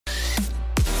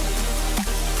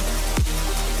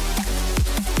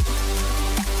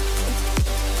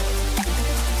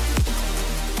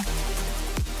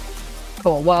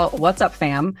Cool. Well, what's up,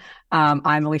 fam? I'm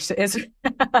Alycia Israel.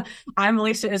 I'm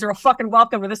Alycia Israel. Fucking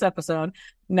welcome to this episode.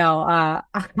 No,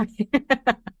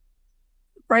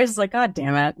 Bryce is like, God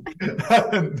damn it. No,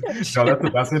 that's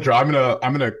the best intro. I'm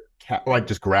gonna like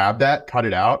just grab that, cut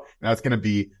it out, and that's gonna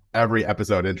be every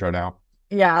episode intro now.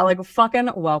 Yeah, like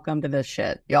fucking welcome to this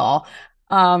shit, y'all.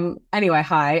 Anyway,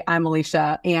 hi, I'm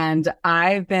Alycia, and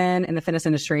I've been in the fitness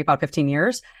industry about 15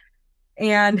 years.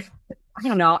 And I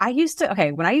don't know,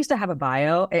 when I used to have a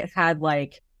bio, it had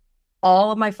like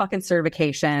all of my fucking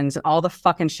certifications, all the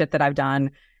fucking shit that I've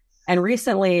done. And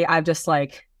recently I've just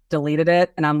like deleted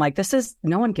it. And I'm like,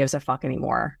 no one gives a fuck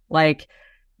anymore. Like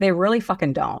they really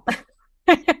fucking don't.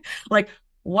 Like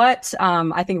what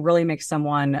I think really makes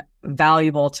someone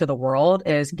valuable to the world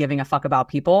is giving a fuck about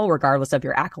people, regardless of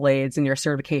your accolades and your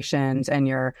certifications and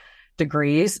your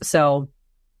degrees. So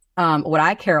what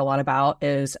I care a lot about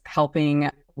is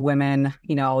helping women,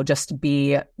 just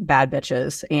be bad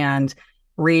bitches and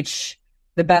reach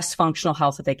the best functional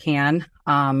health that they can.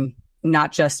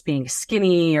 Not just being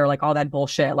skinny or like all that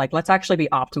bullshit. Like, let's actually be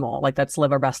optimal. Like, let's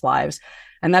live our best lives.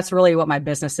 And that's really what my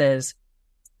business is.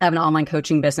 I have an online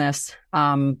coaching business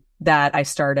that I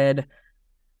started,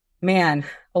 a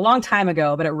long time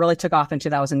ago, but it really took off in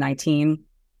 2019.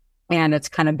 And it's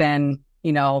kind of been,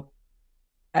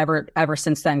 ever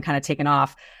since then kind of taken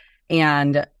off.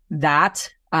 And that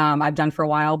I've done for a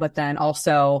while, but then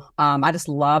also I just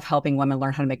love helping women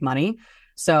learn how to make money.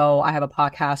 So I have a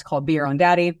podcast called Be Your Own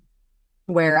Daddy,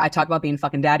 where I talk about being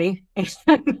fucking daddy and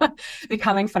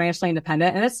becoming financially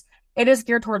independent. And it is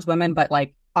geared towards women, but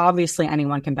like obviously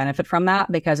anyone can benefit from that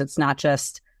because it's not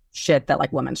just shit that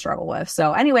like women struggle with.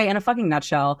 So anyway, in a fucking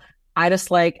nutshell, I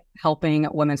just like helping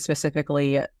women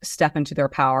specifically step into their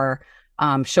power,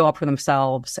 show up for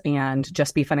themselves and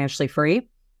just be financially free,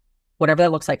 whatever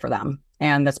that looks like for them.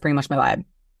 And that's pretty much my vibe.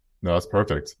 No, that's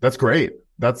perfect. That's great.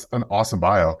 That's an awesome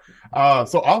bio.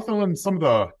 So I'll fill in some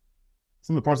of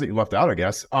the parts that you left out, I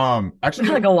guess. Actually,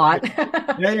 like a lot.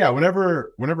 yeah.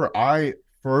 Whenever I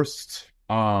first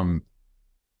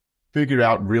figured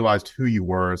out and realized who you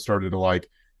were, started to like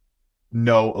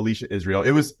know Alycia Israel,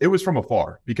 it was from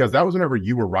afar because that was whenever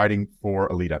you were writing for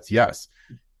Elite FTS,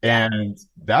 and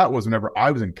that was whenever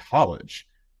I was in college.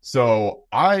 So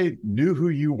I knew who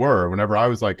you were whenever I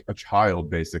was like a child,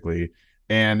 basically.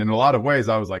 And in a lot of ways,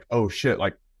 I was like, oh shit,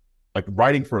 like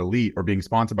writing for Elite or being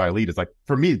sponsored by Elite is like,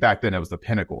 for me back then, it was the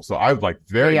pinnacle. So I was like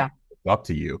very up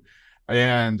to you.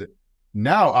 And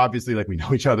now obviously like we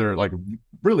know each other like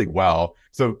really well.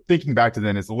 So thinking back to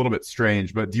then, it's a little bit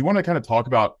strange, but do you want to kind of talk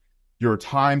about your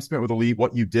time spent with Elite,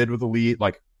 what you did with Elite,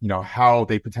 like, how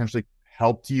they potentially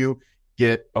helped you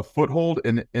get a foothold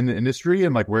in the industry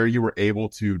and like where you were able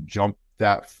to jump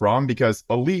that from? Because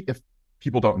Elite, if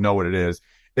people don't know what it is,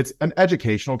 it's an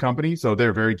educational company. So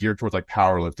they're very geared towards like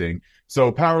powerlifting.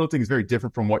 So powerlifting is very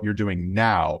different from what you're doing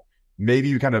now. Maybe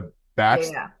you kind of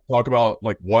talk about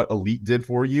like what Elite did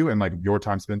for you and like your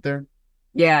time spent there.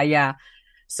 Yeah.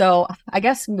 So I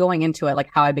guess going into it, like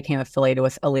how I became affiliated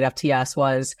with Elite FTS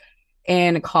was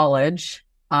in college.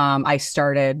 I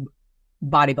started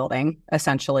bodybuilding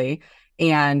essentially.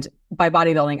 And by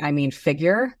bodybuilding, I mean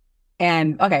figure.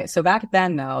 And okay, so back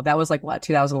then though, that was like what,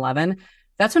 2011?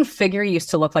 That's when figure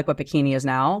used to look like what bikini is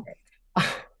now.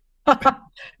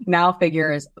 Now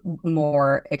figure is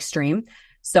more extreme.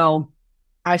 So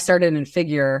I started in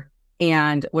figure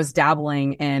and was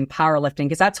dabbling in powerlifting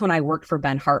because that's when I worked for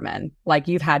Ben Hartman. Like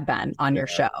you've had Ben on your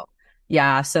show.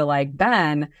 Yeah. So like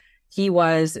Ben, he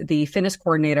was the fitness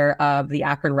coordinator of the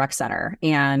Akron Rec Center.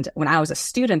 And when I was a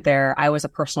student there, I was a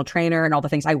personal trainer and all the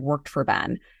things. I worked for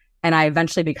Ben and I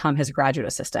eventually become his graduate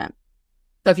assistant.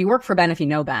 So if you work for Ben, if you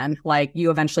know Ben, like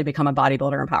you eventually become a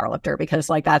bodybuilder and powerlifter because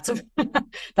like that's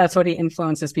what he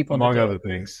influences people among other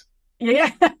things.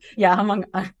 Yeah.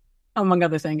 Among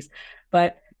other things.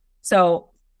 But so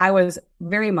I was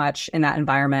very much in that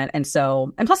environment. And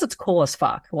plus it's cool as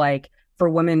fuck, like for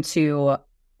women to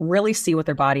really see what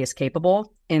their body is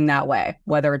capable in that way,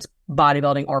 whether it's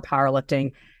bodybuilding or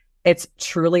powerlifting. It's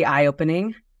truly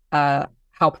eye-opening how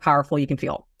powerful you can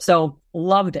feel. So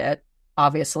loved it,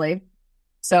 obviously.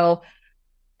 So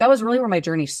that was really where my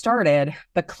journey started.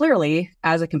 But clearly,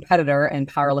 as a competitor in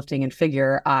powerlifting and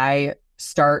figure, I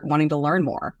start wanting to learn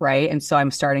more, right? And so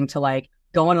I'm starting to like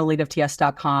go on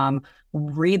elitefts.com,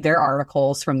 read their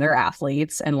articles from their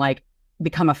athletes and like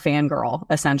become a fangirl,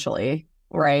 essentially,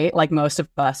 right? Like most of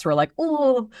us were like,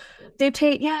 oh, Dave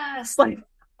Tate, yes. Like,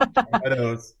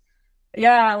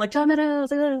 yeah, like John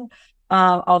Meadows,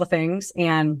 all the things.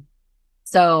 And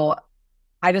so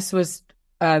I just was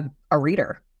a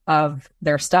reader of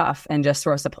their stuff and just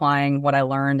sort of applying what I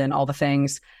learned and all the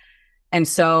things. And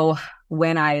so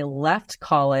when I left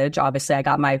college, obviously I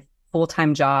got my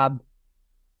full-time job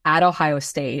at Ohio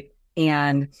State,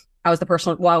 and I was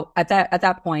at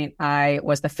that point, I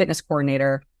was the fitness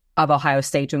coordinator of Ohio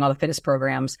State doing all the fitness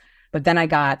programs. But then I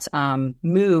got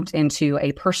moved into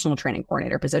a personal training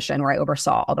coordinator position where I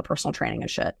oversaw all the personal training and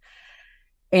shit.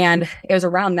 And it was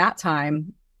around that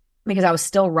time because I was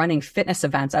still running fitness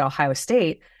events at Ohio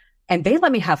State, and they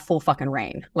let me have full fucking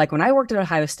reign. Like when I worked at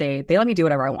Ohio State, they let me do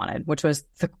whatever I wanted, which was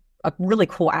a really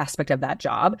cool aspect of that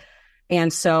job.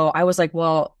 And so I was like,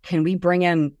 well, can we bring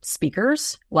in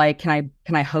speakers? Like, can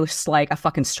I host like a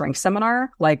fucking strength seminar?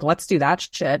 Like, let's do that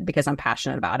shit because I'm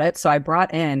passionate about it. So I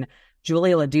brought in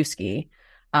Julia Ladusky,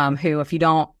 who,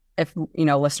 if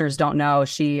listeners don't know,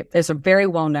 she is a very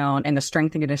well known in the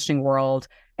strength and conditioning world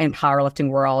and powerlifting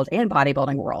world and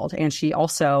bodybuilding world. And she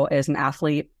also is an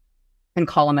athlete and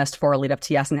columnist for Elite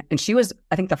FTS. And she was,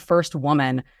 I think, the first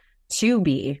woman to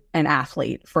be an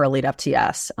athlete for Elite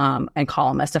FTS and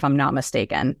columnist, if I'm not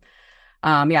mistaken.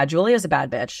 Julia is a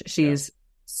bad bitch. She's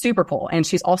super cool. And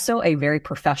she's also a very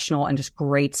professional and just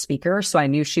great speaker. So I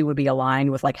knew she would be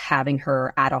aligned with like having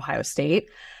her at Ohio State.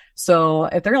 So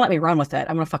if they're gonna let me run with it,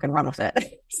 I'm gonna fucking run with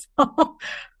it. So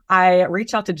I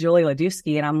reached out to Julie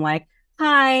Ladusky and I'm like,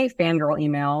 hi, fangirl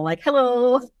email, like,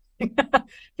 hello, can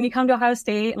you come to Ohio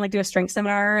State and like do a strength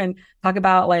seminar and talk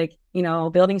about like,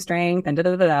 building strength and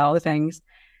all the things.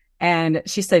 And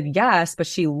she said yes, but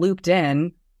she looped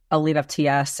in Elite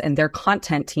FTS and their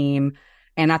content team.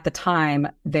 And at the time,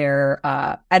 their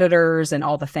editors and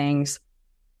all the things.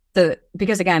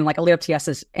 Because again, like Elite FTS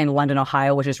is in London,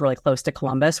 Ohio, which is really close to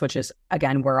Columbus, which is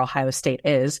again where Ohio State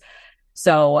is.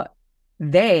 So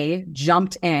they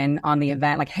jumped in on the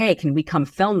event, like, hey, can we come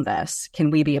film this?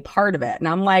 Can we be a part of it? And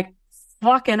I'm like,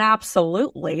 fucking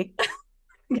absolutely.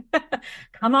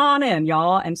 Come on in,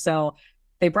 y'all. And so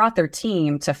they brought their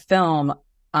team to film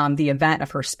the event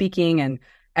of her speaking and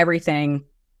everything.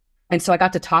 And so I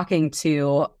got to talking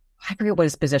to, I forget what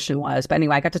his position was, but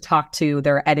anyway, I got to talk to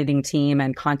their editing team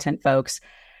and content folks.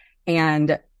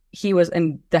 And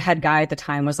the head guy at the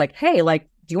time was like, hey, like,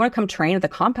 do you want to come train at the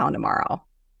compound tomorrow?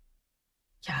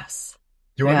 Yes.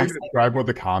 Do you want to describe what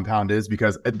the compound is?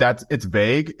 Because it's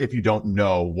vague if you don't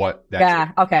know what that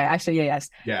is. Okay. Actually, yes.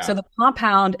 Yeah. So the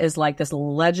compound is like this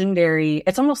legendary,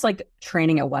 it's almost like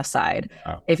training at Westside.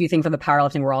 Oh. If you think from the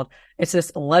powerlifting world, it's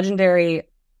this legendary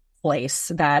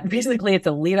place that basically it's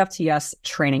Elite FTS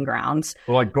training grounds.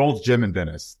 Well, like Gold's Gym in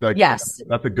Venice. Like, yes.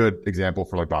 That's a good example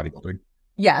for like bodybuilding.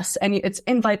 Yes. And it's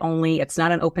invite only. It's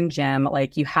not an open gym.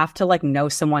 Like you have to like know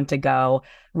someone to go.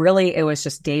 Really, it was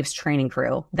just Dave's training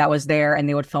crew that was there and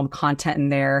they would film content in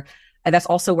there. And that's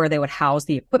also where they would house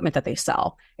the equipment that they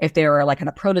sell. If they were like in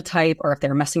a prototype or if they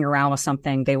were messing around with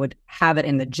something, they would have it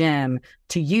in the gym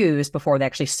to use before they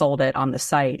actually sold it on the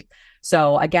site.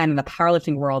 So again, in the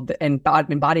powerlifting world and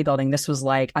in bodybuilding, this was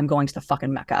like, I'm going to the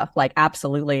fucking Mecca. Like,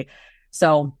 absolutely.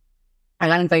 So I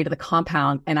got invited to the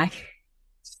compound and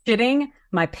shitting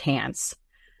my pants.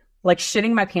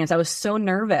 I was so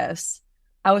nervous.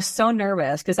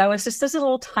 Because I was just this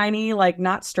little tiny, like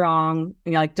not strong,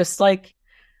 like just like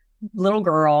little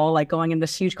girl, like going in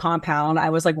this huge compound.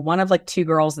 I was like one of like two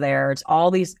girls there. It's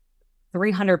all these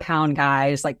 300-pound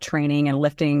guys like training and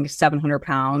lifting 700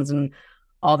 pounds and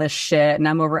all this shit. And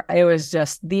it was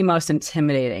just the most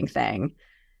intimidating thing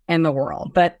in the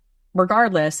world. But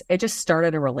regardless, it just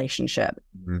started a relationship,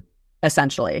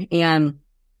 essentially. And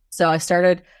so I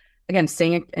started, again,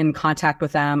 staying in contact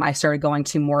with them. I started going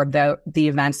to more of the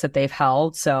events that they've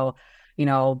held. So,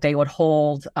 they would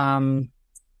hold,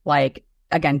 like,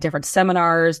 again, different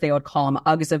seminars. They would call them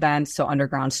UGS events, so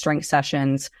underground strength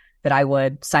sessions that I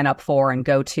would sign up for and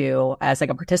go to as like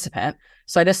a participant.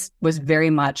 So I just was very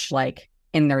much like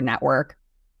in their network.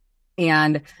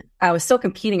 And I was still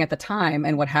competing at the time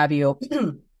and what have you.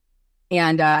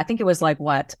 And I think it was like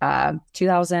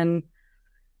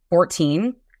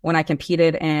 2014 when I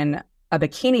competed in a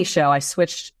bikini show. I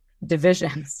switched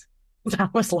divisions. I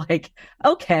was like,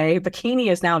 okay,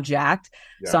 bikini is now jacked.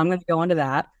 Yeah. So I'm going to go into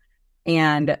that.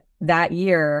 And that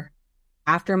year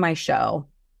after my show,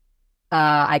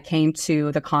 I came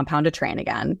to the compound to train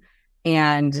again.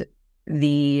 And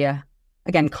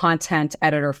again, content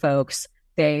editor folks,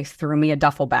 they threw me a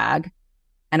duffel bag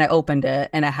and I opened it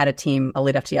and I had a Team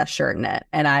Elite FTS shirt in it.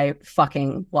 And I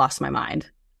fucking lost my mind.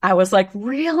 I was like,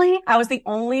 really? I was the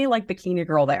only like bikini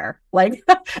girl there. Like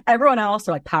everyone else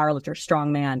are like powerlifters,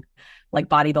 strongman, like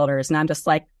bodybuilders. And I'm just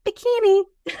like, bikini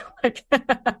like,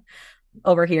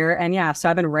 over here. And yeah, so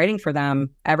I've been writing for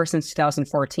them ever since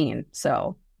 2014.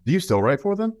 So do you still write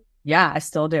for them? Yeah, I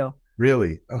still do.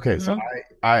 Really? Okay. So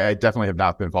I definitely have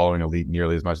not been following Elite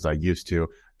nearly as much as I used to.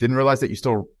 didn't realize that you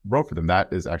still wrote for them.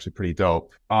 That is actually pretty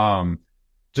dope.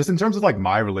 Just in terms of like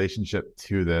my relationship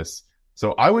to this.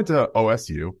 So I went to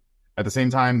OSU at the same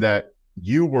time that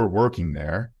you were working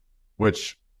there,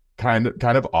 which kind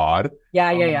of odd.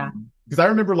 Yeah. Because I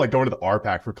remember like going to the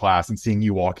RPAC for class and seeing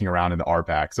you walking around in the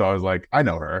RPAC. So I was like, I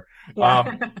know her.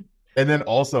 Yeah. And then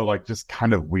also like just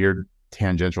kind of weird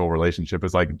tangential relationship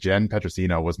is like Jen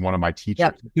Petrosino was one of my teachers.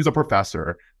 Yep. She was a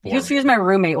professor. She was my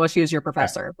roommate while she was your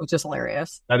professor, which is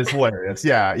hilarious. That is hilarious.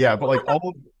 Yeah. But like all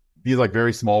of these like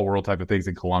very small world type of things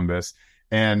in Columbus.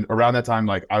 And around that time,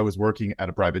 like I was working at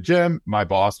a private gym. My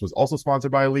boss was also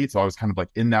sponsored by Elite. So I was kind of like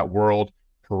in that world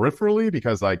peripherally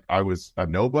because like I was a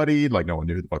nobody, like no one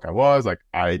knew who the fuck I was. Like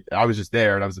I was just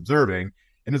there and I was observing.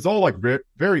 And it's all like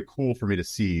very cool for me to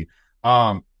see.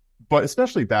 But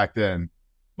especially back then,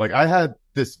 like I had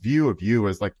this view of you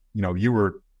as like, you know, you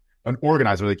were an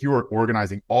organizer, like you were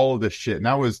organizing all of this shit. And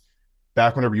that was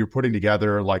back whenever you were putting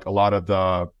together like a lot of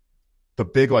the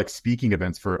big like speaking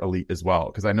events for Elite as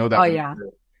well. Cause I know that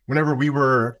whenever we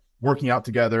were working out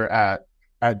together at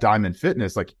Diamond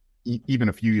Fitness, like even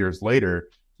a few years later,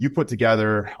 you put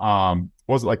together, what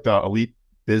was it like the Elite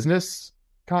Business?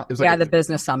 It was like the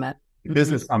Business Summit.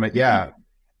 Business Summit. Yeah.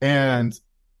 And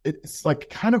it's like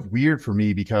kind of weird for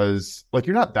me because like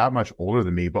you're not that much older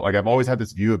than me, but like I've always had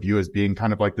this view of you as being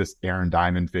kind of like this Aaron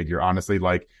Diamond figure, honestly,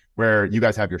 like where you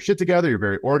guys have your shit together, you're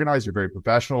very organized, you're very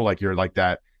professional, like you're like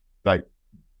that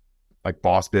like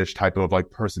boss bitch type of like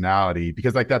personality,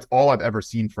 because like that's all I've ever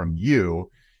seen from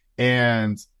you.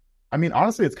 And I mean,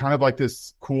 honestly, it's kind of like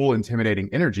this cool, intimidating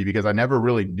energy because I never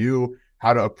really knew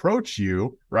how to approach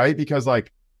you, right? Because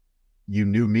like you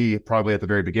knew me probably at the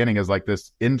very beginning as like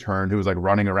this intern who was like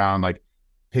running around, like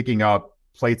picking up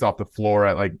plates off the floor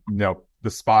at like, you know,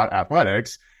 the Spot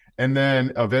Athletics. And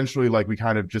then eventually like we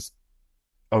kind of just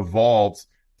evolved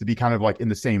to be kind of like in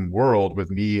the same world with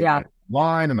me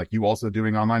online and like you also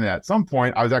doing online. And at some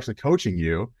point I was actually coaching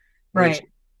you, which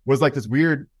was like this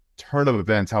weird turn of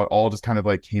events, how it all just kind of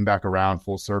like came back around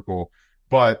full circle.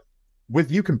 But with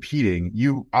you competing,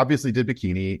 you obviously did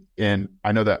bikini. And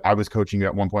I know that I was coaching you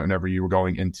at one point whenever you were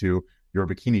going into your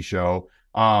bikini show.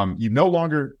 You no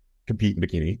longer compete in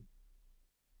bikini.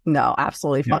 No,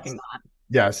 absolutely fucking not.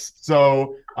 Yes.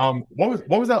 So what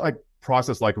was that like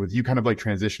process like with you kind of like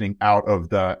transitioning out of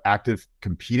the active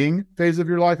competing phase of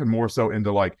your life and more so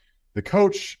into like the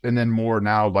coach and then more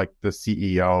now like the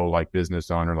CEO, like business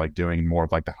owner, like doing more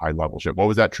of like the high level shit? What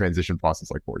was that transition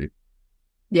process like for you?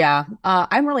 Yeah,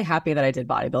 I'm really happy that I did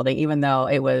bodybuilding, even though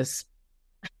it was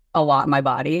a lot in my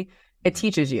body. It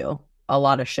teaches you a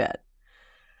lot of shit.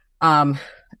 So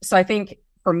I think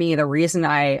for me, the reason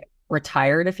I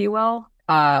retired, if you will,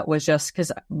 was just because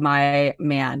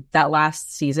that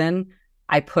last season,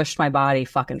 I pushed my body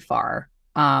fucking far.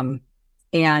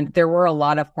 And there were a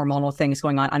lot of hormonal things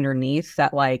going on underneath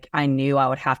that like I knew I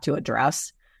would have to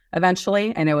address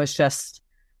eventually. And it was just,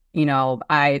 you know,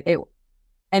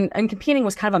 And competing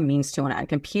was kind of a means to an end.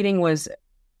 Competing was,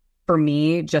 for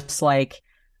me, just like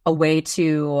a way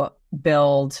to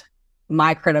build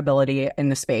my credibility in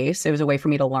the space. It was a way for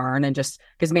me to learn and just,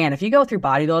 because man, if you go through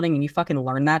bodybuilding and you fucking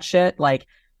learn that shit, like,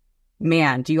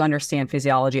 man, do you understand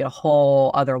physiology at a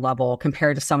whole other level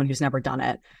compared to someone who's never done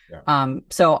it? Yeah.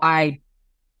 So I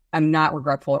am not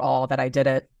regretful at all that I did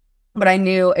it, but I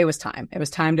knew it was time. It was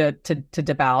time to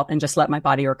dip out and just let my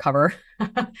body recover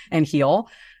and heal.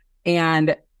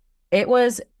 And it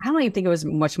was, I don't even think it was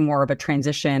much more of a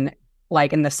transition,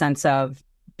 like in the sense of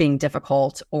being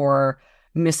difficult or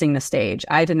missing the stage.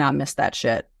 I did not miss that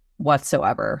shit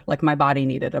whatsoever. Like my body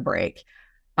needed a break.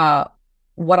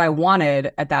 What I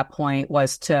wanted at that point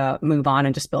was to move on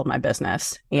and just build my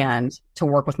business and to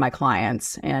work with my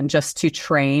clients and just to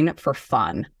train for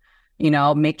fun, you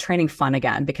know, make training fun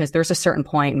again, because there's a certain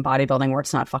point in bodybuilding where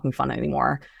it's not fucking fun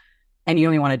anymore. And you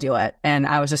don't even want to do it. And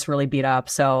I was just really beat up.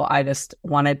 So I just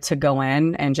wanted to go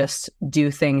in and just do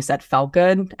things that felt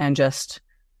good. And just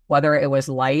whether it was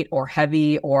light or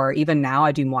heavy, or even now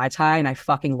I do Muay Thai and I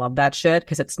fucking love that shit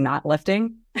because it's not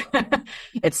lifting.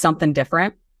 It's something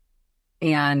different.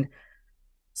 And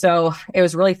so it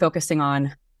was really focusing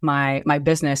on my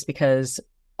business, because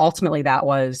ultimately that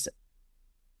was,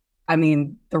 I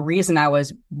mean, the reason I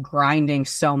was grinding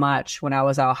so much when I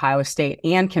was at Ohio State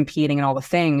and competing and all the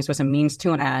things was a means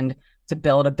to an end to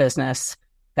build a business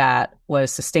that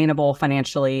was sustainable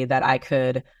financially, that I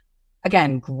could,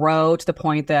 again, grow to the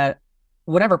point that,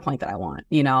 whatever point that I want,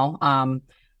 you know?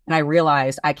 And I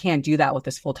realized I can't do that with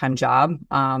this full-time job.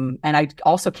 And I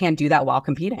also can't do that while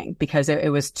competing because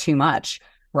it was too much,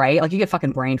 right? Like you get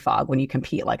fucking brain fog when you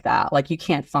compete like that. Like you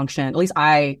can't function. At least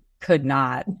I could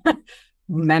not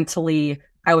mentally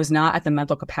I was not at the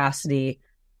mental capacity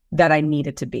that I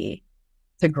needed to be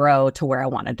to grow to where I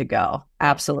wanted to go.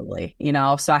 Absolutely.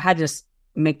 So I had to just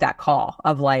make that call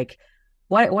of like,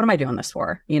 what am I doing this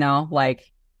for?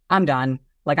 Like, I'm done.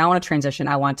 Like, I want to transition.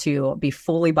 I want to be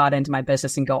fully bought into my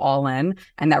business and go all in.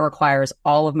 And that requires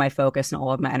all of my focus and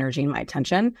all of my energy and my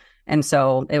attention. And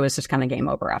so it was just kind of game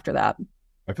over after that.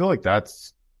 I feel like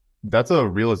that's a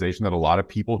realization that a lot of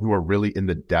people who are really in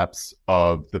the depths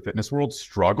of the fitness world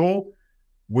struggle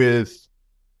with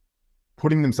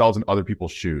putting themselves in other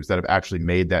people's shoes that have actually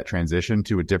made that transition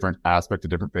to a different aspect, a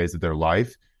different phase of their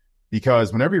life.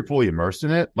 Because whenever you're fully immersed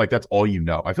in it, like that's all you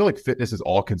know. I feel like fitness is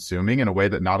all consuming in a way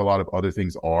that not a lot of other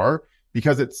things are,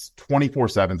 because it's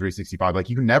 24/7, 365. Like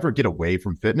you can never get away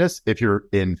from fitness if you're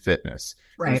in fitness.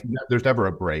 Right. There's never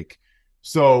a break.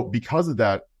 So because of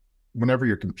that, whenever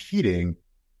you're competing,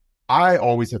 I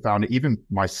always have found it, even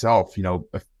myself,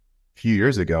 a few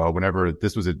years ago, whenever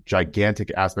this was a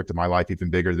gigantic aspect of my life, even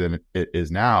bigger than it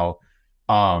is now,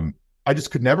 I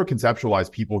just could never conceptualize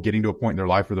people getting to a point in their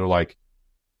life where they're like,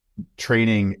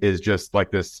 training is just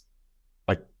like this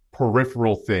like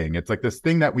peripheral thing. It's like this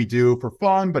thing that we do for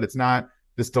fun, but it's not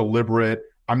this deliberate,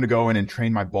 I'm going to go in and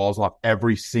train my balls off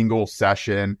every single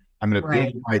session. I'm going to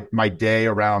build my day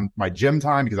around my gym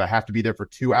time because I have to be there for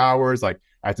 2 hours. Like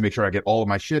I have to make sure I get all of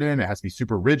my shit in. It has to be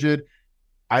super rigid.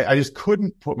 I just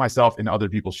couldn't put myself in other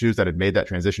people's shoes that had made that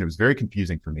transition. It was very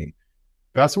confusing for me.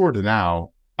 Fast forward to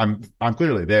now, I'm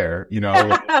clearly there, I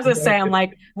was gonna say, I'm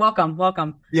like, welcome.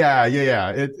 Yeah.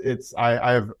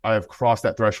 I have crossed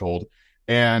that threshold,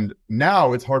 and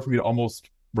now it's hard for me to almost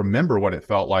remember what it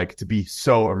felt like to be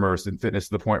so immersed in fitness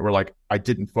to the point where like I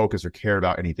didn't focus or care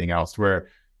about anything else. Where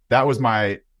that was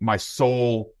my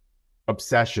sole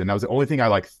obsession. That was the only thing I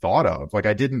like thought of. Like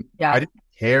I didn't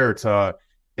care to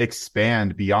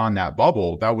expand beyond that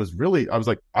bubble. That was really, I was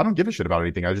like, I don't give a shit about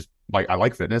anything. I just like, I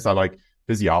like fitness. I like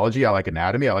physiology. I like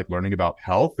anatomy. I like learning about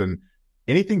health, and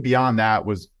anything beyond that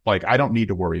was like, I don't need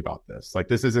to worry about this. Like,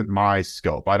 this isn't my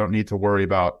scope. I don't need to worry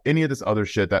about any of this other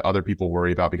shit that other people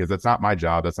worry about, because that's not my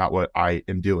job. That's not what I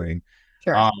am doing.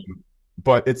 Sure.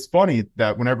 But it's funny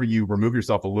that whenever you remove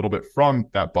yourself a little bit from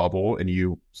that bubble and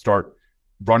you start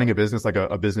running a business like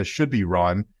a business should be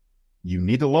run, you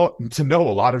need to know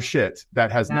a lot of shit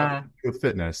that has nothing to do with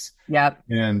fitness. Yep.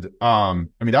 And I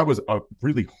mean, that was a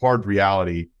really hard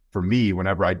reality for me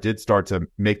whenever I did start to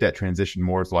make that transition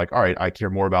more to like, all right, I care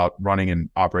more about running and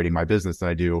operating my business than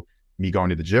I do me going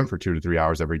to the gym for 2 to 3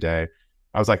 hours every day.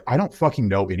 I was like, I don't fucking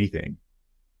know anything.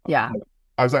 Yeah.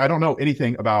 I was like, I don't know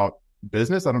anything about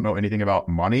business. I don't know anything about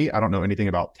money. I don't know anything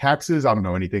about taxes. I don't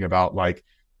know anything about like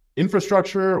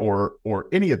infrastructure or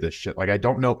any of this shit. Like, I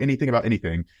don't know anything about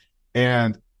anything.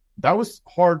 And that was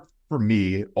hard for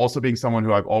me. Also being someone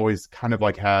who I've always kind of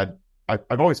like I've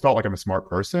always felt like I'm a smart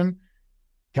person,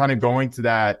 kind of going to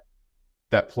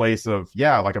that place of,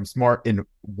 yeah, like I'm smart in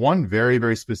one very,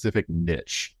 very specific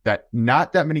niche that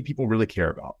not that many people really care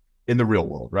about in the real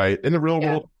world, right? In the real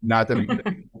world, not that many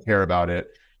people care about it.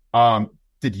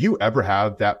 Did you ever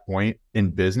have that point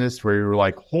in business where you were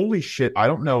like, holy shit, I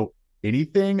don't know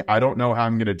anything. I don't know how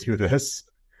I'm going to do this.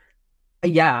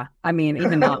 Yeah. I mean,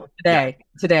 even now,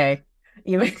 today,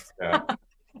 even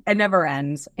it never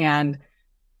ends. And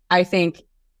I think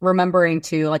remembering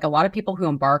to, like, a lot of people who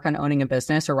embark on owning a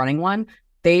business or running one,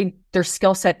 their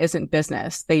skill set isn't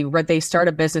business. They start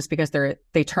a business because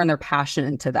they turn their passion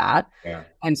into that. Yeah.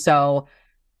 And so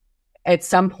at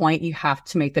some point you have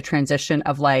to make the transition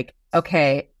of like,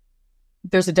 okay,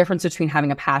 there's a difference between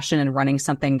having a passion and running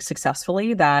something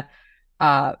successfully that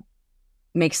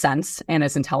makes sense and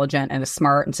is intelligent and is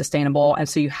smart and sustainable. And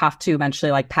so you have to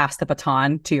eventually like pass the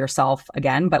baton to yourself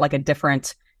again, but like a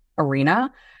different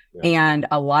arena. Yeah. And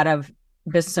a lot of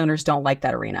business owners don't like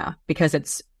that arena because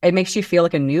it makes you feel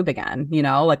like a noob again,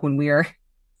 like when we were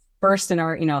first in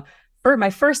our, for my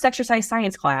first exercise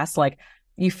science class, like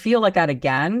you feel like that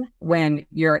again when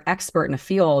you're an expert in a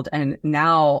field and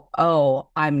now, oh,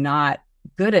 I'm not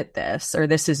good at this, or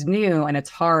this is new and it's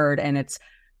hard and it's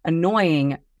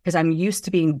annoying because I'm used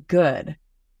to being good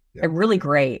and really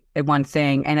great at one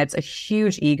thing. And it's a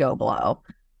huge ego blow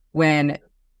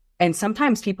and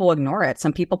sometimes people ignore it.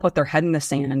 Some people put their head in the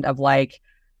sand of like,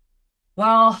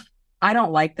 well, I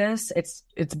don't like this.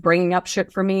 It's bringing up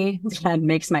shit for me and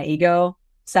makes my ego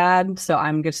sad. So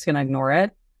I'm just going to ignore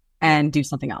it and do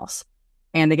something else.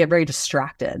 And they get very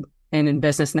distracted and in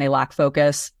business and they lack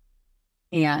focus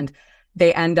and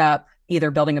they end up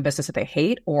either building a business that they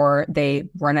hate or they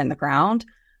run it in the ground.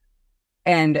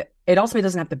 And it ultimately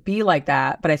doesn't have to be like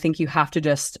that. But I think you have to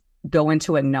just go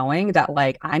into it knowing that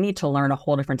like, I need to learn a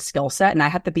whole different skill set and I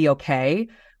have to be okay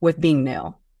with being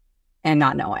new and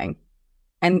not knowing.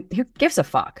 And who gives a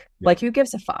fuck? Yeah. Like, who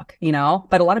gives a fuck, you know?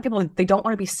 But a lot of people, they don't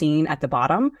want to be seen at the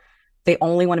bottom. They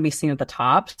only want to be seen at the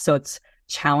top. So it's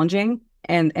challenging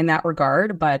in that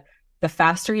regard. But the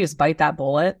faster you just bite that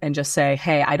bullet and just say,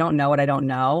 hey, I don't know what I don't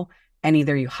know. And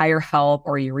either you hire help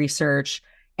or you research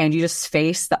and you just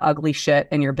face the ugly shit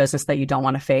in your business that you don't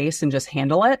want to face and just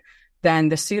handle it, then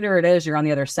the sooner it is you're on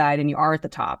the other side and you are at the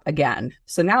top again.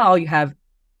 So now you have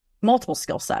multiple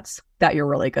skill sets that you're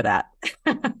really good at.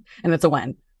 And it's a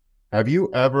win. Have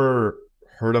you ever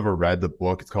heard of or read the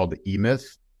book? It's called The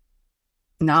E-Myth.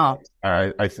 No.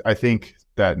 I think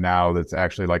that now that's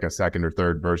actually like a second or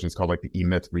third version. It's called like The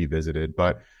E-Myth Revisited.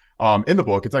 But in the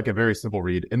book, it's like a very simple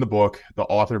read. In the book, the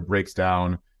author breaks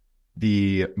down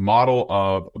the model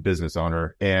of a business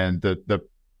owner, and the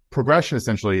progression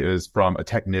essentially is from a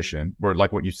technician, where,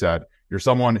 like what you said, you're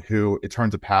someone who it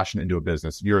turns a passion into a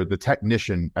business. You're the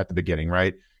technician at the beginning,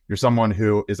 right? You're someone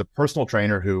who is a personal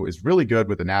trainer who is really good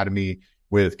with anatomy,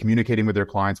 with communicating with their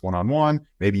clients one-on-one.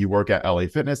 Maybe you work at LA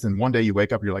Fitness and one day you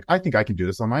wake up, you're like, I think I can do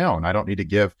this on my own. I don't need to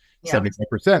give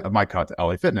 75% of my cut to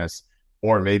LA Fitness.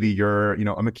 Or maybe you're,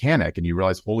 a mechanic and you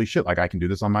realize, holy shit, like I can do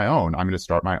this on my own. I'm going to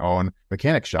start my own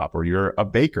mechanic shop. Or you're a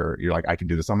baker. You're like, I can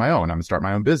do this on my own. I'm going to start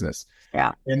my own business.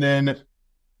 Yeah. And then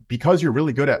because you're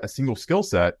really good at a single skill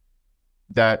set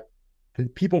that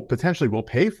people potentially will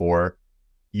pay for,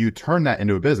 you turn that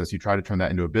into a business. You try to turn that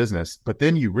into a business, but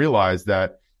then you realize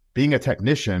that being a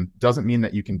technician doesn't mean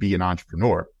that you can be an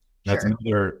entrepreneur. That's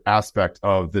another aspect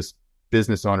of this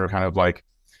business owner kind of like,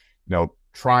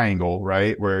 triangle,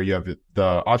 right? Where you have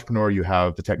the entrepreneur, you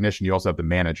have the technician, you also have the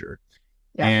manager.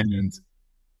 Yeah. And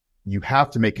you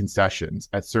have to make concessions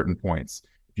at certain points.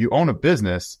 If you own a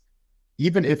business,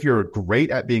 even if you're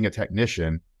great at being a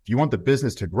technician, if you want the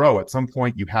business to grow, at some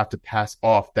point you have to pass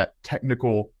off that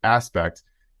technical aspect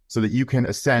so that you can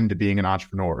ascend to being an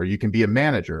entrepreneur, or you can be a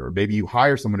manager, or maybe you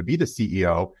hire someone to be the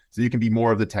CEO so you can be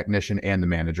more of the technician and the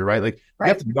manager, right? Like you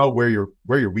have to know where your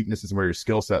weaknesses and where your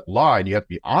skill set lie, and you have to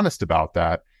be honest about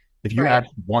that. If you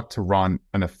actually want to run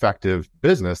an effective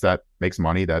business that makes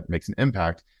money, that makes an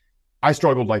impact. I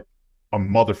struggled like a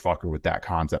motherfucker with that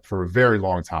concept for a very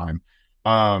long time.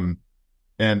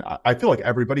 And I feel like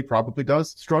everybody probably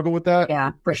does struggle with that.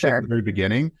 Yeah, for sure. At the very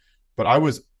beginning. But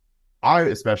I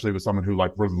especially was someone who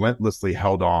like relentlessly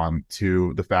held on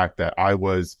to the fact that I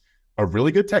was a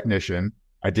really good technician.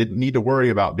 I didn't need to worry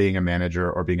about being a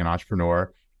manager or being an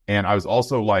entrepreneur. And I was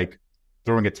also like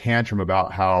throwing a tantrum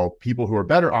about how people who are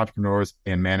better entrepreneurs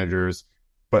and managers,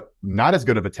 but not as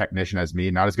good of a technician as me,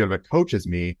 not as good of a coach as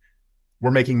me, were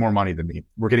making more money than me.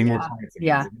 We're getting more clients than me.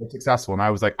 We're more successful. And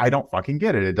I was like, I don't fucking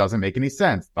get it. It doesn't make any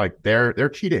sense. Like they're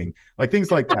cheating, like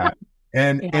things like that.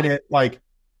 And it like,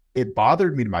 it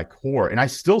bothered me to my core. And I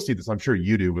still see this, I'm sure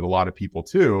you do with a lot of people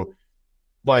too.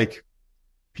 Like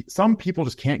some people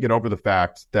just can't get over the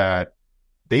fact that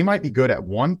they might be good at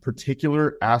one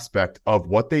particular aspect of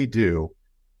what they do,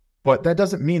 but that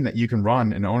doesn't mean that you can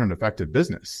run and own an effective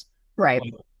business. Right.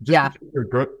 Like,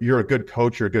 you're a good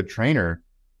coach or a good trainer.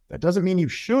 That doesn't mean you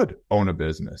should own a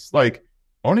business. Like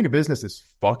owning a business is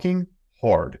fucking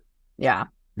hard. Yeah.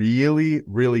 Really,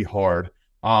 really hard.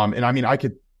 And I mean, I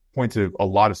could point to a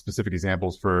lot of specific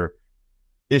examples for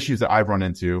issues that I've run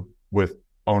into with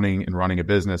owning and running a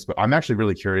business, but I'm actually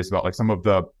really curious about like some of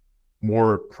the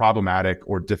more problematic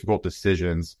or difficult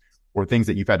decisions or things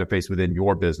that you've had to face within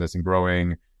your business and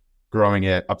growing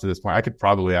it up to this point. I could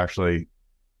probably actually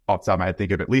off the top of my head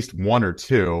think of at least one or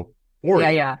two.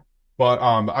 But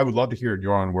I would love to hear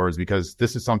your own words, because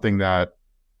this is something that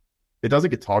it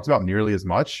doesn't get talked about nearly as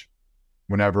much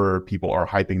whenever people are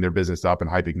hyping their business up and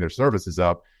hyping their services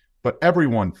up. But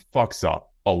everyone fucks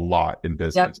up a lot in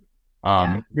business.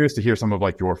 I'm curious to hear some of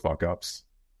like your fuck ups.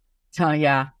 Oh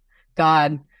yeah.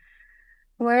 God,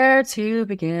 where to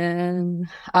begin?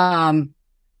 I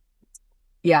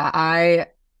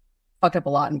fucked up a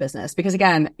lot in business because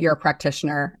again, you're a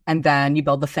practitioner and then you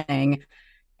build the thing.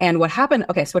 And what happened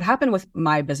with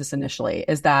my business initially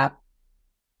is that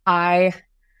I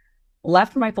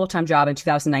left my full-time job in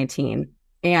 2019.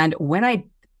 And the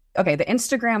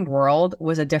Instagram world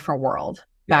was a different world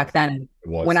back then.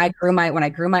 When I grew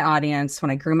my audience,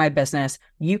 when I grew my business,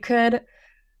 you could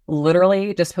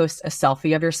literally just post a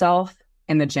selfie of yourself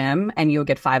in the gym and you'll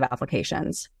get 5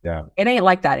 applications. Yeah. It ain't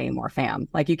like that anymore, fam.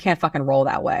 Like you can't fucking roll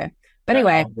that way. But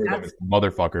anyway,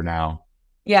 motherfucker now.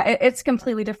 Yeah, it's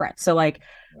completely different. So like,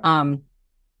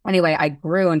 anyway, I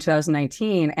grew in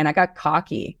 2019 and I got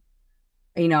cocky.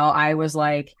 I was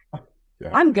like,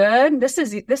 I'm good.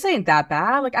 This ain't that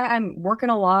bad. Like I'm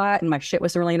working a lot and my shit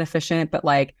was really inefficient, but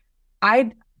like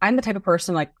I I'm the type of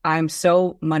person, like, I'm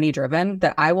so money driven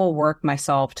that I will work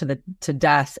myself to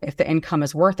death if the income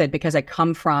is worth it, because I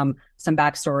come from some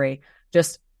backstory,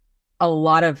 just a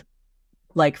lot of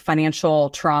like financial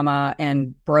trauma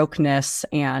and brokenness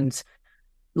and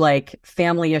like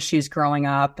family issues growing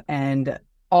up and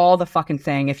all the fucking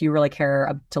thing. If you really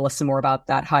care to listen more about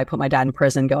that, how I put my dad in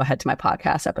prison, go ahead to my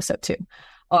podcast, episode 2,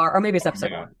 or maybe it's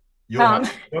episode 1. You'll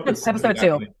episode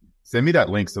 2. Send me that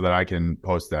link so that I can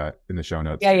post that in the show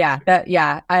notes. Yeah.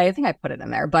 I think I put it in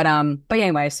there. But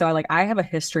anyway, so I have a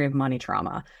history of money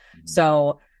trauma.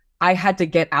 So I had to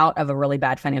get out of a really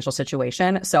bad financial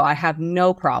situation. So I have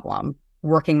no problem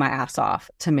working my ass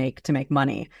off to make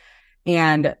money.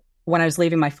 And when I was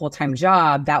leaving my full-time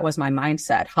job, that was my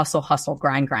mindset: hustle,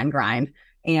 grind.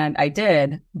 And I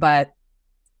did, but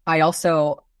I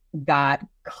also got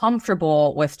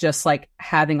comfortable with just like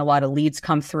having a lot of leads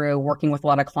come through, working with a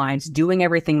lot of clients, doing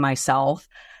everything myself.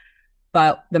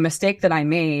 But the mistake that I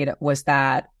made was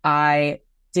that I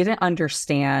didn't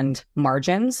understand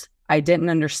margins. I didn't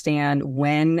understand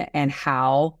when and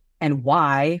how and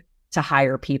why to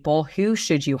hire people. Who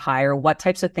should you hire? What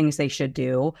types of things they should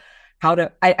do?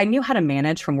 I knew how to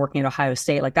manage from working at Ohio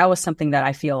State. Like, that was something that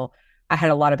I feel I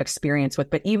had a lot of experience with.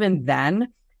 But even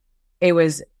then, it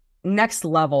was next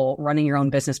level running your own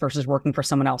business versus working for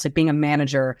someone else. Like, being a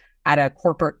manager at a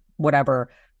corporate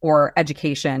whatever or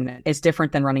education is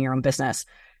different than running your own business.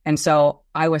 And so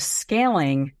I was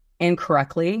scaling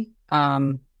incorrectly.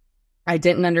 I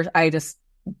just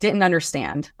didn't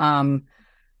understand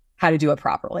how to do it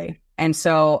properly. And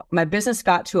so my business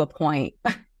got to a point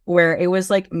where it was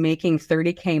like making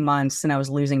 30K months and I was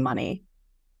losing money.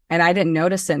 And I didn't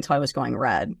notice it until I was going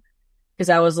red.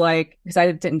 Because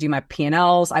I didn't do my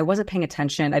P&Ls. I wasn't paying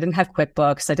attention. I didn't have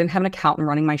QuickBooks. I didn't have an accountant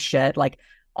running my shit, like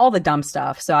all the dumb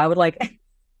stuff. So I would like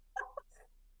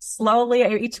slowly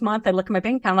each month I look at my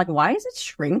bank account, I'm like, why is it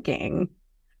shrinking?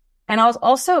 And I was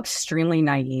also extremely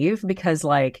naive because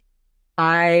like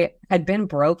I had been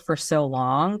broke for so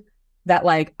long that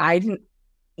like I didn't,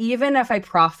 even if I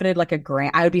profited like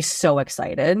 $1,000, I would be so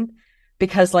excited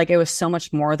because like it was so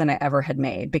much more than I ever had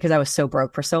made because I was so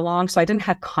broke for so long. So I didn't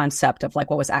have concept of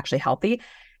like what was actually healthy.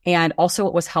 And also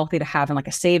what was healthy to have in like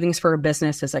a savings for a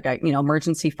business is like a,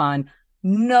 emergency fund.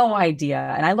 No idea.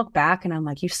 And I look back and I'm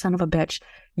like, you son of a bitch,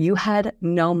 you had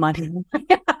no money.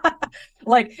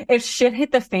 Like if shit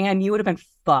hit the fan, you would have been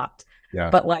fucked. Yeah.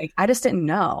 But like, I just didn't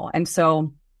know. And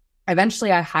so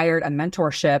eventually I hired a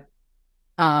mentorship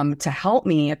to help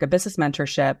me, like a business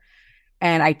mentorship.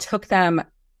 And I took them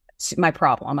to my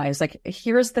problem. I was like,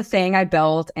 here's the thing I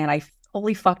built and I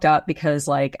totally fucked up because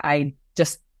like, I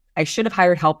should have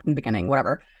hired help in the beginning,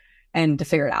 whatever, and to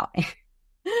figure it out.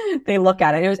 They look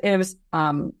at it. It was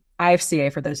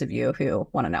IFCA for those of you who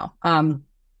want to know,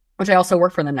 which I also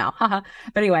work for them now. But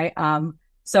anyway,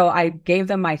 so I gave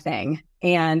them my thing.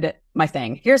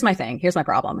 Here's my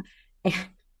problem.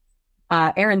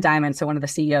 Erin Diamond, so one of the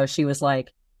CEOs, she was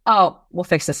like, oh, we'll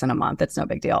fix this in a month. It's no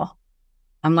big deal.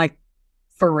 I'm like,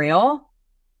 for real?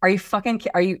 Are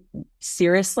you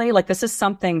seriously? Like, this is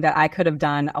something that I could have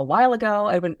done a while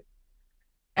ago.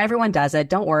 Everyone does it.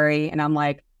 Don't worry. And I'm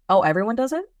like, oh, everyone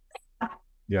does it?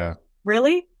 Yeah.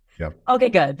 Really? Yep. Okay,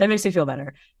 good. That makes me feel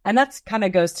better. And that's kind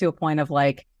of goes to a point of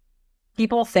like,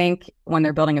 people think when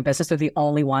they're building a business, they're the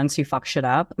only ones who fuck shit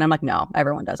up. And I'm like, no,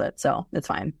 everyone does it. So it's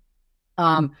fine.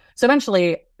 So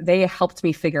eventually they helped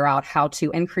me figure out how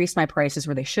to increase my prices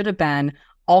where they should have been,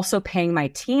 also paying my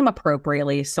team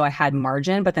appropriately. So I had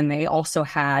margin, but then they also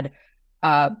had,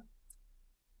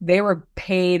 they were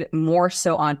paid more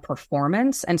so on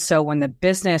performance. And so when the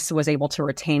business was able to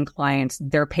retain clients,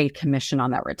 they're paid commission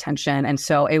on that retention. And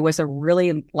so it was a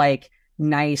really like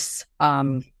nice,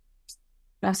 not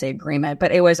say agreement,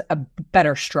 but it was a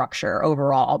better structure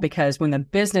overall because when the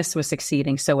business was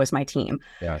succeeding, so was my team.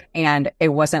 Yeah. And it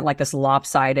wasn't like this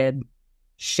lopsided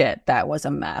shit that was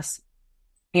a mess.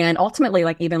 And ultimately,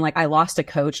 like, even like I lost a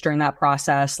coach during that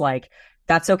process, like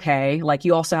that's okay. Like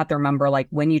you also have to remember, like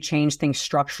when you change things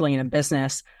structurally in a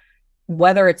business,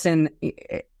 whether it's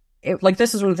like,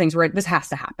 this is one of the things where this has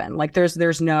to happen. Like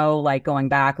there's no like going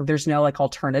back, or there's no like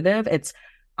alternative. It's,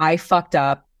 I fucked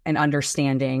up in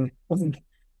understanding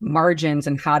margins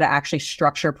and how to actually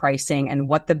structure pricing and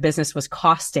what the business was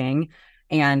costing.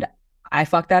 And I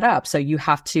fucked that up. So you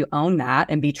have to own that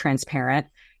and be transparent.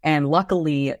 And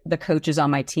luckily the coaches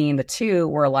on my team, the two,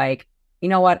 were like, you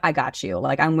know what? I got you.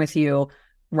 Like, I'm with you.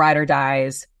 Ride or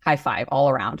dies, high five all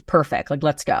around. Perfect. Like,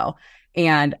 let's go.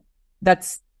 And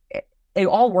it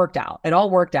all worked out. It all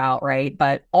worked out. Right.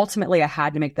 But ultimately I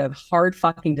had to make the hard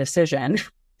fucking decision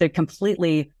to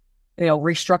completely,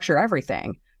 restructure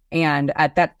everything. And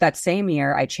at that same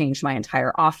year, I changed my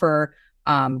entire offer,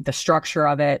 the structure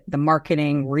of it, the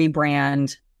marketing,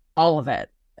 rebrand, all of it,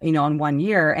 in 1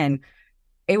 year. And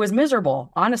it was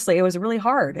miserable. Honestly, it was really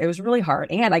hard. It was really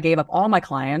hard. And I gave up all my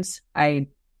clients. I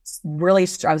was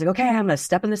like, okay, I'm going to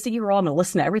step in the CEO role. I'm going to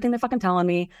listen to everything they're fucking telling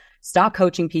me, stop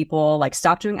coaching people, like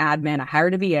stop doing admin. I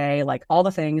hired a VA, like all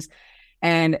the things.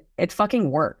 And it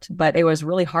fucking worked. But it was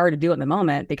really hard to do in the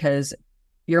moment because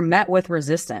you're met with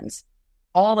resistance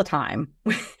all the time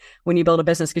when you build a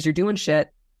business because you're doing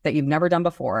shit that you've never done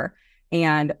before.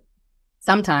 And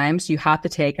sometimes you have to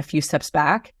take a few steps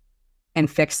back and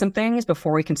fix some things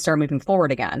before we can start moving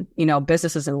forward again.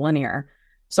 Business isn't linear.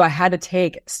 So I had to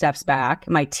take steps back.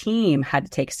 My team had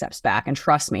to take steps back and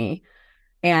trust me.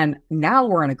 And now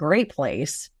we're in a great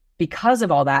place because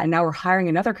of all that. And now we're hiring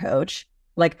another coach.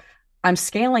 Like I'm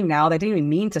scaling now. They didn't even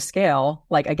mean to scale,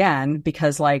 like again,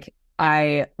 because like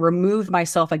I removed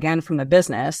myself again from the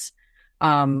business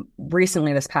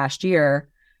recently this past year.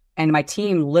 And my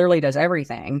team literally does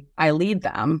everything. I lead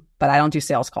them, but I don't do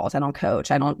sales calls. I don't coach.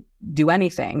 I don't do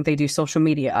anything. They do social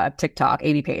media, TikTok,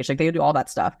 80 page. Like they do all that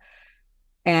stuff.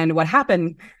 And what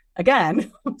happened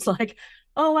again, was like,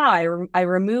 oh, wow, I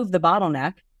removed the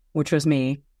bottleneck, which was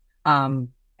me. And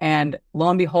lo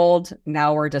and behold,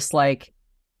 now we're just like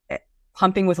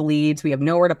pumping with leads. We have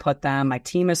nowhere to put them. My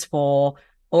team is full,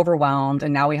 overwhelmed.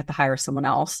 And now we have to hire someone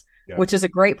else, which is a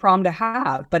great problem to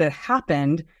have. But it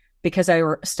happened because I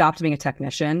stopped being a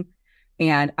technician.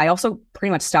 And I also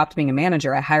pretty much stopped being a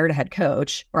manager. I hired a head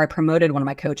coach, or I promoted one of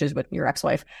my coaches with your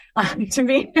ex-wife to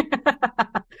me.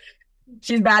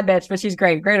 She's a bad bitch, but she's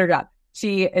great. Great at her job.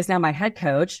 She is now my head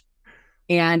coach.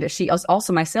 And she is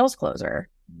also my sales closer.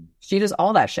 She does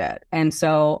all that shit. And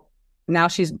so now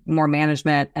she's more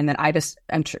management. And then I just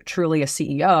am truly a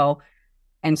CEO.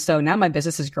 And so now my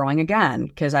business is growing again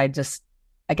because I just,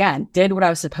 again, did what I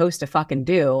was supposed to fucking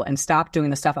do and stopped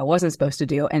doing the stuff I wasn't supposed to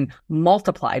do and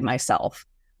multiplied myself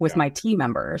with my team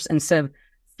members instead of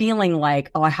feeling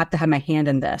like, oh, I have to have my hand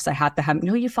in this.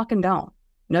 No, you fucking don't.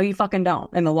 No, you fucking don't.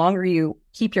 And the longer you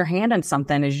keep your hand in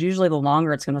something is usually the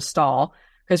longer it's going to stall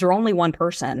because we're only one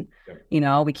person.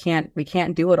 We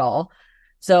can't do it all.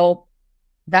 So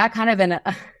that kind of in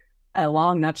a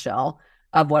long nutshell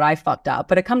of what I fucked up,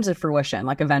 but it comes to fruition,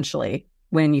 like eventually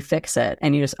when you fix it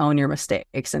and you just own your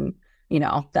mistakes and,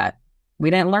 that we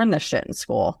didn't learn this shit in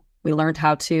school. We learned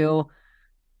how to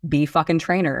be fucking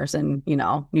trainers and,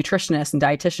 nutritionists and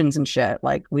dietitians and shit.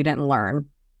 Like we didn't learn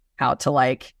how to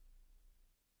like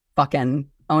fucking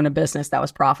own a business that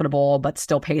was profitable, but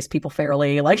still pays people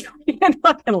fairly. Like we didn't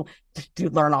fucking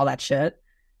learn all that shit.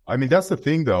 I mean, that's the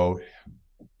thing though.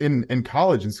 In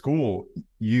college and school,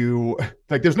 you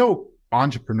like, there's no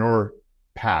entrepreneur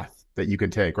path that you can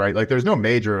take, right? Like there's no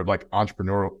major of like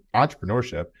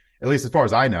entrepreneurship, at least as far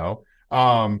as I know.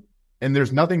 And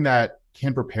there's nothing that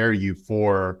can prepare you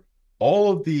for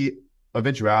all of the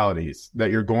eventualities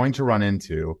that you're going to run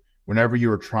into whenever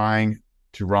you are trying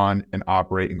to run and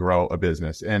operate and grow a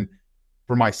business. And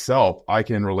for myself, I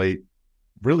can relate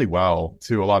really well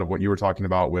to a lot of what you were talking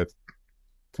about with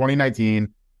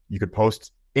 2019. You could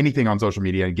post anything on social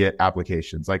media and get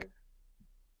applications. Like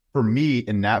for me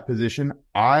in that position,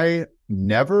 I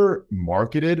never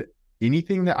marketed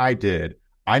anything that I did.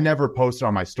 I never posted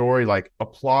on my story, like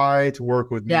apply to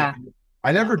work with me. Yeah.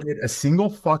 I never did a single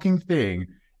fucking thing.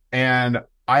 And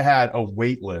I had a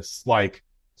wait list, like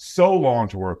so long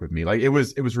to work with me. Like it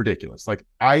was ridiculous. Like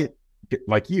I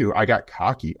got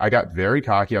cocky. I got very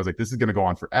cocky. I was like, this is going to go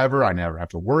on forever. I never have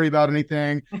to worry about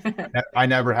anything. I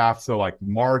never have to like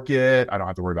market. I don't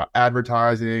have to worry about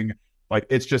advertising. Like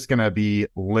it's just going to be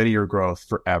linear growth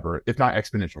forever, if not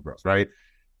exponential growth. Right.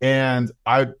 And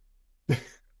I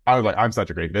was like, I'm such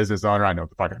a great business owner. I know what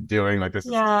the fuck I'm doing. Like this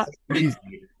is easy.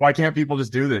 Why can't people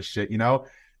just do this shit?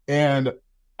 And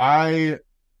I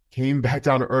came back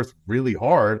down to earth really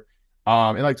hard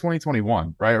in like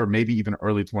 2021, right? Or maybe even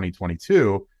early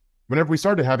 2022, whenever we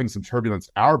started having some turbulence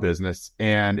in our business.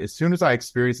 And as soon as I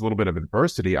experienced a little bit of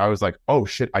adversity, I was like, oh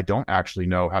shit, I don't actually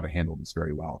know how to handle this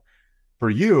very well. For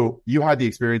you had the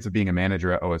experience of being a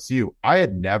manager at OSU. I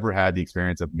had never had the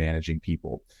experience of managing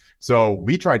people. So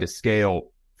we tried to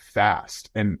scale fast.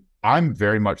 And I'm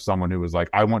very much someone who was like,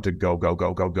 I want to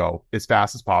go as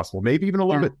fast as possible, maybe even a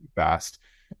little bit too fast,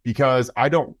 because I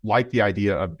don't like the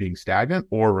idea of being stagnant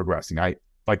or regressing.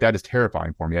 That is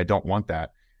terrifying for me. I don't want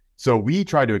that. So we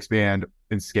tried to expand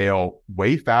and scale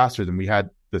way faster than we had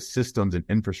the systems and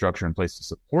infrastructure in place to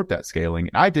support that scaling.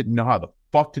 And I didn't know how the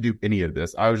fuck to do any of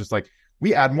this. I was just like,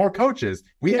 we add more coaches.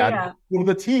 We add more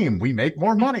to the team. We make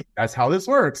more money. That's how this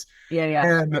works. Yeah.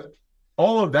 And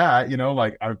all of that,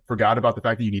 like I forgot about the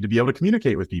fact that you need to be able to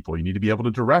communicate with people. You need to be able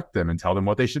to direct them and tell them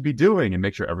what they should be doing and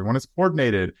make sure everyone is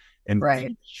coordinated and Right.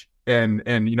 teach and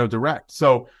direct.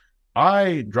 So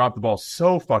I dropped the ball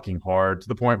so fucking hard to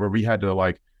the point where we had to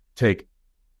like take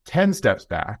 10 steps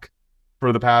back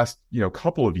for the past,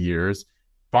 couple of years,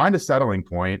 find a settling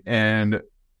point and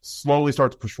slowly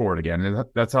start to push forward again. And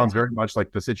that sounds very much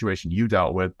like the situation you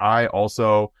dealt with. I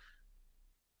also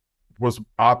was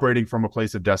operating from a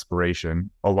place of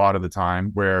desperation a lot of the time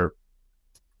where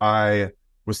I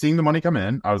was seeing the money come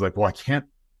in. I was like, well, I can't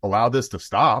allow this to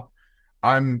stop.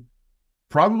 I'm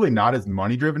probably not as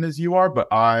money driven as you are,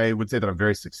 but I would say that I'm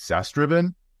very success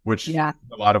driven, which in a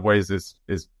lot of ways is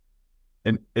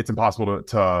and it's impossible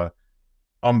to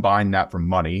unbind that from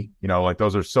money. Like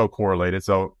those are so correlated.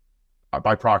 So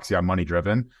by proxy, I'm money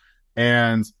driven.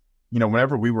 And,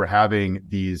 whenever we were having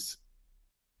these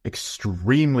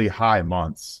extremely high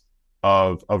months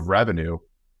of revenue,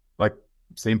 like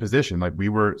same position, like we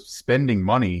were spending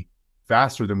money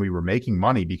faster than we were making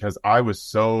money because I was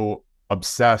so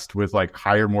obsessed with like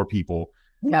hire more people,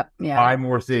 buy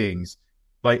more things.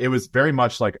 Like it was very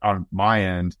much like on my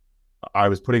end, I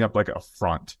was putting up like a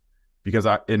front because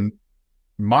in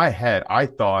my head, I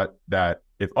thought that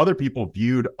if other people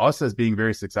viewed us as being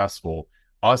very successful,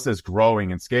 us as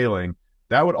growing and scaling,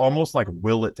 that would almost like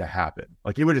will it to happen.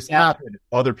 Like it would just happen if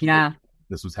other people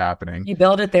this was happening. You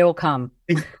build it, they will come.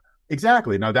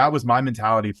 Exactly. Now that was my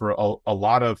mentality for a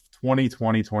lot of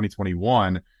 2020,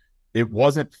 2021. It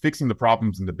wasn't fixing the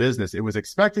problems in the business. It was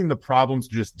expecting the problems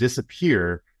to just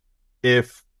disappear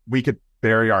if we could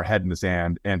bury our head in the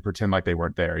sand and pretend like they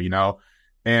weren't there,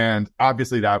 And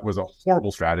obviously that was a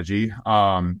horrible strategy.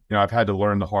 I've had to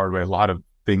learn the hard way a lot of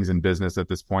things in business at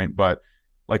this point, but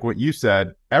like what you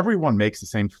said, everyone makes the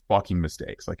same fucking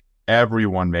mistakes. Like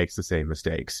everyone makes the same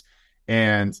mistakes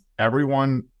and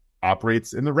everyone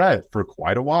operates in the red for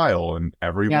quite a while. And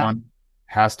everyone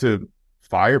has to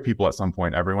fire people at some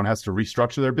point. Everyone has to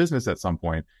restructure their business at some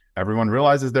point. Everyone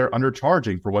realizes they're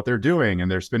undercharging for what they're doing and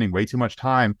they're spending way too much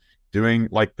time doing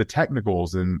like the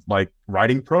technicals and like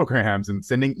writing programs and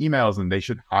sending emails, and they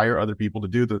should hire other people to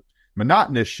do the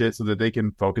monotonous shit so that they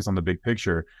can focus on the big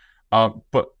picture.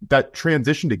 But that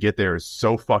transition to get there is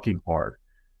so fucking hard.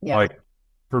 Like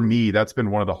for me, that's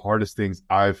been one of the hardest things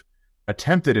I've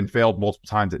attempted and failed multiple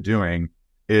times at doing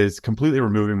is completely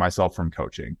removing myself from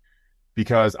coaching,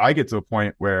 because I get to a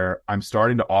point where I'm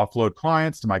starting to offload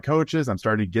clients to my coaches. I'm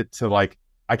starting to get to like,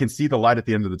 I can see the light at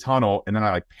the end of the tunnel, and then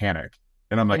I like panic.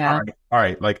 And I'm like, all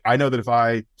right. Like, I know that if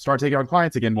I start taking on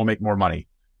clients again, we'll make more money.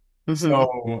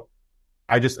 So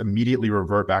I just immediately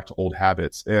revert back to old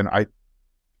habits. And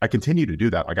I continue to do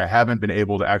that. Like I haven't been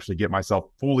able to actually get myself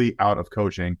fully out of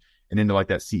coaching and into like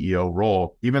that CEO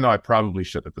role, even though I probably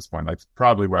should at this point. Like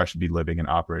probably where I should be living and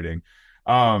operating.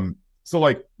 So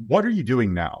like, what are you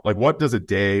doing now? Like, what does a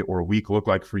day or a week look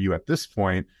like for you at this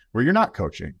point where you're not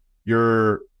coaching?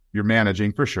 You're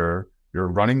managing for sure. You're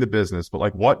running the business, but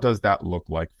like, what does that look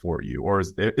like for you? Or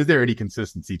is there any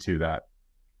consistency to that?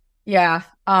 Yeah.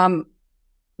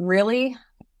 Really,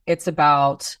 it's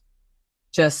about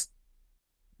just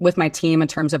with my team in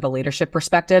terms of a leadership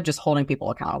perspective, just holding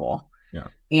people accountable. Yeah.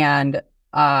 And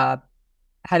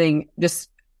having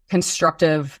just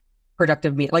constructive,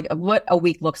 productive meet. Like what a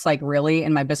week looks like really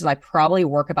in my business. I probably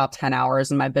work about 10 hours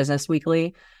in my business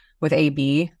weekly with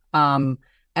AB. And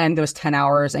those 10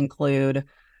 hours include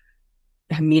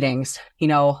meetings,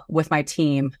 with my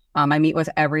team. I meet with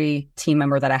every team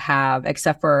member that I have,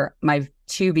 except for my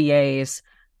 2 VAs.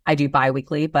 I do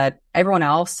bi-weekly, but everyone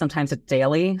else, sometimes it's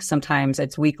daily, sometimes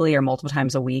it's weekly or multiple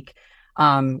times a week.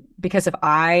 Because if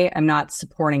I am not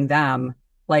supporting them,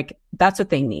 like that's what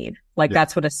they need. Like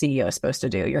that's what a CEO is supposed to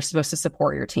do. You're supposed to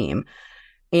support your team.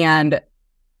 And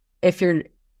if a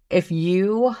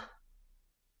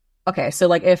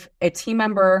team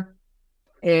member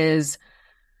is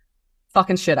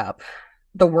fucking shit up,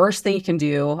 the worst thing you can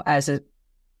do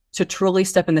to truly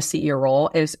step in the CEO role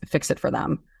is fix it for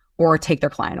them or take their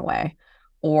client away.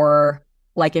 Or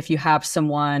like if you have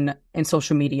someone in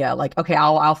social media, like, okay,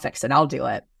 I'll fix it. I'll do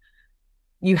it.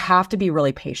 You have to be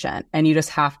really patient. And you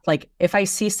just have, like, if I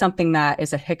see something that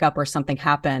is a hiccup or something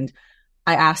happened,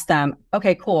 I ask them,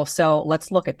 okay, cool. So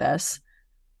let's look at this.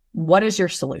 What is your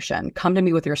solution? Come to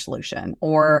me with your solution.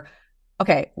 Or,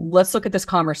 okay, let's look at this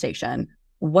conversation.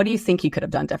 What do you think you could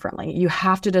have done differently? You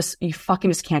fucking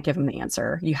just can't give them the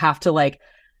answer. You have to like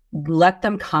let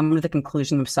them come to the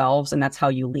conclusion themselves. And that's how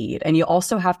you lead. And you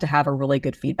also have to have a really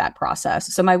good feedback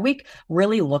process. So my week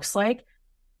really looks like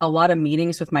a lot of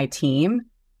meetings with my team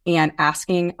and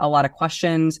asking a lot of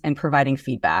questions and providing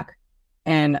feedback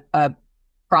in a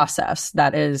process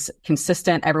that is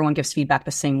consistent. Everyone gives feedback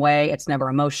the same way. It's never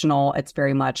emotional. It's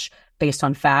very much based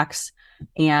on facts,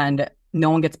 and no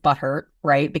one gets butthurt,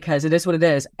 right? Because it is what it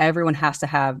is. Everyone has to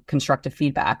have constructive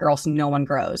feedback or else no one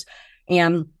grows.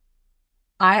 And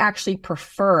I actually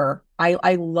prefer,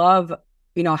 I love,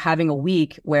 having a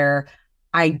week where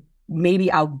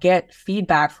I'll get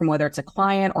feedback from whether it's a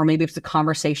client or maybe it's a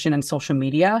conversation in social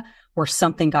media where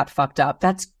something got fucked up.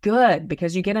 That's good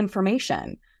because you get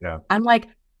information. Yeah. I'm like,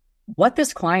 what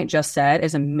this client just said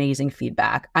is amazing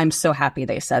feedback. I'm so happy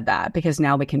they said that because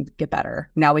now we can get better.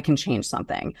 Now we can change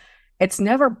something. It's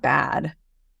never bad.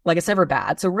 It's never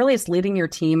bad. So really it's leading your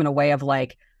team in a way of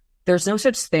there's no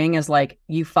such thing as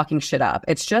you fucking shit up.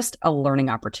 It's just a learning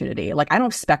opportunity. I don't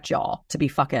expect y'all to be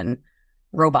fucking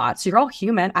robots. You're all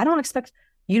human. I don't expect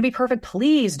you to be perfect.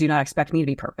 Please do not expect me to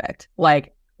be perfect.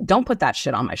 Don't put that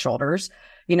shit on my shoulders.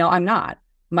 I'm not.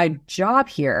 My job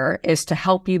here is to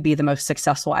help you be the most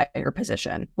successful at your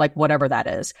position, whatever that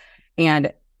is.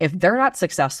 And if they're not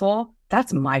successful,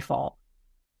 that's my fault.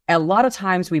 A lot of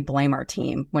times we blame our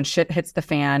team when shit hits the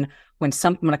fan, when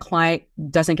a client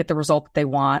doesn't get the result that they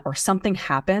want or something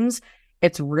happens.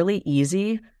 It's really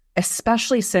easy,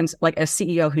 especially since a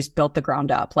CEO who's built the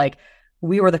ground up.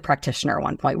 We were the practitioner at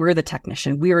one point. We were the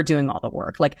technician. We were doing all the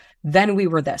work. Then we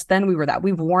were this, then we were that.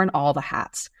 We've worn all the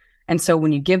hats. And so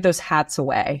when you give those hats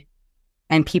away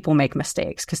and people make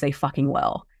mistakes, because they fucking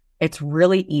will, it's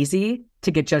really easy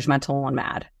to get judgmental and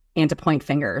mad and to point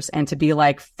fingers and to be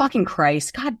fucking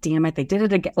Christ, God damn it, they did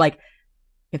it again.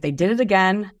 If they did it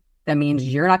again, that means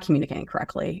you're not communicating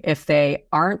correctly. If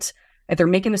they're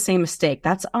making the same mistake,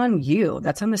 that's on you.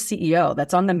 That's on the CEO.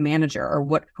 That's on the manager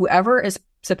or whoever is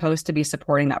supposed to be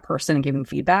supporting that person and giving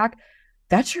feedback.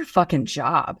 That's your fucking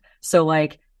job. So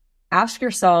ask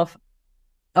yourself,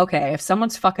 okay, if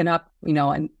someone's fucking up,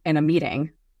 in a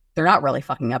meeting, they're not really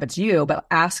fucking up. It's you, but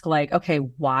ask okay,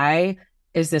 why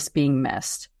is this being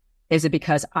missed? Is it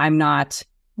because I'm not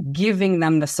giving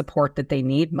them the support that they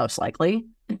need? Most likely.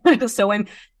 So when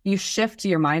you shift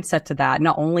your mindset to that,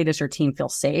 not only does your team feel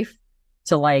safe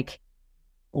to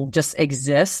just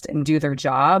exist and do their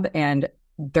job, and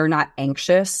they're not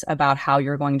anxious about how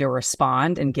you're going to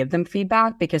respond and give them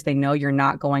feedback because they know you're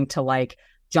not going to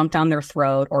jump down their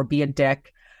throat or be a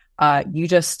dick. You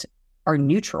just are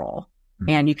neutral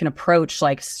and you can approach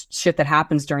shit that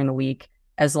happens during the week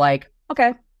as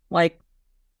okay,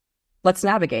 let's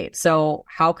navigate. So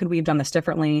how could we have done this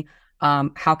differently?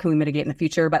 How can we mitigate in the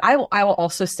future? But I will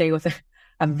also stay with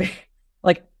a very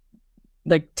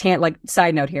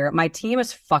side note here. My team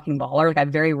is fucking baller. I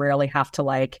very rarely have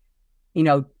to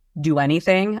do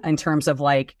anything in terms of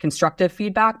constructive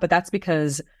feedback, but that's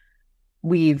because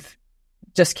we've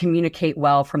just communicate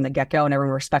well from the get-go and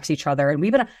everyone respects each other. And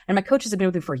and my coaches have been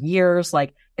with me for years.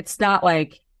 It's not we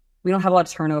don't have a lot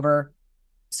of turnover.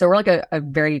 So we're a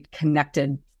very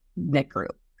connected knit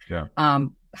group. Yeah.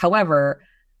 However,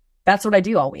 that's what I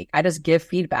do all week. I just give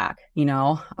feedback,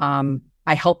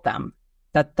 I help them.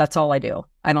 That's all I do.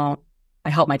 I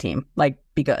help my team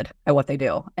be good at what they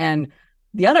do. And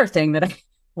the other thing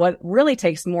what really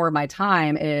takes more of my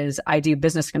time is I do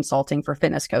business consulting for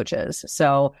fitness coaches.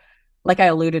 So I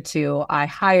alluded to, I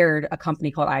hired a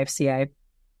company called IFCA,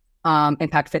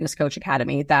 Impact Fitness Coach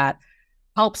Academy, that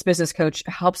helps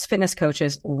fitness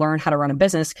coaches learn how to run a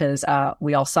business because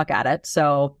we all suck at it.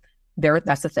 So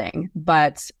that's the thing.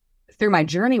 But through my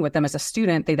journey with them as a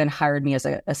student, they then hired me as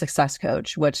a success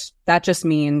coach, which that just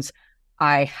means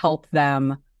I help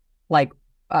them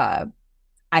help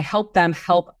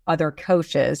other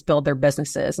coaches build their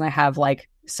businesses. And I have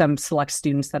some select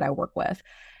students that I work with.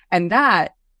 And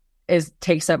that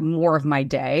takes up more of my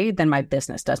day than my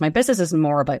business does. My business is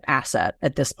more of an asset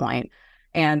at this point.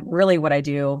 And really what I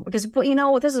do, because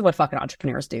this is what fucking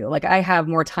entrepreneurs do. I have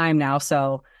more time now.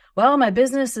 So, my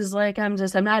business is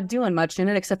I'm not doing much in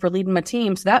it except for leading my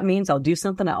team. So that means I'll do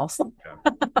something else.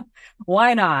 Yeah.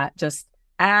 Why not just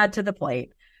add to the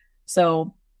plate?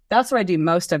 So that's what I do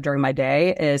most of during my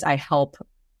day is I help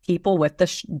people with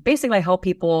basically I help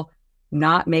people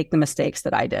not make the mistakes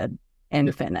that I did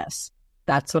in fitness.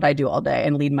 That's what I do all day,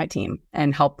 and lead my team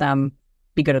and help them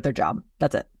be good at their job.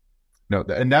 That's it. No,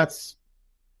 and that's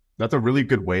a really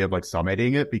good way of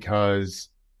summating it, because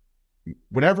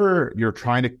whenever you're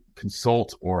trying to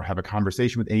consult or have a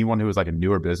conversation with anyone who is a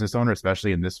newer business owner,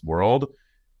 especially in this world,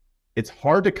 it's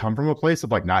hard to come from a place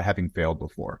of not having failed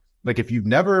before. If you've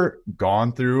never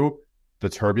gone through the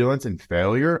turbulence and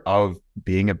failure of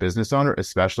being a business owner,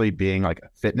 especially being a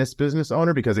fitness business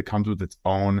owner, because it comes with its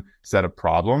own set of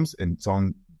problems and its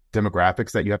own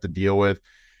demographics that you have to deal with.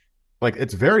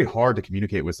 It's very hard to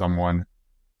communicate with someone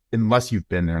unless you've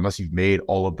been there, unless you've made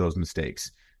all of those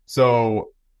mistakes. So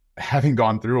having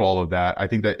gone through all of that, I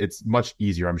think that it's much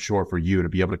easier, I'm sure, for you to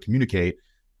be able to communicate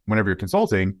whenever you're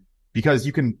consulting, because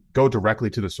you can go directly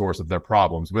to the source of their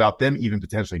problems without them even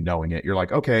potentially knowing it. You're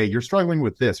like, okay, you're struggling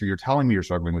with this, or you're telling me you're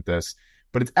struggling with this,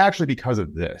 but it's actually because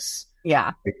of this.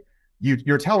 Yeah. Like,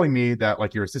 you're telling me that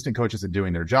like your assistant coach isn't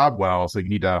doing their job well, so you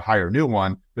need to hire a new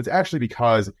one. But it's actually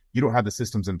because you don't have the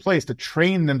systems in place to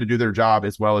train them to do their job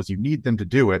as well as you need them to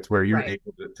do it, to where you're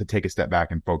able to take a step back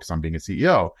and focus on being a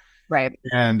CEO. Right.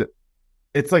 And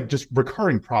it's like just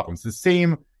recurring problems. It's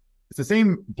the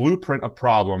same blueprint of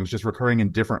problems, just recurring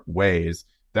in different ways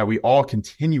that we all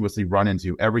continuously run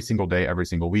into every single day, every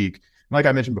single week. And like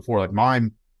I mentioned before, like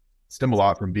mine stem a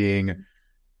lot from being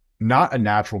not a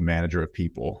natural manager of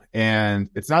people. And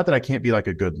it's not that I can't be like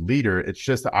a good leader. It's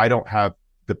just that I don't have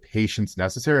the patience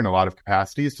necessary in a lot of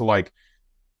capacities to like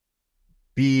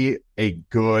be a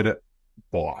good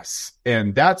boss.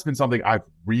 And that's been something I've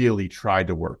really tried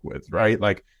to work with, right?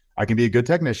 Like I can be a good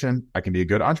technician. I can be a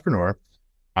good entrepreneur.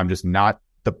 I'm just not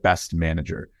the best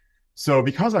manager. So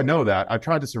because I know that, I've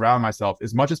tried to surround myself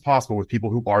as much as possible with people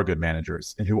who are good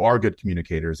managers and who are good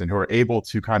communicators and who are able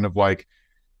to kind of like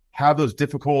have those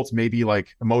difficult, maybe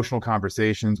like emotional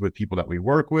conversations with people that we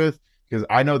work with. Because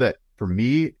I know that for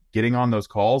me, getting on those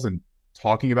calls and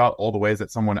talking about all the ways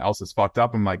that someone else is fucked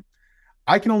up, I'm like,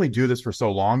 I can only do this for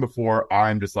so long before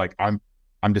I'm just like, I'm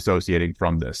dissociating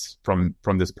from this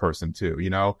person too, you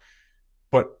know?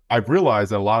 But I've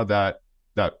realized that a lot of that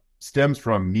stems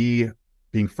from me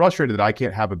being frustrated that I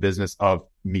can't have a business of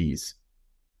me's,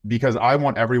 because I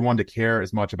want everyone to care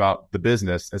as much about the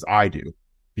business as I do,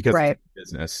 because it's a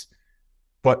business.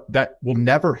 But that will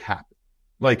never happen.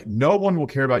 Like no one will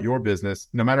care about your business,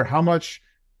 no matter how much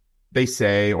they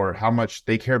say or how much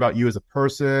they care about you as a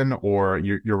person or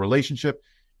your relationship.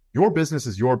 Your business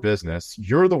is your business.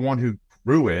 You're the one who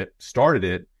grew it, started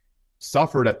it,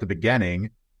 suffered at the beginning,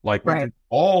 like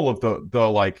all of the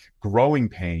like growing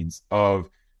pains of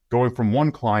going from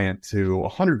one client to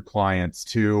 100 clients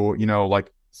to, you know,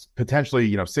 like potentially,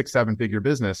 you know, 6-7 figure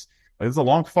business. Like, it's a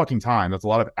long fucking time. That's a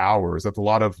lot of hours. That's a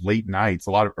lot of late nights,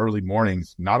 a lot of early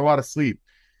mornings, not a lot of sleep.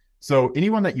 So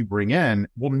anyone that you bring in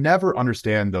will never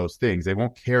understand those things. They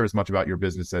won't care as much about your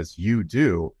business as you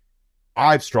do.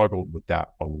 I've struggled with that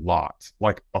a lot,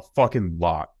 like a fucking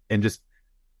lot. And just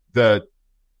the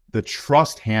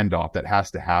trust handoff that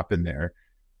has to happen there,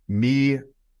 me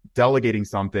delegating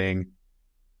something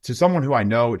to someone who I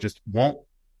know just won't,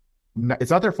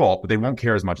 it's not their fault, but they won't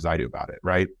care as much as I do about it,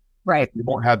 right? Right. You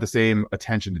won't have the same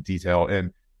attention to detail.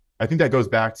 And I think that goes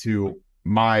back to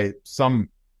my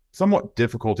somewhat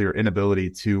difficulty or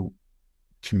inability to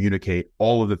communicate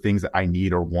all of the things that I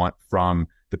need or want from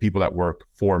the people that work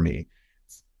for me.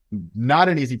 It's not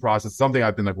an easy process, something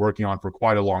I've been like working on for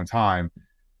quite a long time.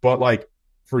 But like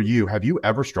for you, have you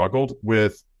ever struggled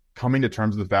with coming to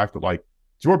terms with the fact that like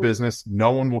it's your business,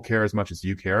 no one will care as much as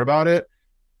you care about it,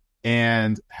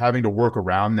 and having to work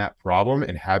around that problem?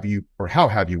 And how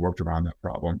have you worked around that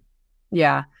problem?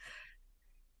 Yeah.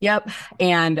 Yep.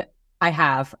 And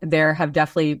there have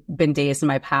definitely been days in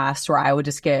my past where I would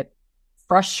just get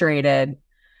frustrated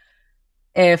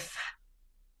if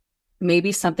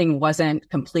maybe something wasn't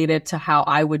completed to how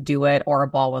I would do it or a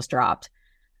ball was dropped.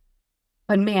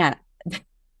 But man,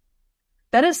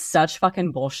 that is such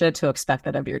fucking bullshit to expect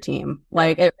that of your team.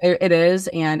 Like it is.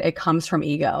 And it comes from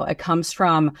ego. It comes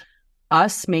from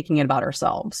us making it about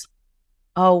ourselves.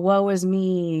 Oh, woe is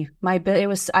me.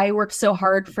 I worked so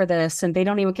hard for this and they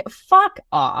don't even care. Fuck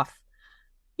off.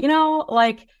 You know,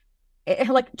 like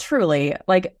truly,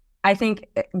 like, I think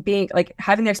being like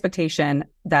having the expectation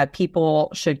that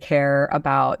people should care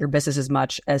about your business as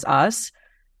much as us,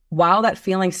 while that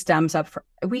feeling stems up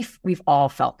we've all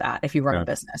felt that. If you run a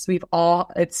business,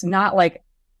 it's not like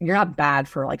you're not bad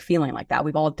for like feeling like that.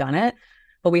 We've all done it,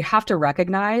 but we have to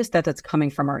recognize that that's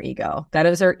coming from our ego. That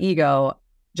is our ego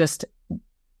just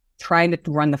trying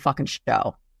to run the fucking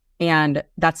show. And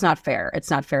that's not fair. It's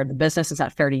not fair to the business. It's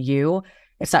not fair to you.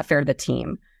 It's not fair to the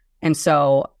team. And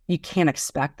so you can't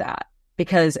expect that,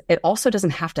 because it also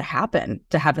doesn't have to happen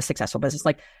to have a successful business.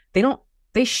 Like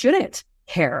they shouldn't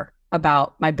care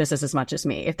about my business as much as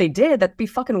me. If they did, that'd be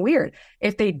fucking weird.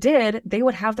 If they did, they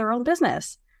would have their own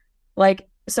business. Like,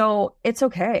 so it's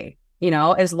okay. You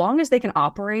know, as long as they can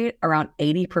operate around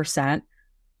 80%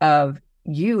 of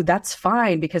you, that's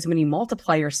fine. Because when you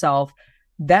multiply yourself,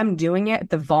 them doing it,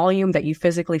 the volume that you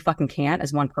physically fucking can't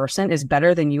as one person is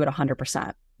better than you at 100%.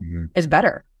 Mm-hmm. Is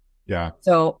better. Yeah.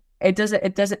 So it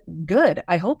doesn't good.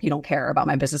 I hope you don't care about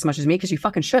my business as much as me, because you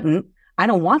fucking shouldn't. I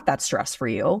don't want that stress for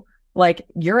you. Like,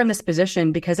 you're in this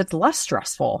position because it's less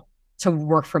stressful to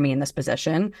work for me in this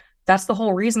position. That's the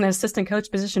whole reason the assistant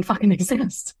coach position fucking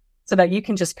exists, so that you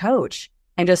can just coach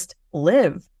and just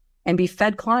live and be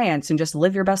fed clients and just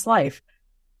live your best life.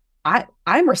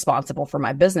 I'm responsible for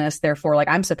my business. Therefore, like,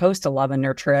 I'm supposed to love and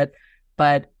nurture it,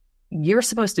 but you're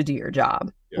supposed to do your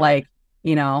job. Yeah. Like,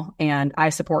 you know, and I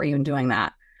support you in doing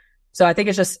that. So I think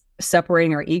it's just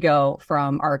separating our ego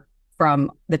from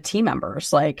the team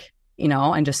members, like, you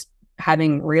know, and just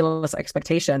having realistic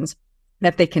expectations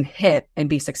that they can hit and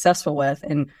be successful with,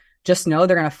 and just know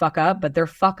they're going to fuck up, but their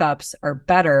fuck ups are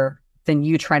better than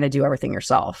you trying to do everything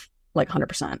yourself, like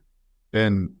 100%.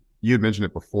 And you had mentioned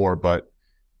it before, but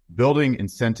building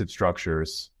incentive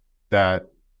structures that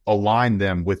align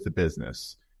them with the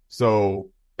business. So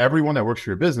everyone that works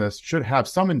for your business should have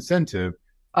some incentive.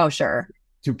 Oh, sure.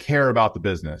 To care about the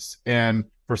business. And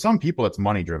for some people, it's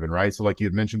money driven, right? So like you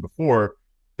had mentioned before,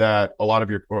 that a lot of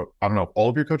your, or I don't know if all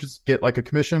of your coaches get like a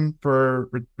commission for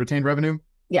retained revenue.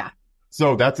 Yeah.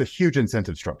 So that's a huge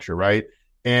incentive structure, right?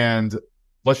 And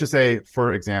let's just say,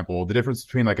 for example, the difference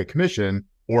between like a commission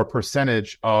or a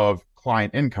percentage of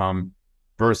client income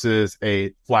versus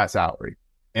a flat salary.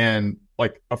 And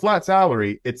like a flat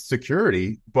salary, it's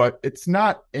security, but it's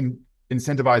not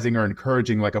incentivizing or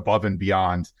encouraging like above and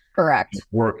beyond correct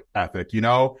work ethic, you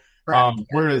know?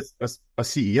 Whereas a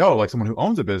CEO, like someone who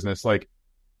owns a business, like,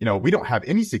 you know, we don't have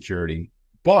any security,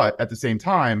 but at the same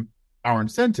time, our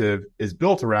incentive is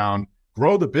built around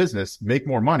grow the business, make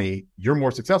more money. You're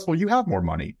more successful, you have more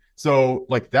money. So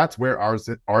like, that's where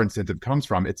our incentive comes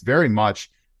from. It's very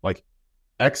much like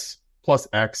X plus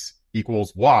X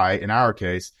equals Y in our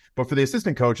case. But for the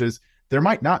assistant coaches, there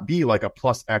might not be like a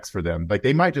plus X for them. Like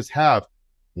they might just have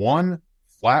one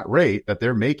flat rate that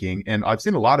they're making. And I've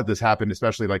seen a lot of this happen,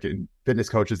 especially like in fitness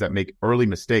coaches that make early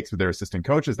mistakes with their assistant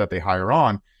coaches that they hire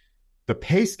on. The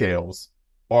pay scales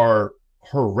are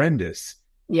horrendous.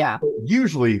 Yeah.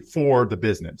 Usually for the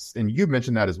business. And you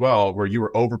mentioned that as well, where you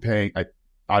were overpaying.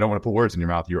 I don't want to put words in your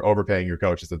mouth. You're overpaying your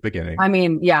coaches at the beginning. I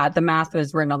mean, yeah, the math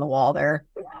is written on the wall there.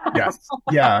 Yes.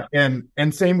 Yeah.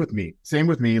 And same with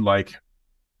me. Like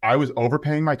I was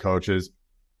overpaying my coaches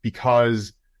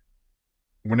because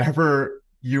whenever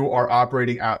you are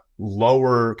operating at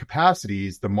lower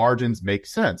capacities, the margins make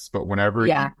sense. But whenever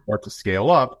you start to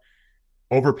scale up,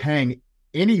 overpaying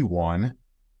anyone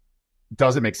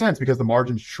doesn't make sense because the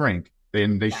margins shrink,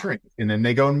 then they shrink, and then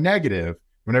they go negative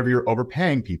whenever you're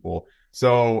overpaying people.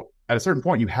 So at a certain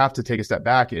point, you have to take a step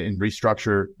back and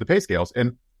restructure the pay scales.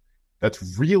 And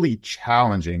that's really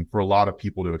challenging for a lot of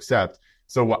people to accept.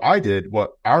 So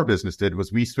what our business did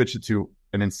was we switched it to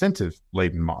an incentive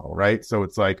laden model, right? So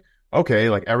it's like, okay,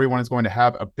 like everyone is going to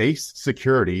have a base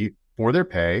security for their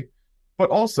pay, but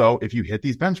also if you hit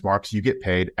these benchmarks, you get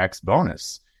paid X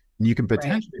bonus. And you can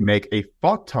potentially make a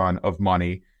fuck ton of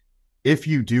money if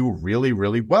you do really,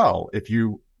 really well. If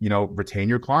you retain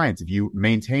your clients, if you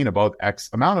maintain above X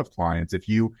amount of clients, if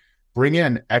you bring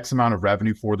in X amount of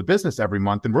revenue for the business every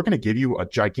month, then we're going to give you a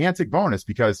gigantic bonus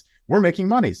because we're making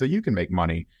money, so you can make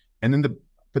money. And then the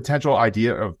potential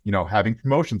idea of, having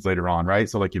promotions later on, right?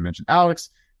 So like you mentioned,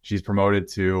 Alex, she's promoted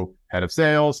to head of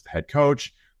sales, head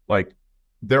coach. Like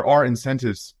there are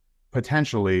incentives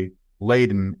potentially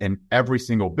laden in every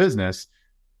single business.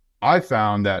 I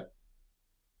found that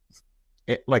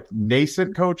like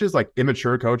nascent coaches, like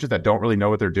immature coaches that don't really know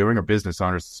what they're doing, or business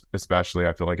owners especially,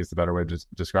 I feel like it's the better way of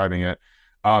just describing it.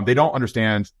 They don't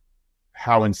understand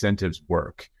how incentives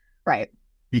work. Right.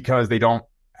 Because they don't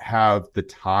have the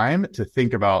time to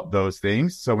think about those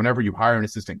things. So whenever you hire an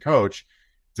assistant coach,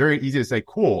 it's very easy to say,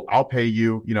 cool, I'll pay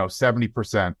you,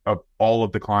 70% of all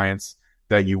of the clients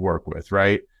that you work with.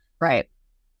 Right. Right.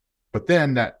 But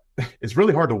then that it's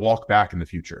really hard to walk back in the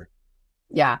future.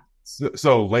 Yeah.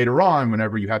 So later on,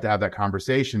 whenever you have to have that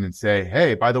conversation and say,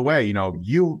 hey, by the way,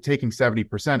 you taking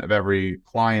 70% of every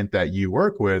client that you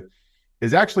work with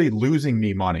is actually losing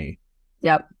me money.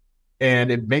 Yep.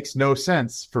 And it makes no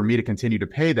sense for me to continue to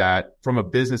pay that from a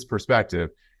business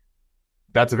perspective.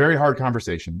 That's a very hard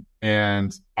conversation.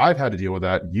 And I've had to deal with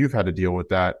that. You've had to deal with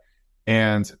that.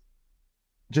 And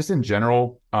just in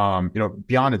general,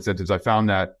 beyond incentives, I found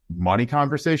that money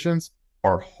conversations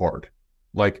are hard.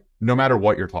 Like no matter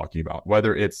what you're talking about,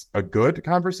 whether it's a good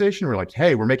conversation, we're like,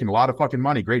 hey, we're making a lot of fucking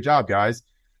money. Great job, guys.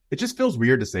 It just feels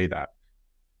weird to say that.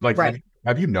 Like, right.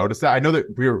 Have you noticed that? I know that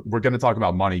we're going to talk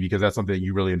about money because that's something that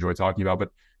you really enjoy talking about, but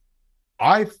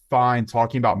I find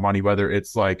talking about money, whether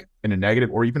it's like in a negative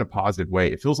or even a positive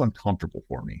way, it feels uncomfortable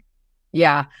for me.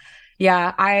 Yeah.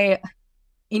 Yeah.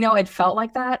 It felt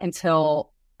like that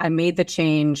until I made the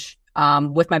change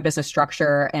with my business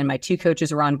structure, and my two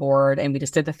coaches were on board, and we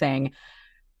just did the thing.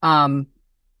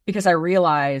 Because I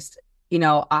realized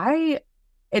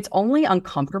it's only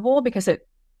uncomfortable because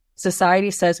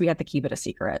society says we have to keep it a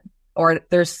secret, or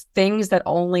there's things that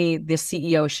only the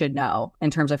CEO should know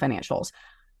in terms of financials.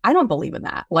 I don't believe in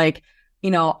that. Like,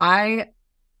 I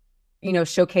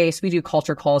showcase, we do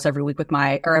culture calls every week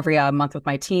every month with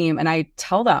my team. And I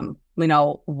tell them,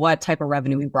 what type of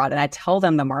revenue we brought. And I tell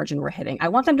them the margin we're hitting. I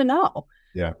want them to know.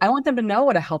 Yeah. I want them to know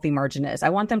what a healthy margin is. I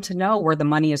want them to know where the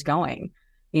money is going,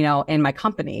 in my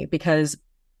company, because,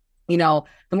 the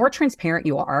more transparent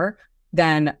you are,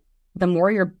 then the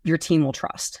more your team will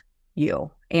trust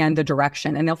you and the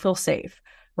direction, and they'll feel safe.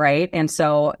 Right. And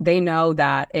so they know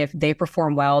that if they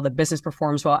perform well, the business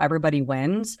performs well, everybody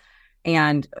wins.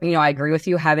 And, I agree with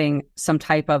you, having some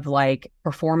type of like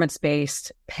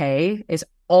performance-based pay is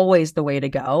always the way to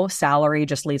go. Salary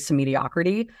just leads to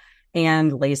mediocrity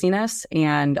and laziness.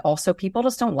 And also people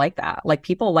just don't like that. Like,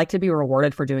 people like to be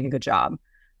rewarded for doing a good job.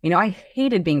 I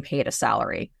hated being paid a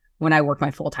salary when I worked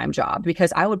my full-time job,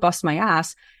 because I would bust my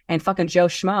ass, and fucking Joe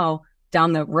Schmo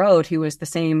down the road, who was the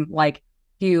same, like,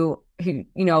 who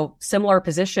similar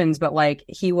positions, but like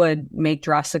he would make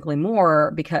drastically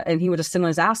more and he would just sit on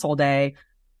his ass all day.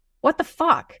 What the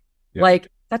fuck? Yeah. Like,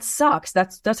 that sucks.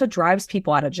 That's what drives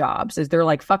people out of jobs, is they're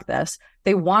like, fuck this.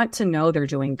 They want to know they're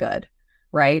doing good.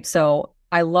 Right. So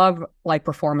I love like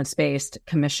performance-based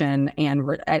commission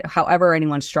and however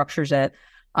anyone structures it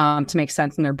to make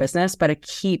sense in their business, but it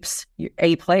keeps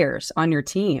A players on your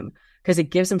team because it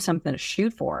gives them something to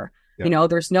shoot for. Yeah.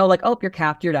 There's no like, oh, you're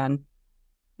capped, you're done.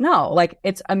 No, like,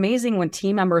 it's amazing when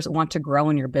team members want to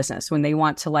grow in your business, when they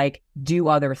want to like do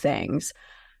other things.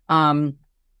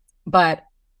 But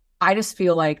I just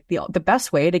feel like the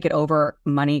best way to get over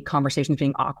money conversations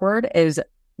being awkward is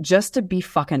just to be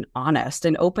fucking honest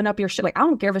and open up your shit. Like, I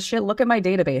don't give a shit. Look at my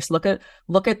database.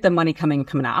 Look at the money coming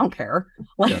out. I don't care.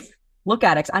 Like, yes. Look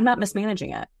at it. I'm not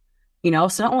mismanaging it.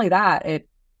 So not only that, if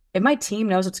my team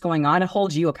knows what's going on, it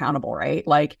holds you accountable, right?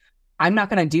 Like, I'm not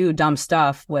going to do dumb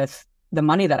stuff with the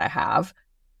money that I have,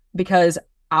 because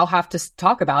I'll have to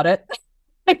talk about it,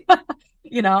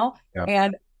 Yeah.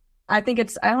 And I think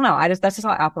I don't know. That's just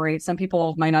how I operate. Some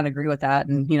people might not agree with that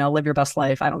and, live your best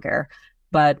life. I don't care,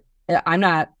 but I'm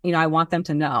not, I want them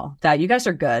to know that you guys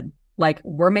are good. Like,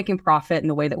 we're making profit in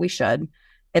the way that we should.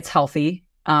 It's healthy.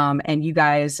 And you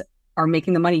guys are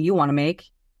making the money you want to make.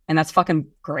 And that's fucking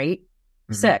great.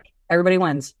 Mm-hmm. Sick. Everybody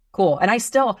wins. Cool. And I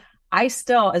still,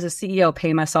 as a CEO,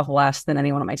 pay myself less than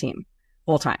anyone on my team.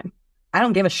 Full time. I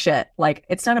don't give a shit. Like,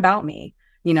 it's not about me.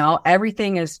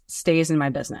 Everything stays in my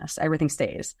business. Everything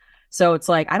stays. So it's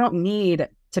like, I don't need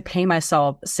to pay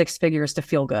myself 6 figures to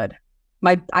feel good.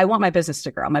 I want my business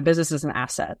to grow. My business is an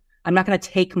asset. I'm not going to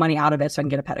take money out of it so I can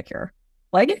get a pedicure.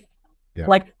 Like,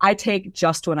 like, I take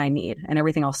just what I need and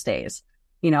everything else stays,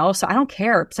 so I don't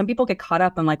care. Some people get caught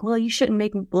up in like, well, you shouldn't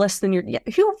make less than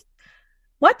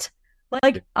what?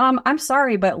 Like, I'm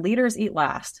sorry, but leaders eat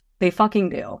last. They fucking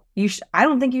do. I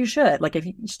don't think you should. Like, if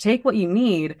you take what you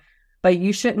need, but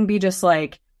you shouldn't be just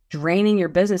like draining your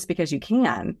business because you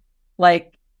can.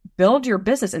 Like, build your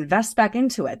business, invest back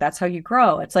into it. That's how you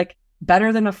grow. It's like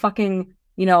better than a fucking,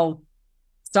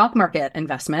 stock market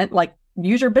investment. Like,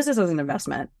 use your business as an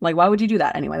investment. Like, why would you do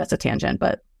that? Anyway, that's a tangent,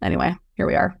 but anyway, here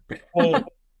we are. Well,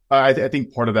 I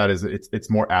think part of that is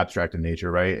it's more abstract in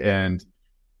nature, right? And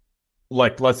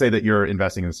like, let's say that you're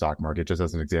investing in the stock market, just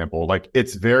as an example. Like,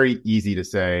 it's very easy to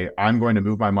say, I'm going to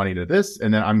move my money to this,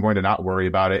 and then I'm going to not worry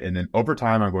about it. And then over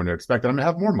time, I'm going to expect that I'm going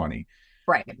to have more money.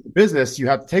 Right. In business, you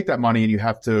have to take that money and you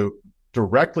have to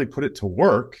directly put it to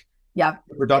work in a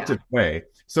productive way.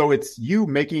 So it's you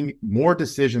making more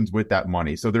decisions with that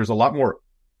money. So there's a lot more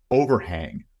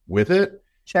overhang with it.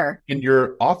 Sure. And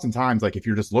you're oftentimes, like, if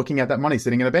you're just looking at that money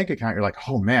sitting in a bank account, you're like,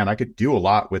 oh man, I could do a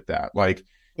lot with that. Like,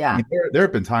 yeah, I mean, there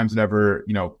have been times whenever,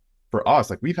 for us,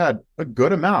 like, we've had a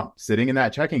good amount sitting in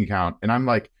that checking account. And I'm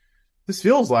like, this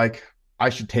feels like I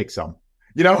should take some,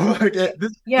 like,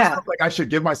 this feels like I should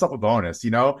give myself a bonus,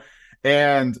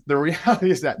 and the reality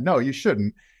is that no, you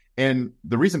shouldn't. And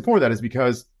the reason for that is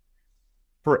because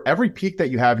for every peak that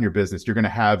you have in your business, you're going to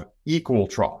have equal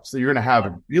troughs. So you're going to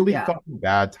have really fucking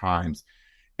bad times.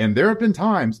 And there have been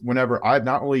times whenever I've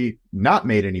not only not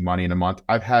made any money in a month,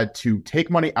 I've had to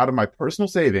take money out of my personal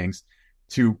savings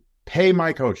to pay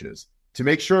my coaches to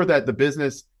make sure that the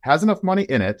business has enough money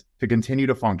in it to continue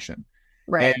to function.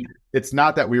 Right. And it's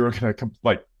not that we were going to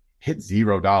like hit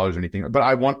 $0 or anything, but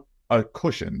I want a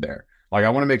cushion there. Like, I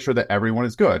want to make sure that everyone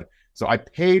is good. So I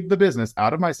paid the business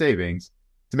out of my savings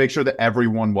to make sure that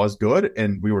everyone was good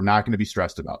and we were not going to be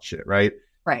stressed about shit. Right.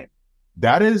 Right.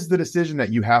 That is the decision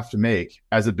that you have to make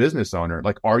as a business owner.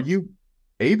 Like, are you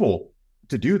able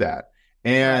to do that?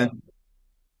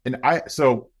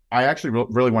 So I actually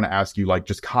really want to ask you, like,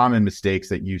 just common mistakes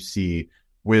that you see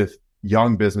with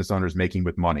young business owners making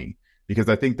with money, because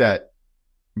I think that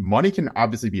money can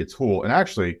obviously be a tool. And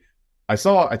actually, I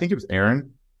think it was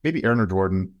maybe Aaron or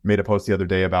Jordan made a post the other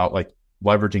day about like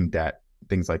leveraging debt,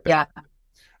 things like that.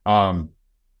 Yeah.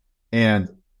 And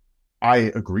I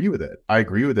agree with it. I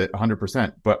agree with it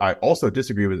 100%. But I also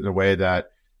disagree with it in a way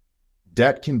that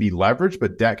debt can be leveraged,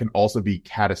 but debt can also be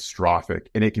catastrophic,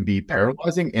 and it can be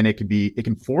paralyzing, and it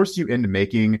can force you into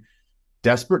making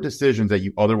desperate decisions that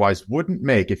you otherwise wouldn't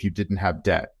make if you didn't have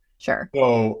debt. Sure.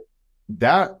 So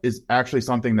that is actually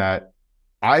something that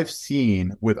I've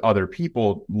seen with other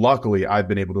people. Luckily, I've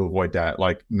been able to avoid that,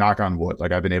 like knock on wood,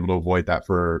 like I've been able to avoid that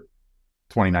for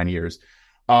 29 years.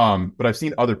 But I've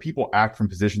seen other people act from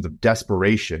positions of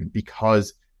desperation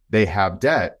because they have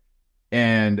debt.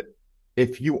 And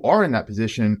if you are in that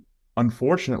position,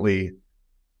 unfortunately,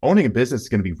 owning a business is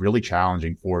going to be really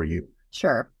challenging for you.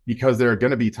 Sure. Because there are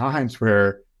going to be times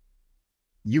where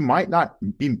you might not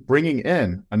be bringing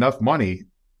in enough money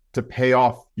to pay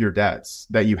off your debts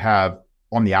that you have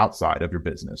on the outside of your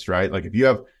business, right? Like if you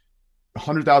have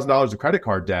 $100,000 of credit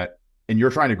card debt and you're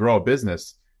trying to grow a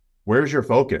business, where's your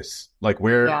focus? Like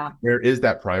where is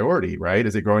that priority, right?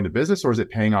 Is it growing the business or is it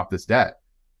paying off this debt?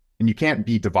 And you can't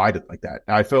be divided like that.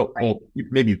 I feel, well,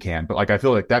 maybe you can, but like, I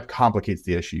feel like that complicates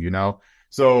the issue, you know?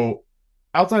 So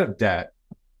outside of debt,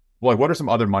 like what are some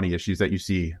other money issues that you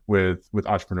see with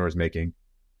entrepreneurs making?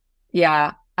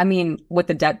 Yeah. I mean, with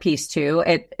the debt piece too,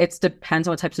 it depends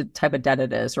on what type of debt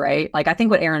it is, right? Like I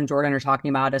think what Aaron and Jordan are talking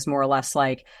about is more or less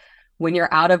like when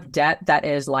you're out of debt, that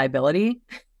is liability,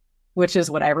 which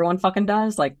is what everyone fucking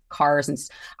does, like cars. And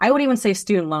I would even say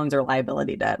student loans are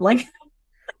liability debt. Like,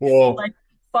 well, like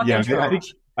yeah,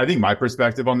 I think my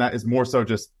perspective on that is more so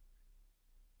just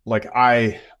like,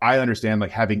 I understand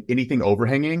like having anything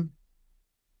overhanging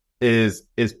is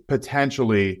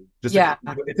potentially just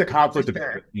it's a conflict of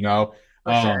interest, you know?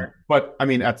 But I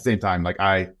mean, at the same time, like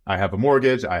I have a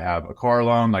mortgage, I have a car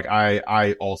loan, like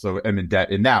I also am in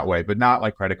debt in that way, but not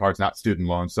like credit cards, not student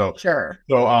loans. So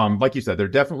like you said, there are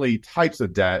definitely types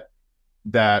of debt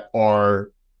that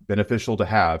are beneficial to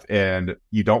have, and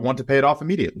you don't want to pay it off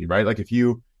immediately, right? Like if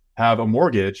you have a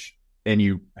mortgage and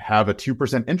you have a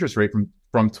 2% interest rate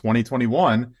from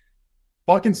 2021,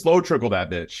 fucking slow trickle that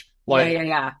bitch. Like,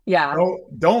 yeah.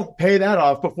 Don't pay that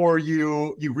off before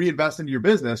you reinvest into your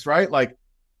business, right? Like,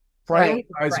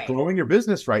 prioritize growing your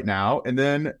business right now, and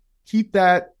then keep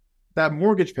that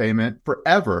mortgage payment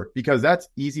forever, because that's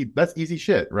easy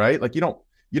shit, right? Like, you don't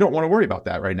want to worry about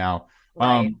that right now.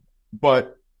 Right.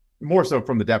 But more so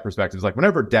from the debt perspective, is like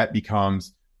whenever debt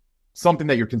becomes something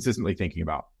that you're consistently thinking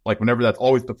about, like whenever that's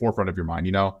always the forefront of your mind,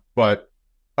 you know. But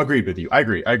agreed with you. I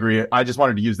agree. I just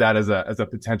wanted to use that as a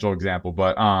potential example.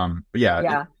 But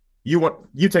yeah.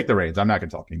 You take the reins. I'm not going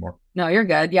to talk anymore. No, you're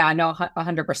good. Yeah, no,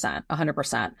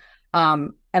 100%.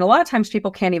 And a lot of times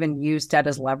people can't even use debt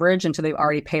as leverage until they've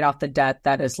already paid off the debt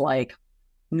that is like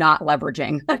not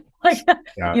leveraging,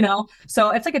 you know? So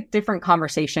it's like a different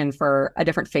conversation for a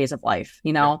different phase of life,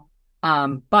 you know?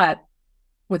 But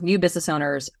with new business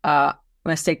owners, a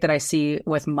mistake that I see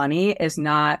with money is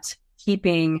not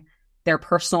keeping their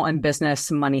personal and business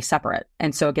money separate.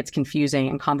 And so it gets confusing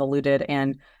and convoluted,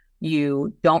 and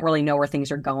you don't really know where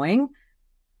things are going.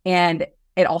 And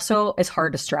it also is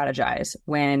hard to strategize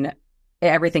when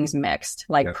everything's mixed,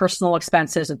 like personal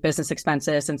expenses with business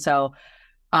expenses. And so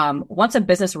once a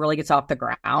business really gets off the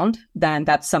ground, then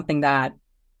that's something that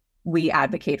we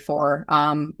advocate for,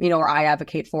 you know, or I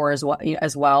advocate for as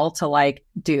well to like,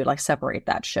 dude, like separate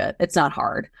that shit. It's not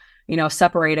hard, you know,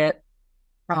 separate it.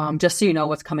 Just so you know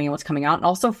what's coming in, what's coming out. And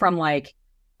also from like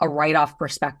a write-off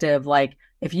perspective, like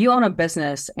if you own a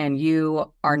business and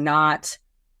you are not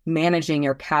managing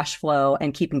your cash flow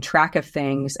and keeping track of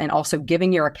things and also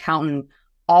giving your accountant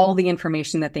all the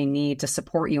information that they need to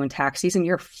support you in tax season,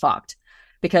 you're fucked.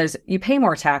 Because you pay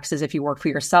more taxes if you work for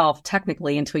yourself,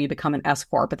 technically, until you become an S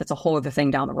Corp, but that's a whole other thing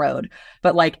down the road.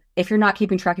 But like, if you're not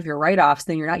keeping track of your write-offs,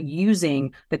 then you're not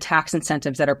using the tax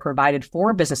incentives that are provided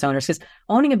for business owners. Because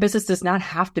owning a business does not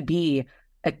have to be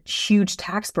a huge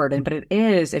tax burden, but it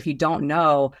is if you don't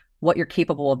know what you're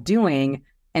capable of doing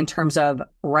in terms of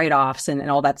write-offs and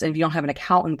all that. And if you don't have an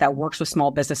accountant that works with small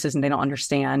businesses and they don't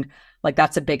understand, like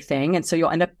that's a big thing. And so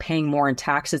you'll end up paying more in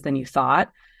taxes than you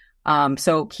thought.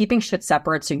 So keeping shit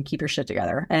separate so you can keep your shit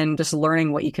together, and just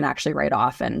learning what you can actually write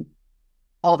off and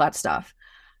all that stuff.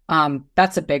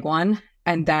 That's a big one.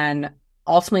 And then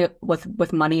ultimately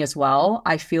with money as well,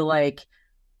 I feel like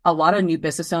a lot of new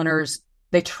business owners,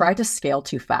 they try to scale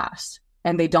too fast,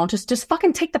 and they don't just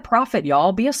fucking take the profit,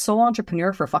 y'all. Be a sole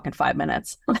entrepreneur for fucking 5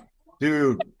 minutes.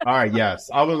 Dude, all right, yes.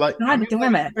 I would like God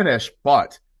damn it. finish,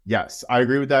 but yes, I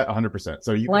agree with that 100%.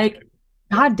 So you Like,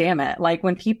 yeah, God damn it. Like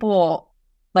when people,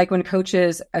 like when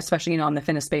coaches, especially, in the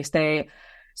fitness space, they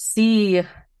see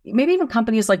maybe even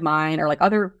companies like mine or like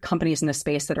other companies in the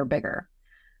space that are bigger.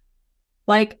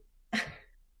 Like,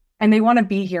 and they want to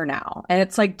be here now. And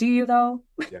it's like, do you though?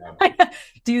 yeah,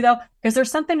 Do you though? Because there's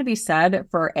something to be said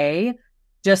for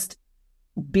just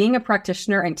being a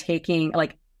practitioner and taking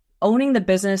like owning the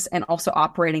business and also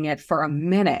operating it for a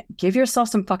minute. Give yourself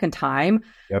some fucking time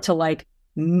yep, to like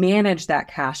manage that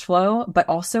cash flow, but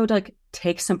also to like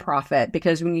take some profit,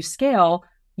 because when you scale,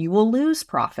 you will lose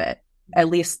profit, at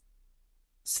least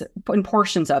in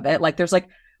portions of it. Like there's like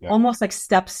yeah, almost like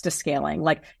steps to scaling.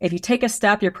 Like if you take a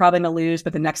step, you're probably going to lose,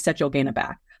 but the next step you'll gain it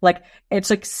back. Like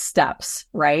it's like steps,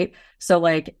 right? So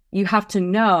like you have to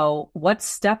know what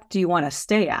step do you want to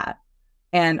stay at.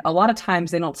 And a lot of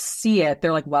times they don't see it.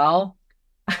 They're like, well,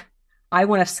 I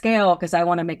want to scale because I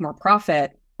want to make more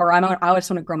profit, or I just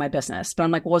want to grow my business. But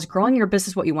I'm like, well, is growing your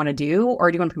business what you want to do,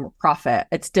 or do you want to make more profit?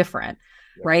 It's different,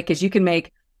 yeah. right? Because you can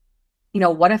make,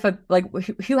 what if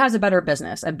who has a better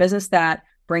business? A business that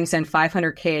brings in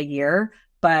 500K a year,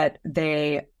 but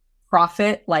they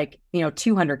profit like,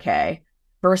 200K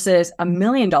versus $1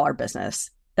 million business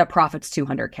that profits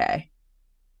 200K.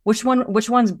 Which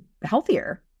one's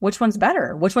healthier? Which one's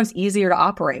better? Which one's easier to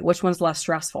operate? Which one's less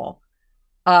stressful?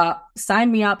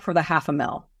 Sign me up for the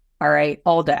 $500,000. All right,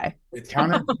 all day. It's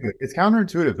counterintuitive. It's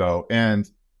counterintuitive though, and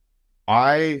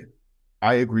I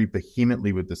I agree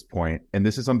vehemently with this point, and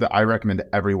this is something that I recommend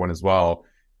to everyone as well.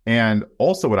 And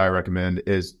also, what I recommend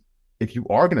is if you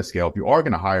are going to scale, if you are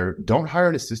going to hire, don't hire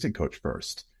an assistant coach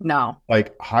first. No.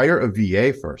 Like hire a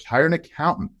VA first, hire an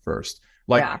accountant first.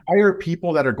 Like hire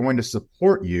people that are going to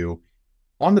support you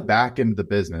on the back end of the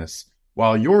business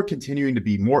while you're continuing to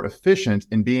be more efficient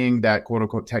in being that quote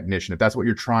unquote technician, if that's what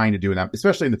you're trying to do in that,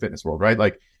 especially in the fitness world, right?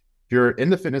 Like if you're in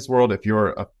the fitness world, if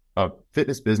you're a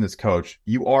fitness business coach,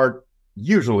 you are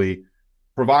usually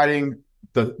providing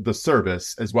the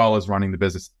service as well as running the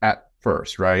business at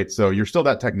first, right? So you're still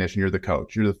that technician, you're the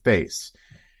coach, you're the face.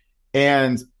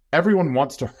 And everyone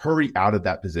wants to hurry out of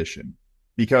that position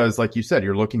because, like you said,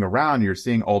 you're looking around, you're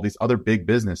seeing all these other big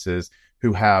businesses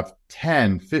who have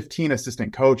 10, 15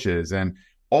 assistant coaches and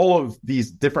all of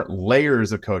these different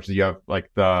layers of coaches. You have like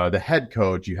the head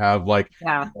coach, you have like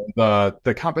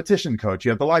the competition coach,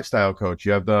 you have the lifestyle coach,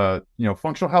 you have the,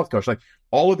 functional health coach, like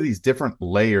all of these different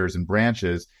layers and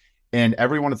branches. And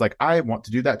everyone is like, I want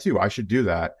to do that too. I should do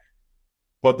that.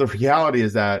 But the reality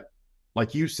is that,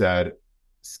 like you said,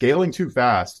 scaling too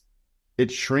fast,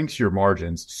 it shrinks your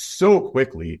margins so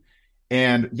quickly.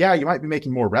 And yeah, you might be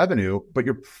making more revenue, but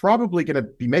you're probably going to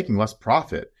be making less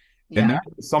profit. Yeah. And that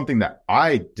is something that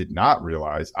I did not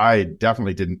realize. I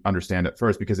definitely didn't understand at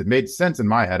first because it made sense in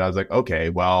my head. I was like, okay,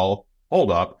 well, hold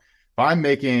up. If I'm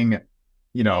making,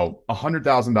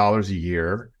 $100,000 a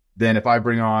year, then if I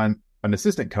bring on an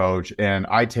assistant coach and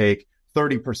I take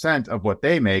 30% of what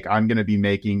they make, I'm going to be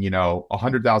making,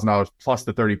 $100,000 plus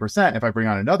the 30%. If I bring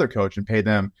on another coach and pay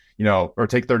them, or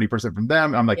take 30% from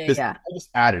them, I'm like, this is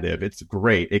just additive. It's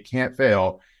great. It can't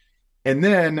fail. And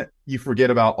then you forget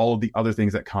about all of the other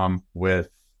things that come with,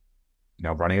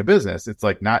 running a business. It's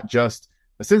like not just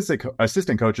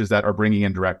assistant coaches that are bringing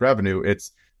in direct revenue.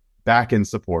 It's back end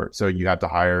support. So you have to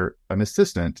hire an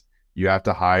assistant, you have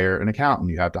to hire an accountant,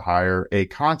 you have to hire a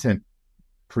content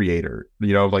creator,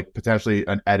 like potentially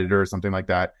an editor or something like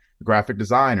that, a graphic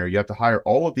designer. You have to hire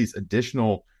all of these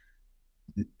additional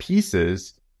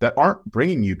pieces that aren't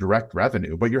bringing you direct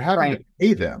revenue, but you're having to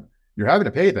pay them. You're having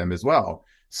to pay them as well.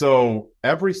 So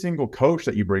every single coach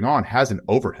that you bring on has an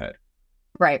overhead.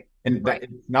 Right. And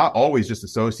it's not always just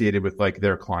associated with like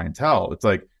their clientele. It's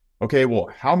like, okay, well,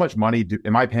 how much money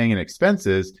am I paying in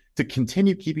expenses to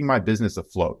continue keeping my business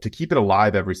afloat, to keep it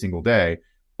alive every single day?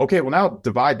 Okay, well, now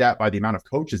divide that by the amount of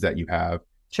coaches that you have.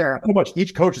 Sure. How much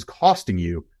each coach is costing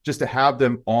you just to have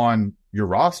them on your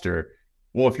roster.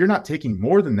 Well, if you're not taking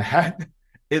more than that,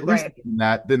 at least than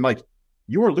that, then like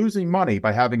you are losing money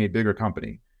by having a bigger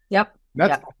company. Yep.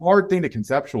 That's a hard thing to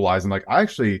conceptualize. And like, I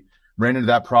actually ran into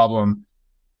that problem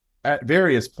at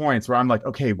various points where I'm like,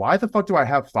 okay, why the fuck do I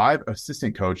have 5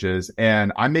 assistant coaches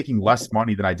and I'm making less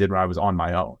money than I did when I was on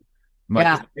my own? I'm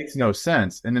like, this makes no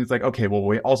sense. And then it's like, okay, well,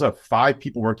 we also have 5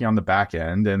 people working on the back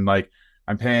end, and like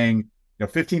I'm paying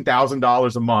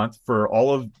 $15,000 a month for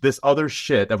all of this other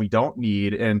shit that we don't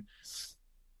need. And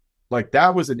like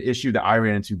that was an issue that I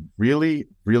ran into really,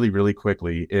 really, really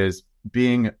quickly, is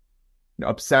being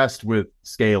obsessed with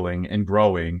scaling and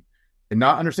growing and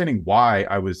not understanding why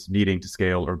I was needing to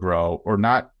scale or grow, or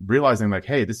not realizing like,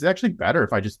 hey, this is actually better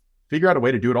if I just figure out a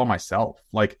way to do it all myself.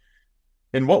 Like,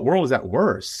 in what world is that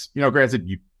worse? You know, granted,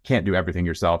 you can't do everything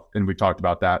yourself, and we've talked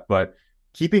about that, but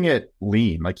keeping it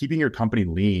lean, like keeping your company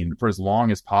lean for as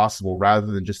long as possible, rather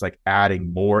than just like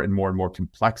adding more and more and more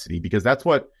complexity, because that's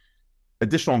what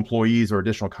additional employees or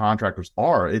additional contractors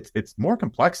are. It's more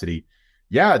complexity.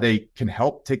 Yeah, they can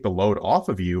help take the load off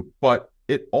of you, but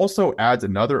it also adds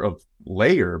another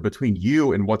layer between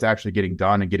you and what's actually getting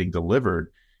done and getting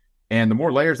delivered. And the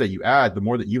more layers that you add, the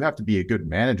more that you have to be a good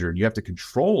manager, and you have to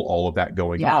control all of that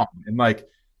going on. And like,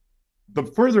 the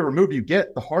further removed you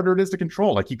get, the harder it is to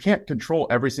control. Like, you can't control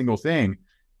every single thing.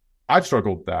 I've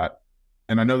struggled with that.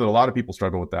 And I know that a lot of people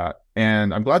struggle with that.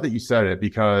 And I'm glad that you said it,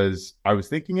 because I was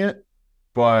thinking it,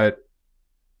 but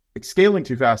scaling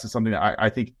too fast is something that I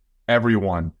think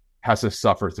everyone has to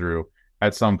suffer through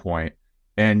at some point.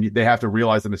 And they have to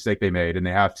realize the mistake they made, and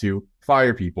they have to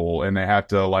fire people, and they have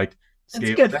to like scale.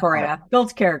 It's good for you.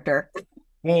 Builds character.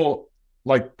 Well,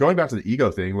 like, going back to the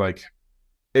ego thing, like,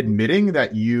 admitting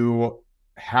that you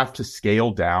have to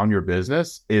scale down your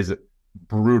business is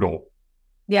brutal.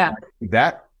 Yeah.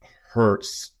 That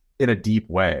hurts in a deep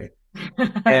way.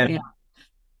 And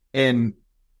and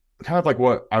kind of like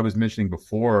what I was mentioning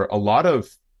before, a lot of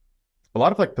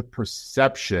like the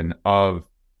perception of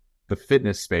the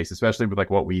fitness space, especially with like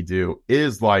what we do,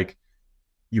 is like,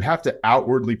 you have to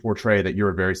outwardly portray that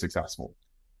you're very successful.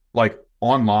 Like,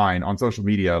 online, on social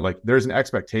media, like, there's an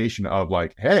expectation of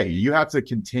like, hey, you have to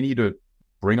continue to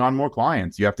bring on more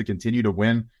clients. You have to continue to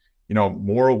win, you know,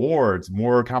 more awards,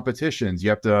 more competitions. You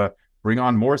have to bring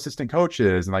on more assistant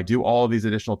coaches and like do all of these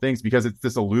additional things, because it's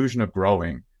this illusion of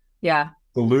growing. Yeah.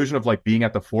 The illusion of like being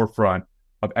at the forefront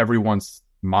of everyone's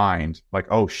mind. Like,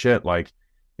 oh shit, like,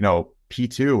 you know,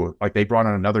 P2, like, they brought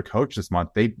on another coach this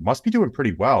month. They must be doing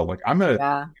pretty well. Like, I'm going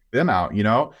to get them out, you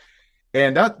know?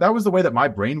 And that was the way that my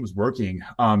brain was working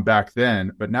back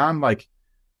then. But now I'm like,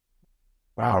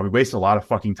 wow, we wasted a lot of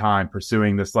fucking time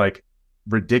pursuing this like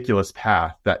ridiculous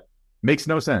path that makes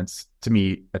no sense to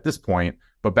me at this point.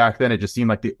 But back then, it just seemed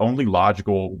like the only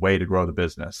logical way to grow the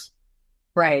business.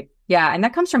 Right. Yeah. And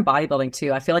that comes from bodybuilding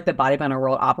too. I feel like the bodybuilding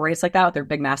world operates like that with their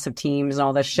big, massive teams and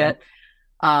all this shit.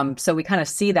 So we kind of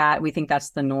see that. We think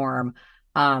that's the norm.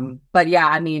 But yeah,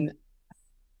 I mean,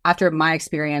 after my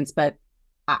experience, but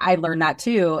I learned that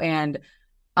too. And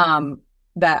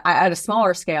that at a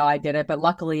smaller scale, I did it, but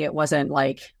luckily it wasn't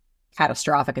like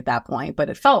catastrophic at that point, but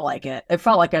it felt like it. It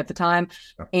felt like it at the time.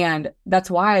 Yeah. And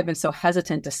that's why I've been so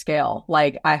hesitant to scale.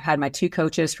 Like, I've had my 2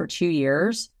 coaches for 2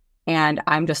 years, and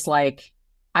I'm just like,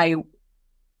 I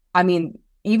mean,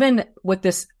 even with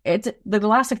this, it's the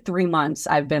last like 3 months,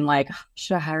 I've been like,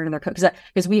 should I hire another coach?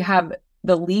 Because we have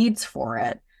the leads for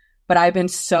it, but I've been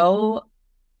so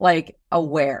like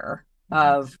aware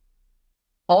of,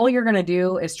 all you're going to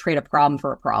do is trade a problem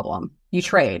for a problem. You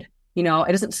trade, you know,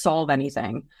 it doesn't solve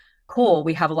anything. Cool.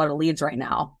 We have a lot of leads right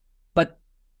now, but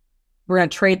we're going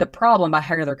to trade the problem by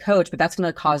hiring another coach, but that's going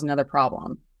to cause another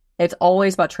problem. It's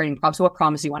always about trading problems. So what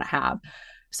problems do you want to have?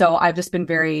 So I've just been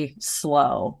very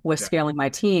slow with scaling my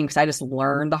team, because I just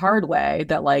learned the hard way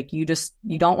that like, you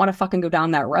don't want to fucking go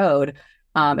down that road.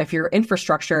 If your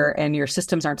infrastructure and your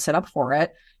systems aren't set up for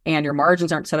it, and your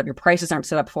margins aren't set up, your prices aren't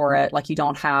set up for it, like you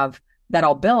don't have that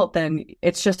all built, then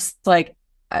it's just like,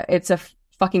 it's a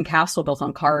fucking castle built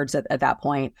on cards at that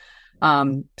point.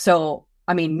 So,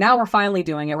 I mean, now we're finally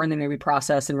doing it. We're in the interview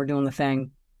process and we're doing the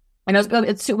thing. And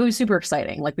it was super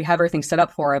exciting. Like, we have everything set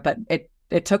up for it, but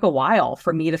it took a while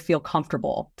for me to feel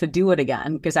comfortable to do it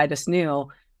again, because I just knew,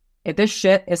 if this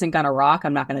shit isn't going to rock,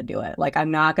 I'm not going to do it. Like,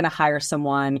 I'm not going to hire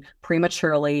someone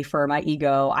prematurely for my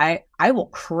ego. I will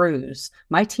cruise.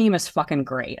 My team is fucking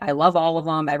great. I love all of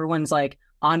them. Everyone's like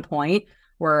on point.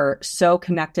 We're so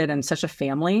connected and such a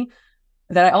family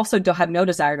that I also don't have no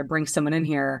desire to bring someone in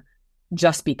here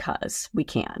just because we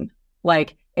can.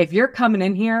 Like, if you're coming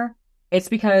in here, it's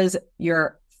because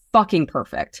you're fucking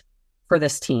perfect for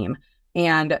this team.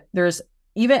 And there's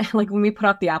even like, when we put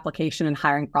up the application and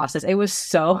hiring process, it was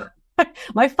so,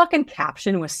 my fucking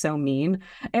caption was so mean.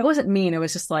 It wasn't mean. It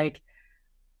was just like,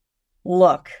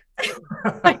 look,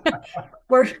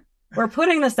 we're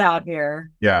putting this out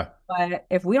here. Yeah. But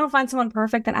if we don't find someone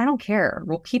perfect, then I don't care.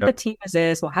 We'll keep the team as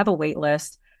is. We'll have a wait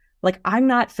list. Like, I'm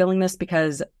not filling this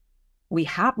because we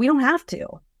don't have to.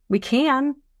 We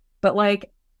can, but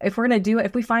like, if we're going to do it,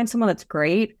 if we find someone that's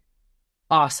great,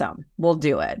 awesome, we'll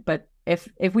do it. But if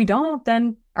we don't,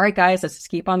 then all right, guys, let's just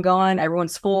keep on going.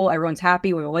 Everyone's full. Everyone's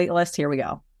happy. We have a wait list. Here we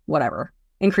go. Whatever.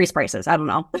 Increase prices. I don't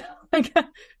know.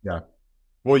 Yeah.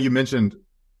 Well, you mentioned,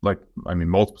 like, I mean,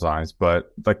 multiple times,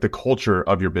 but like, the culture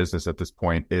of your business at this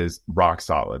point is rock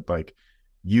solid. Like,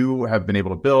 you have been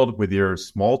able to build with your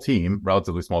small team,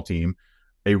 relatively small team,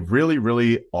 a really,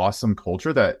 really awesome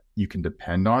culture that you can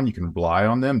depend on. You can rely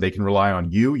on them. They can rely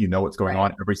on you. You know what's going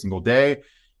on every single day.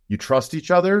 You trust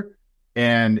each other,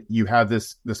 and you have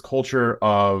this culture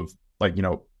of like,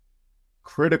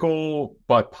 critical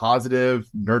but positive,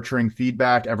 nurturing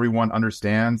feedback. Everyone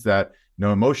understands that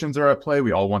no emotions are at play.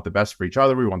 We all want the best for each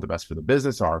other. We want the best for the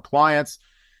business, our clients.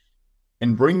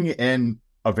 And bringing in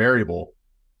a variable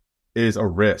is a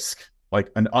risk,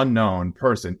 like an unknown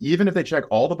person. Even if they check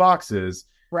all the boxes,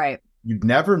 right, you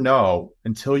never know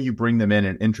until you bring them in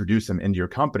and introduce them into your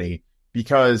company,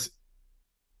 because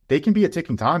they can be a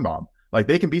ticking time bomb. Like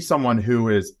they can be someone who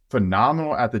is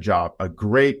phenomenal at the job, a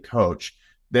great coach.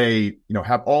 They,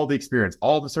 have all the experience,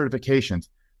 all the certifications,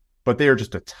 but they are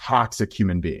just a toxic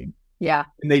human being. Yeah.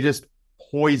 And they just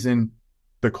poison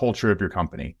the culture of your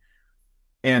company.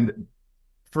 And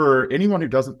for anyone who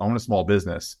doesn't own a small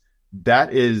business,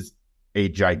 that is a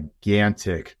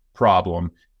gigantic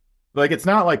problem. Like, it's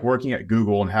not like working at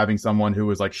Google and having someone who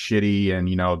is like shitty and,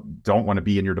 don't want to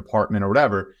be in your department or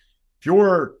whatever. If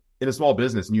you're in a small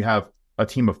business and you have a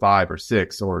team of 5 or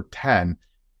 6 or 10,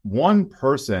 one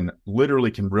person literally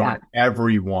can ruin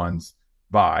everyone's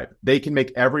vibe. They can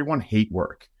make everyone hate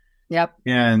work. Yep.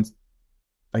 And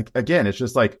like, again, it's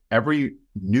just like every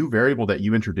new variable that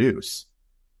you introduce,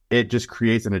 it just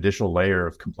creates an additional layer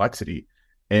of complexity.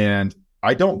 And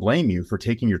I don't blame you for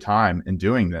taking your time and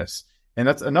doing this. And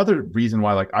that's another reason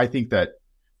why, like, I think that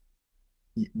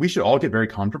we should all get very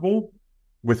comfortable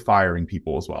with firing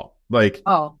people as well. Like,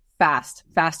 fast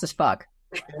as fuck.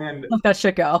 And let that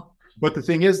shit go. But the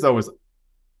thing is, though, is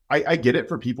I get it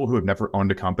for people who have never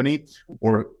owned a company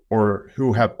or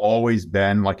who have always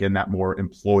been like in that more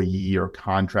employee or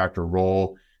contractor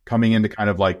role, coming in to kind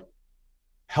of like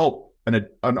help an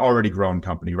already grown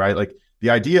company, right? Like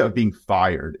the idea of being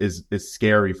fired is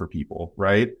scary for people,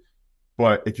 right?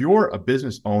 But if you're a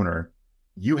business owner,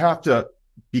 you have to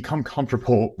become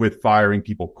comfortable with firing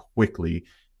people quickly.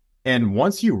 And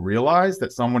once you realize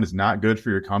that someone is not good for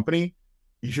your company,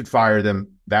 you should fire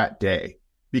them that day,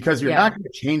 because you're not going to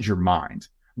change your mind.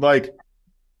 Like,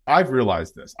 I've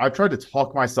realized this. I've tried to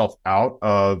talk myself out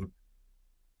of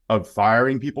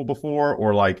firing people before,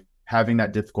 or like having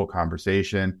that difficult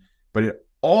conversation, but it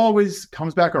always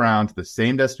comes back around to the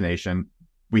same destination.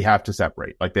 We have to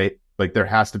separate. Like there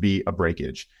has to be a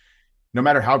breakage. No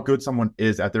matter how good someone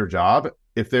is at their job,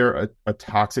 if they're a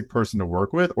toxic person to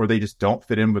work with, or they just don't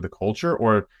fit in with the culture,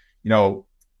 or,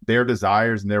 their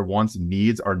desires and their wants and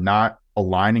needs are not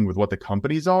aligning with what the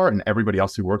companies are and everybody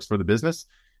else who works for the business.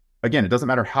 Again, it doesn't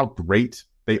matter how great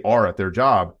they are at their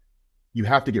job. You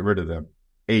have to get rid of them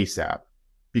ASAP,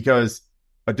 because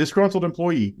a disgruntled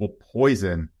employee will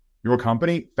poison your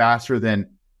company faster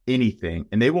than anything.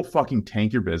 And they will fucking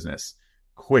tank your business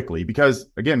quickly, because,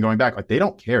 again, going back, like, they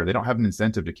don't care. They don't have an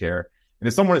incentive to care. And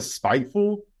if someone is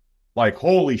spiteful, like,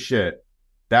 holy shit,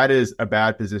 that is a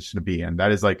bad position to be in.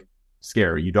 That is like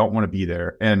scary. You don't want to be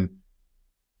there. And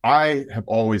I have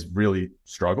always really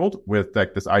struggled with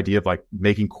like this idea of like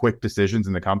making quick decisions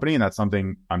in the company. And that's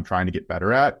something I'm trying to get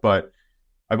better at. But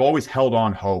I've always held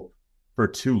on hope for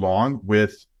too long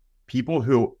with people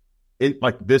who,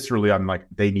 like, viscerally, I'm like,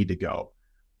 they need to go.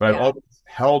 But I've always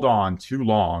held on too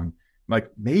long. Like,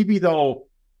 maybe they'll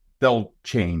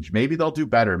change. Maybe they'll do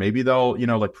better. Maybe they'll,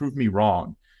 like, prove me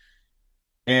wrong.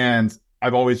 And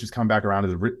I've always just come back around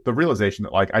to the realization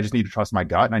that, like, I just need to trust my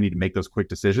gut, and I need to make those quick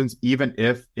decisions, even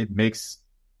if it makes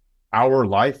our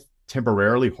life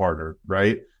temporarily harder,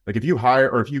 right? Like, if you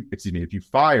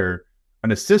fire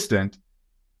an assistant,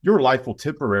 your life will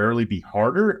temporarily be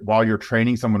harder while you're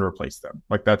training someone to replace them.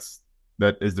 Like, that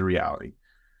is the reality.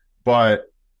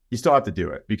 But you still have to do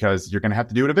it, because you're going to have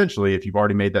to do it eventually if you've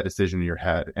already made that decision in your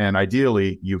head. And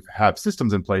ideally, you have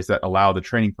systems in place that allow the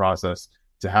training process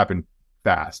to happen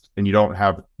fast, and you don't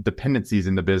have dependencies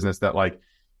in the business that, like,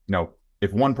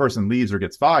 if one person leaves or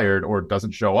gets fired or doesn't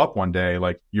show up one day,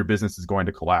 like, your business is going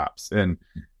to collapse. And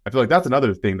I feel like that's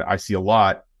another thing that I see a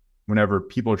lot whenever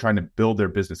people are trying to build their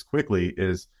business quickly,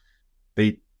 is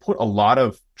they put a lot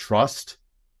of trust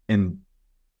and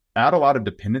add a lot of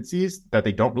dependencies that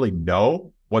they don't really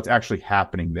know what's actually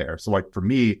happening there. So, like, for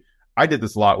me, I did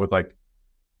this a lot with like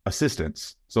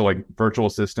assistants. So like virtual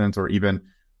assistants, or even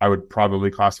I would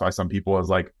probably classify some people as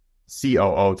like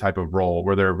COO type of role,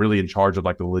 where they're really in charge of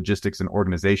like the logistics and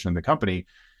organization in the company.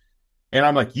 And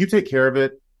I'm like, you take care of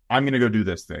it. I'm going to go do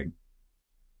this thing.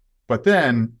 But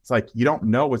then it's like, you don't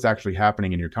know what's actually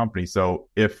happening in your company. So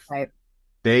if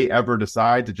they ever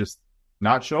decide to just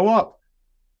not show up,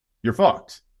 you're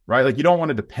fucked, right? Like, you don't want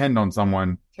to depend on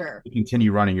someone to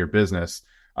continue running your business.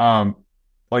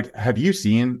 like, have you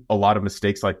seen a lot of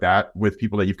mistakes like that with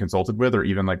people that you've consulted with, or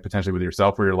even like potentially with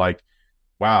yourself, where you're like,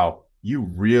 wow, you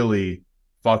really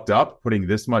fucked up putting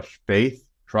this much faith,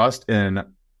 trust in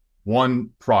one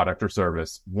product or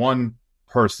service, one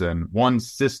person, one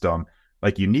system.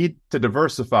 Like, you need to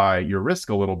diversify your risk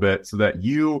a little bit so that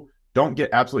you don't get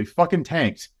absolutely fucking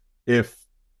tanked if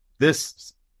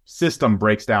this system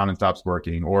breaks down and stops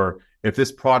working, or if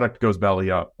this product goes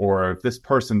belly up, or if this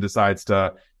person decides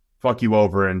to fuck you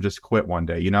over and just quit one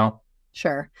day, you know?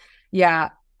 Sure. Yeah.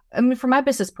 I mean, for my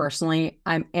business personally,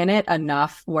 I'm in it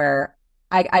enough where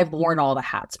I've worn all the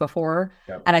hats before.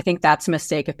 Yep. And I think that's a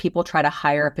mistake if people try to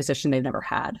hire a position they've never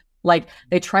had. Like,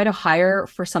 they try to hire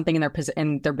for something in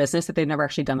their business that they've never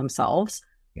actually done themselves.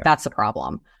 Yep. That's the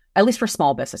problem. At least for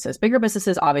small businesses. Bigger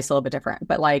businesses, obviously a little bit different.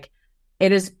 But like,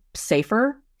 it is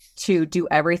safer to do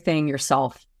everything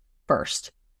yourself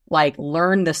first. Like,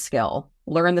 learn the skill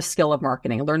of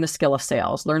marketing, learn the skill of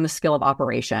sales, learn the skill of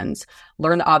operations,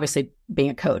 learn obviously being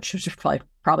a coach, which you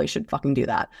probably should fucking do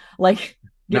that. Like,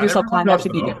 give yourself time to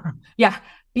actually be good.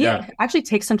 Yeah. Actually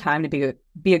take some time to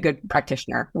be a good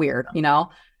practitioner. Weird, you know?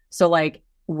 So like,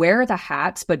 wear the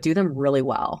hats, but do them really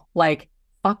well. Like,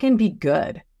 fucking be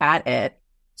good at it.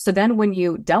 So then when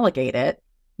you delegate it,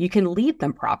 you can lead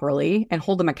them properly and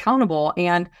hold them accountable.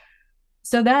 And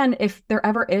so then if there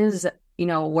ever is, you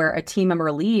know, where a team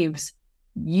member leaves,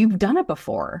 you've done it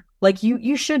before. Like,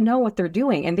 you should know what they're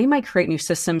doing, and they might create new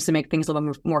systems to make things a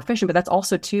little more efficient. But that's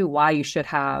also too why you should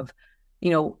have, you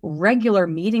know, regular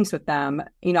meetings with them.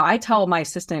 You know, I tell my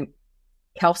assistant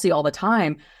Kelsey all the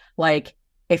time, like,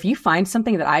 if you find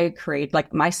something that I create,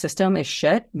 like my system is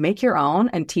shit, make your own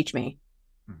and teach me.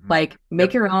 Like,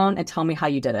 make your own and tell me how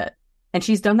you did it. And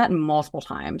she's done that multiple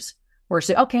times. Where she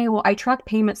said, okay, well, I track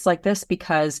payments like this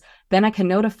because then I can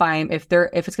notify him if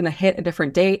it's going to hit a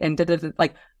different date, and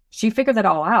like, she figured that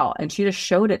all out and she just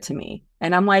showed it to me.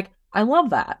 And I'm like, I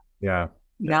love that. Yeah.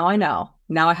 Now I know.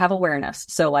 Now I have awareness.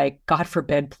 So like, God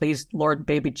forbid, please, Lord,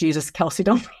 baby Jesus, Kelsey,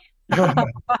 don't.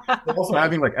 Also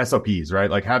having like SOPs, right?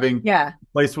 Like having a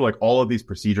place where like all of these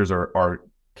procedures are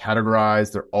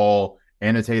categorized, they're all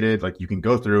annotated, like you can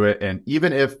go through it. And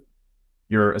even if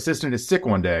your assistant is sick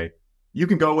one day, you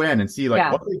can go in and see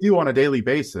like what they do on a daily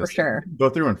basis. For sure. Go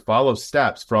through and follow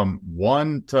steps from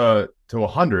 1 to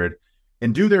 100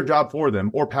 and do their job for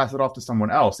them, or pass it off to someone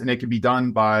else. And it can be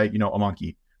done by, you know, a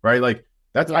monkey, right? Like,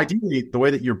 that's ideally the way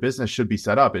that your business should be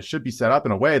set up. It should be set up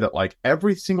in a way that like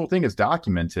every single thing is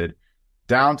documented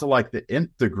down to like the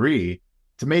nth degree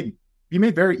to be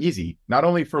made very easy, not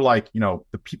only for like, you know,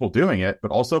 the people doing it,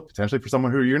 but also potentially for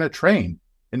someone who you're going to train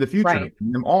in the future,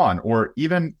 bring them on, or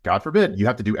even, God forbid, you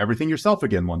have to do everything yourself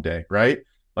again one day, right?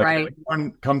 Like,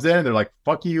 everyone comes in and they're like,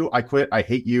 fuck you, I quit, I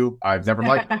hate you, I've never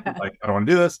liked you, like, I don't want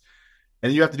to do this.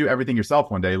 And you have to do everything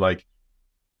yourself one day. Like,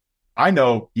 I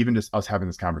know, even just us having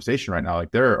this conversation right now,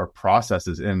 like, there are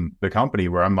processes in the company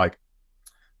where I'm like,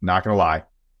 not going to lie,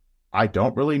 I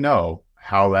don't really know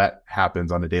how that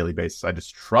happens on a daily basis. I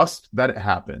just trust that it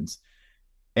happens.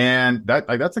 And that,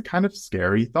 like, that's a kind of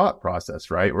scary thought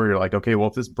process, right? Where you're like, okay, well,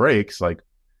 if this breaks, like,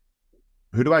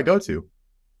 who do I go to?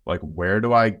 Like, where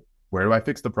do I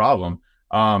fix the problem?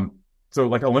 So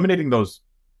like eliminating those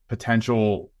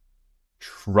potential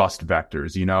trust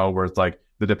vectors, you know, where it's like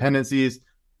the dependencies,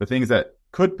 the things that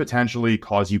could potentially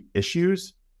cause you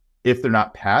issues if they're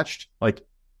not patched, like,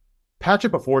 patch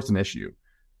it before it's an issue.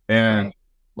 And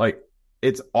like,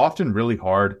 it's often really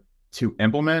hard to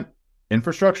implement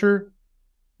infrastructure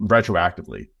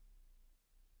retroactively.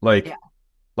 Like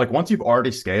once you've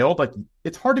already scaled, like,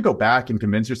 it's hard to go back and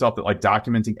convince yourself that like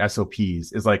documenting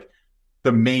SOPs is like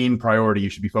the main priority you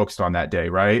should be focused on that day,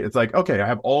 right? It's like, okay, I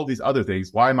have all these other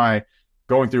things. Why am I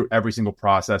going through every single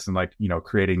process and like, you know,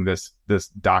 creating this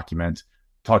document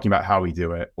talking about how we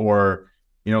do it? Or,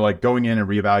 you know, like going in and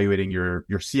reevaluating your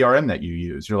CRM that you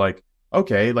use. You're like,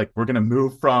 okay, like, we're going to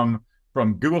move from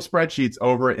Google spreadsheets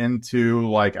over into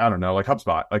like, I don't know, like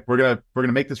HubSpot. Like, we're going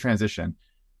to make this transition.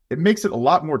 It makes it a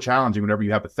lot more challenging whenever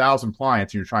you have 1,000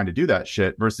 clients and you're trying to do that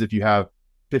shit versus if you have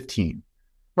 15.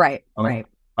 Right.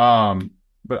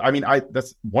 But I mean,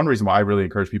 that's one reason why I really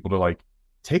encourage people to like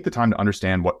take the time to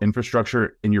understand what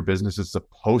infrastructure in your business is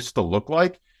supposed to look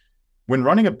like when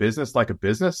running a business, like a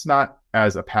business, not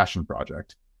as a passion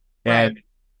project. And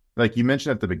like you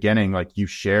mentioned at the beginning, like, you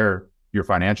share your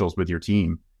financials with your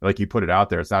team, like, you put it out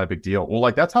there, it's not a big deal. Well,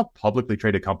 like, that's how publicly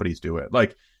traded companies do it.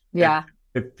 Like,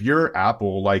 if you're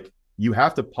Apple, like, you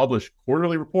have to publish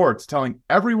quarterly reports telling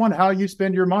everyone how you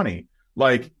spend your money.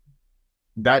 Like,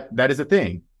 that is a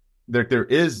thing. There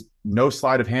is no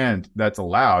sleight of hand that's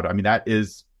allowed. I mean, that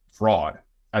is fraud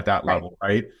at that level,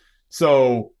 right?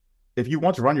 So if you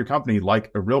want to run your company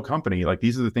like a real company, like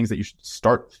these are the things that you should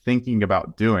start thinking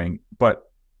about doing. But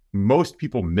most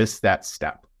people miss that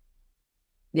step.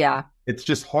 Yeah. It's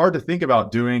just hard to think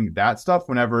about doing that stuff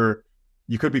whenever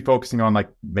you could be focusing on like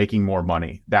making more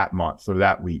money that month or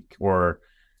that week, or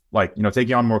like,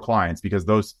 taking on more clients, because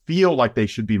those feel like they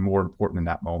should be more important in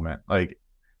that moment. Like,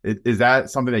 is that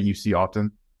something that you see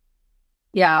often?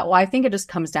 Yeah. Well, I think it just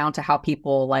comes down to how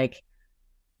people like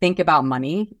think about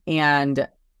money, and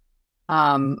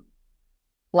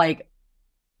like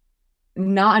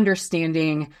not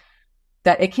understanding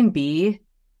that it can be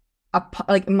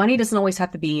like money doesn't always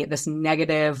have to be this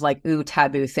negative, like, ooh,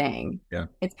 taboo thing. Yeah.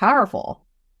 It's powerful.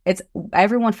 It's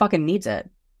everyone fucking needs it.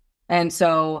 And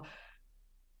so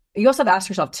you also have to ask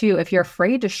yourself too, if you're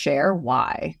afraid to share,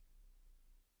 why?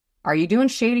 Are you doing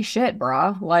shady shit,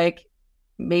 bruh? Like,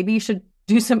 maybe you should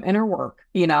do some inner work,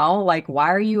 like,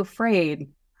 why are you afraid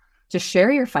to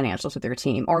share your financials with your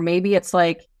team? Or maybe it's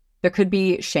like, there could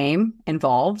be shame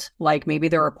involved. Like maybe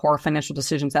there are poor financial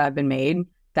decisions that have been made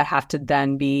that have to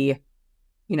then be,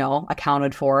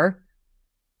 accounted for.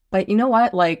 But you know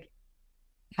what? Like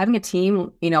having a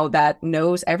team, that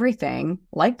knows everything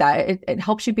like that, it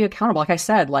helps you be accountable. Like I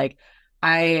said, like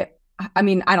I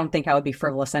mean, I don't think I would be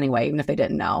frivolous anyway, even if they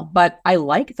didn't know. But I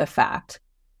like the fact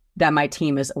that my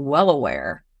team is well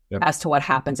aware as to what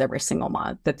happens every single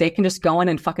month, that they can just go in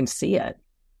and fucking see it.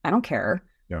 I don't care.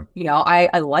 Yeah.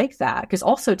 I like that. Because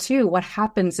also too, what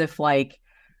happens if like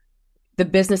the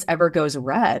business ever goes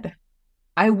red?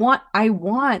 I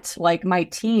want like my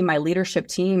team, my leadership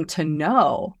team to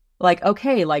know, like,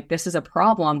 okay, like this is a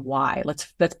problem. Why? Let's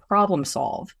problem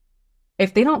solve.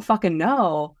 If they don't fucking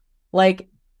know, like,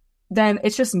 then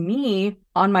it's just me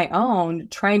on my own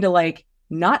trying to like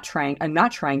I'm not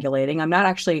triangulating. I'm not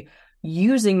actually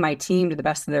using my team to the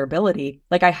best of their ability.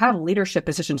 Like I have leadership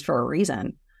positions for a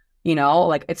reason,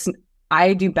 like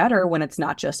I do better when it's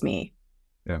not just me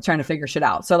trying to figure shit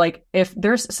out. So like if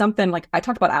there's something, like I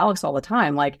talk about Alex all the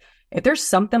time, like if there's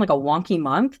something like a wonky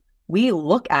month, we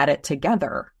look at it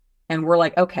together and we're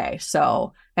like, okay,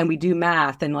 so, and we do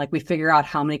math and like we figure out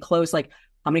how many close, like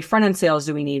how many front end sales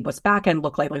do we need? What's back end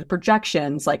look like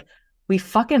projections? Like we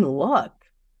fucking look.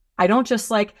 I don't just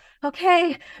like,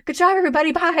 okay, good job,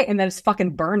 everybody, bye. And then it's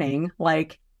fucking burning.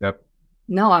 Like,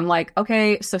 no, I'm like,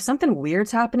 okay, so something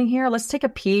weird's happening here. Let's take a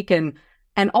peek. And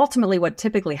ultimately what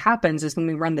typically happens is when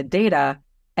we run the data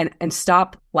and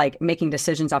stop like making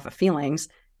decisions off of feelings,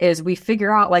 is we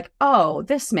figure out like, oh,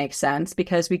 this makes sense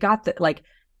because we got the, like,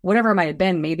 whatever it might have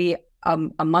been, maybe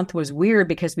a month was weird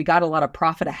because we got a lot of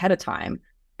profit ahead of time.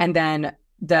 And then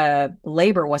the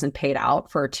labor wasn't paid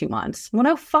out for 2 months. Well,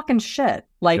 no fucking shit.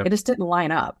 Like it just didn't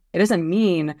line up. It doesn't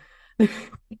mean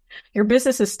your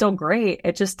business is still great.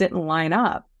 It just didn't line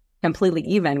up completely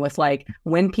even with like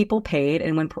when people paid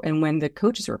and when the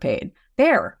coaches were paid.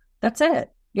 There, that's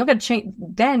it. You don't got to change.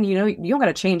 Then, you don't got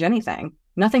to change anything.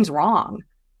 Nothing's wrong.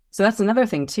 So that's another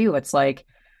thing too. It's like,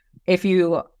 if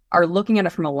you are looking at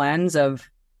it from a lens of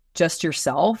just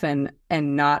yourself and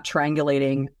not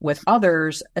triangulating with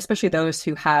others, especially those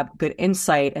who have good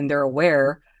insight and they're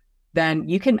aware, then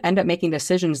you can end up making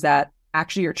decisions that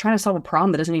actually you're trying to solve a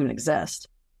problem that doesn't even exist.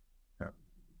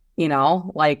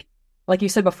 Like you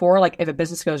said before, like if a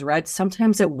business goes red,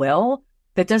 sometimes it will.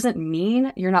 That doesn't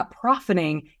mean you're not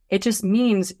profiting. It just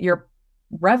means your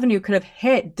revenue could have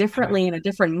hit differently in a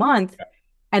different month.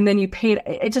 And then you paid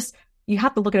it. Just, you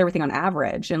have to look at everything on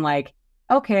average and like,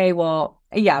 okay, well,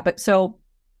 yeah, but so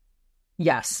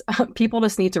yes, people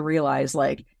just need to realize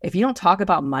like, if you don't talk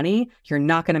about money, you're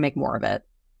not going to make more of it.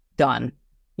 Done.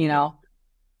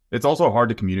 It's also hard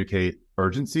to communicate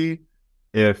urgency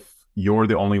if you're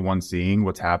the only one seeing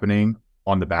what's happening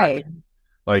on the back. Right.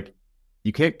 Like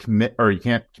you can't commit, or you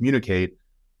can't communicate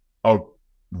a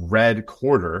red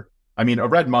quarter. I mean, a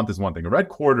red month is one thing. A red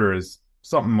quarter is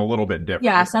something a little bit different.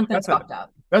 Yeah, something's fucked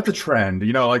up. That's a trend,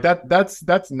 like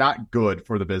that's not good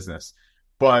for the business.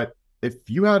 But if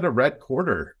you had a red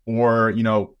quarter, or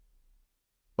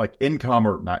like income,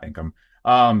 or not income,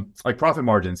 like profit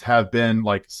margins have been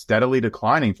like steadily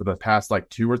declining for the past like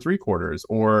 2 or 3 quarters,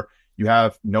 or you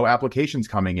have no applications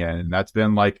coming in, and that's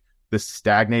been like this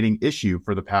stagnating issue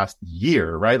for the past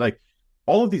year, right? Like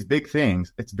all of these big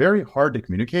things, it's very hard to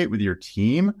communicate with your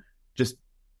team, just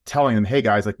telling them, hey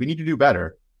guys, like we need to do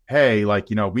better. Hey, like,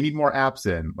 we need more apps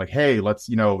in. Like, hey, let's,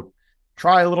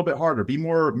 try a little bit harder, be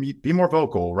more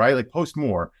vocal, right? Like post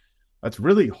more. That's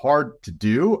really hard to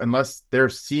do unless they're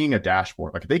seeing a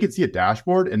dashboard. Like if they could see a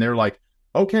dashboard and they're like,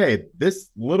 okay, this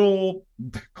little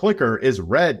clicker is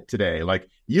red today. Like it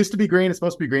used to be green, it's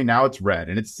supposed to be green, now it's red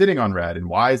and it's sitting on red. And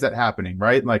why is that happening,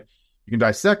 right? And like you can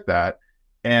dissect that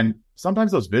and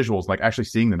sometimes those visuals, like actually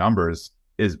seeing the numbers,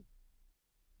 is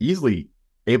easily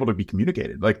able to be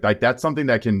communicated. Like that's something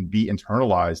that can be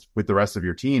internalized with the rest of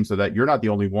your team, so that you're not the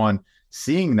only one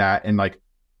seeing that and like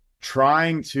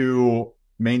trying to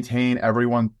maintain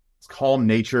everyone's calm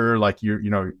nature. Like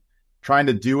you're, trying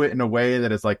to do it in a way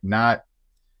that is like not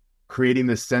creating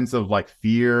this sense of like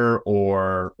fear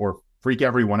or freak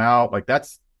everyone out. Like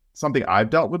that's something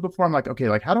I've dealt with before. I'm like, okay,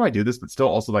 like how do I do this but still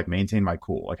also like maintain my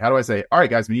cool? Like how do I say, all right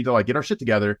guys, we need to like get our shit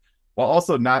together while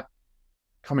also not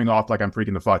coming off like I'm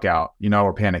freaking the fuck out,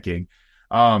 or panicking.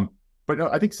 But no,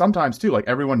 I think sometimes too, like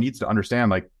everyone needs to understand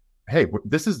like, hey,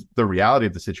 this is the reality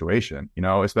of the situation,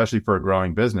 especially for a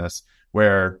growing business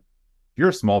where if you're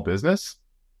a small business,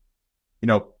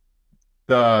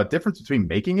 the difference between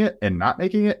making it and not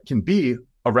making it can be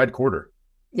a red quarter.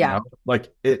 Yeah.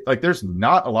 Like there's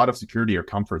not a lot of security or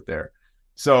comfort there.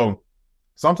 So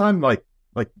sometimes like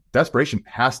desperation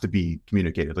has to be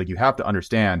communicated. Like you have to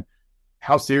understand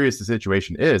how serious the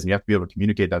situation is, and you have to be able to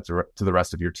communicate that to the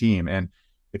rest of your team. And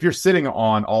if you're sitting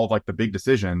on all of like the big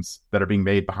decisions that are being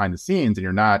made behind the scenes and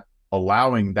you're not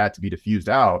allowing that to be diffused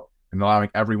out and allowing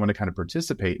everyone to kind of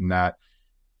participate in that,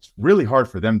 it's really hard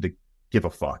for them to give a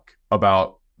fuck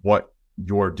about what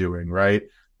you're doing, right?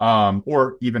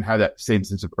 Or even have that same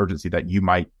sense of urgency that you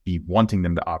might be wanting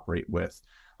them to operate with.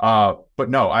 But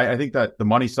no, I think that the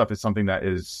money stuff is something that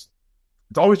it's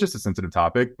always just a sensitive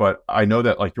topic, but I know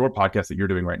that like your podcast that you're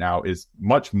doing right now is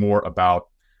much more about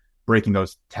breaking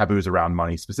those taboos around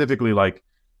money, specifically like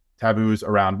taboos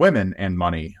around women and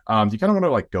money. Do you kind of want to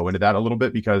like go into that a little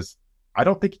bit? Because I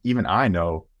don't think even I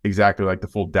know exactly like the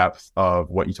full depth of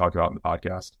what you talk about in the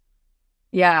podcast.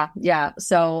 Yeah.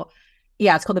 So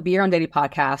yeah, it's called the Be Your Own Daddy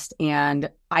podcast. And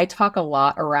I talk a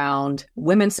lot around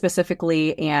women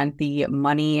specifically and the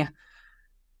money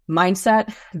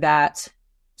mindset that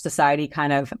society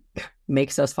kind of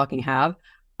makes us fucking have.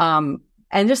 And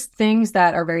just things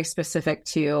that are very specific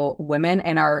to women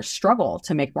and our struggle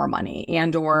to make more money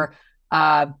and or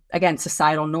again,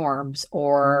 societal norms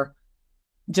or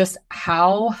just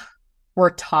how we're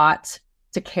taught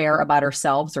to care about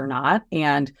ourselves or not.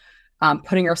 And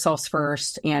putting ourselves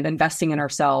first and investing in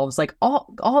ourselves, like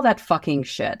all that fucking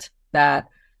shit that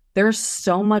there's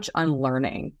so much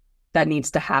unlearning that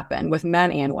needs to happen with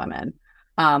men and women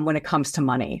when it comes to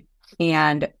money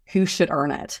and who should earn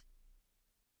it.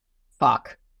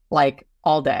 Fuck, like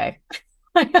all day,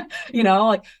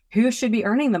 like who should be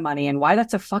earning the money and why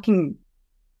that's a fucking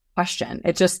question.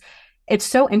 It's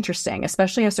so interesting,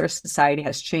 especially as our society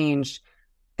has changed,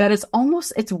 that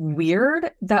it's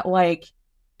weird that like,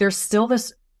 there's still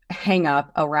this hang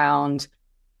up around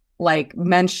like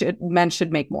men should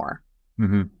make more.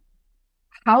 Mm-hmm.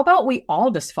 How about we all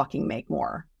just fucking make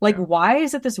more? Like, why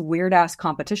is it this weird ass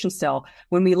competition still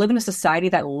when we live in a society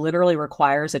that literally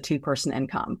requires a 2-person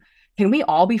income? Can we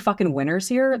all be fucking winners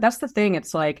here? That's the thing.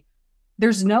 It's like,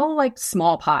 there's no like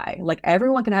small pie. Like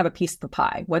everyone can have a piece of the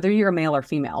pie, whether you're a male or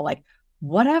female, like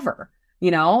whatever,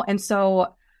 And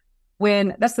so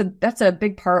that's a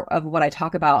big part of what I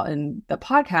talk about in the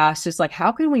podcast is like,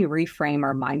 how can we reframe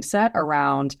our mindset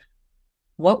around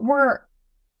what we're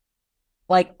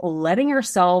like letting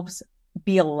ourselves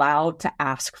be allowed to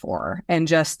ask for, and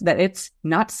just that it's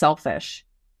not selfish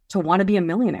to want to be a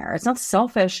millionaire. It's not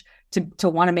selfish to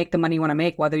want to make the money you want to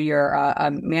make, whether you're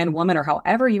a man, woman, or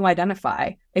however you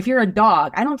identify. If you're a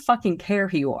dog, I don't fucking care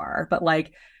who you are, but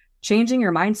like changing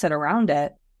your mindset around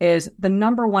it is the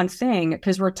number one thing,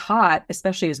 because we're taught,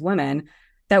 especially as women,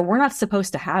 that we're not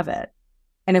supposed to have it.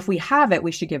 And if we have it,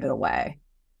 we should give it away.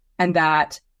 And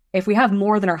that if we have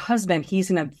more than our husband,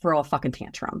 he's going to throw a fucking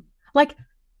tantrum. Like,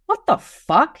 what the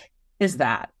fuck is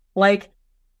that? Like,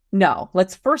 no,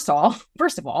 first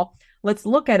of all, let's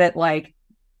look at it like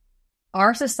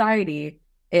our society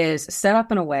is set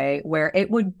up in a way where it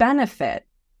would benefit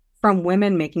from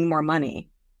women making more money.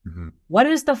 Mm-hmm. What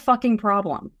is the fucking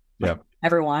problem? Yeah.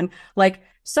 Everyone. Like,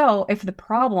 so if the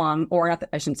problem, or not,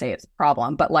 I shouldn't say it's a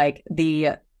problem, but like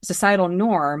the societal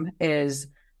norm is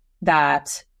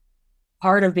that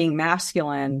part of being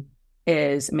masculine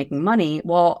is making money.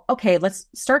 Well, okay, let's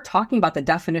start talking about the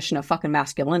definition of fucking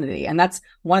masculinity. And that's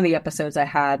one of the episodes I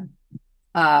had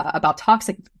about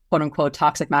toxic, quote unquote,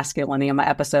 toxic masculinity in my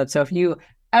episode. So if you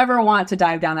ever want to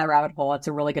dive down that rabbit hole, it's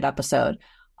a really good episode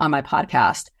on my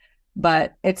podcast.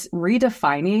 But it's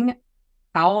redefining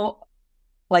how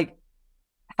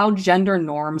gender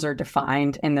norms are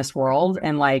defined in this world,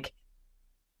 and like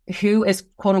who is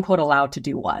quote unquote allowed to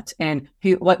do what, and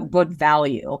what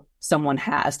value someone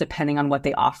has depending on what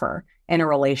they offer in a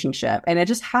relationship. And it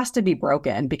just has to be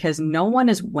broken, because no one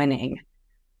is winning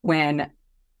when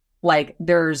like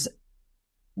there's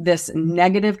this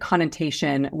negative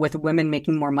connotation with women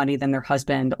making more money than their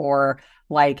husband, or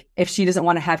like if she doesn't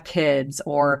want to have kids,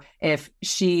 or if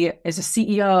she is a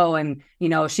CEO and, you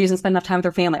know, she doesn't spend enough time with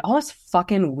her family, all this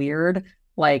fucking weird,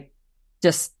 like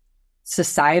just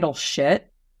societal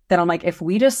shit that I'm like, if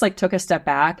we just like took a step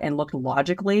back and looked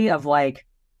logically of like,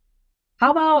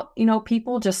 how about, you know,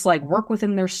 people just like work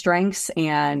within their strengths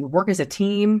and work as a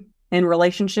team in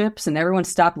relationships, and everyone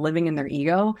stopped living in their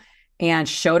ego and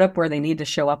showed up where they need to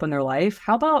show up in their life.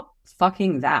 How about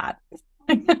fucking that?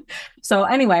 So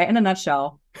anyway, in a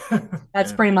nutshell,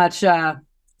 that's pretty much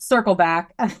circle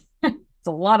back. It's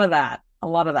a lot of that.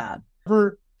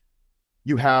 Whenever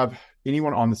you have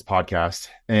anyone on this podcast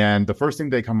and the first thing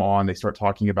they come on, they start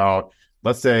talking about,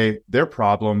 let's say their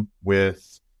problem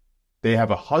with, they have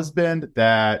a husband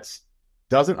that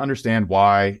doesn't understand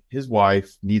why his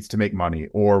wife needs to make money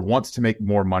or wants to make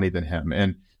more money than him.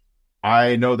 And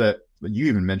I know that you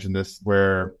even mentioned this,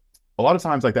 where a lot of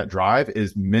times like that drive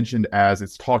is mentioned as,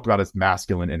 it's talked about as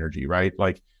masculine energy, right?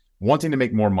 Like wanting to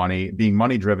make more money, being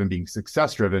money driven, being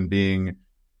success driven, being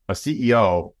a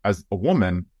CEO as a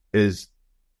woman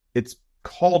it's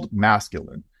called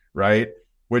masculine, right?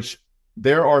 Which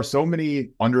there are so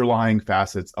many underlying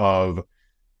facets of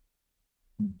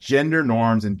gender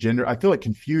norms and gender, I feel like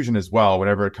confusion as well,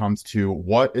 whenever it comes to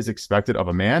what is expected of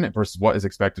a man versus what is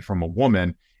expected from a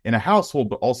woman in a household,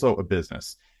 but also a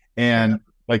business. And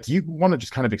like, do you want to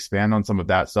just kind of expand on some of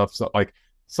that stuff? So like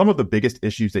some of the biggest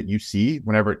issues that you see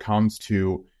whenever it comes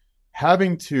to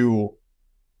having to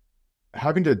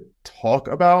talk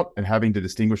about and having to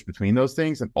distinguish between those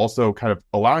things, and also kind of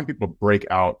allowing people to break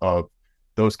out of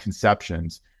those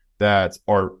conceptions that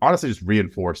are honestly just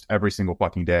reinforced every single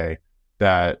fucking day,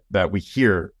 that we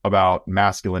hear about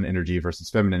masculine energy versus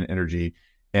feminine energy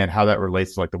and how that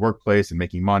relates to like the workplace and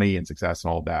making money and success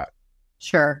and all of that.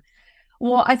 Sure.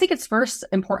 Well, I think it's first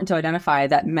important to identify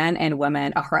that men and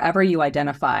women, however you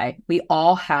identify, we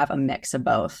all have a mix of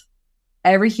both.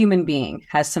 Every human being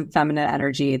has some feminine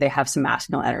energy. They have some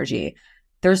masculine energy.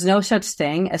 There's no such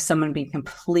thing as someone being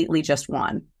completely just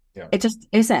one. Yeah. It just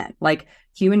isn't. Like,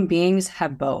 human beings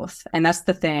have both. And that's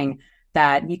the thing,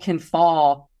 that you can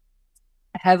fall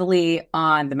heavily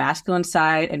on the masculine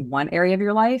side in one area of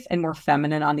your life and more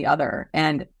feminine on the other.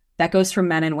 And that goes for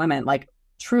men and women, like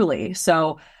truly.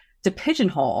 So to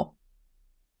pigeonhole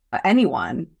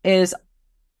anyone is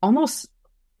almost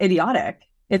idiotic.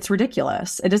 It's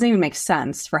ridiculous. It doesn't even make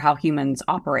sense for how humans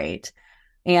operate.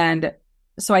 And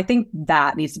so I think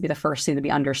that needs to be the first thing to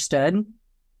be understood,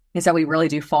 is that we really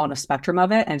do fall on a spectrum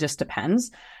of it, and it just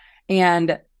depends.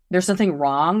 And there's something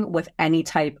wrong with any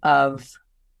type of,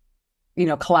 you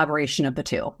know, collaboration of the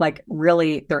two. Like,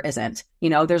 really, there isn't. You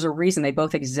know, there's a reason they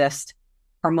both exist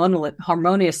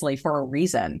harmoniously for a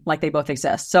reason. Like, they both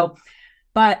exist. So,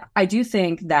 but I do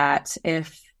think that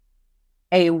if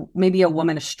maybe a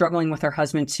woman is struggling with her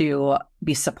husband to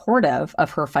be supportive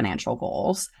of her financial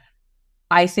goals,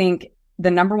 I think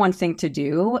the number one thing to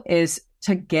do is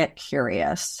to get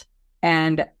curious.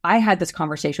 And I had this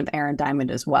conversation with Erin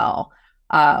Diamond as well,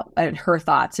 and her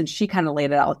thoughts, and she kind of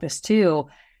laid it out with this too,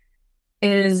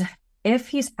 is if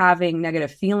he's having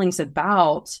negative feelings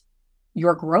about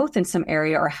your growth in some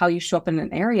area or how you show up in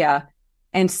an area,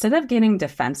 instead of getting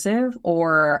defensive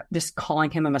or just calling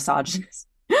him a misogynist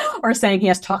or saying he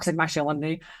has toxic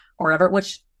masculinity or whatever,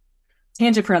 which,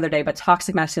 tangent for another day, but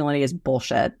toxic masculinity is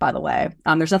bullshit, by the way.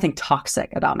 There's nothing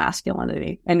toxic about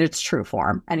masculinity in its true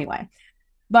form anyway.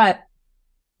 But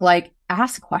like,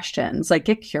 ask questions, like,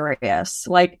 get curious.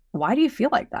 Like, why do you feel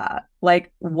like that?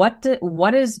 Like, what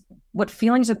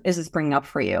feelings is this bringing up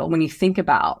for you when you think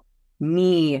about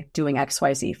me doing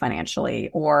XYZ financially,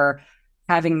 or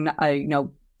having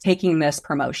taking this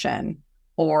promotion,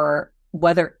 or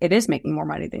whether it is making more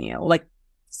money than you? Like,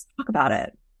 let's talk about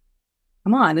it.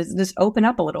 Come on, just open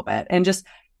up a little bit and just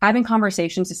having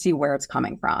conversations to see where it's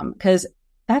coming from. Because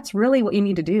that's really what you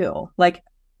need to do. Like,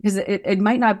 because it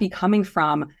might not be coming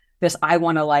from this, I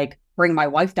want to like bring my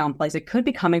wife down place. It could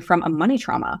be coming from a money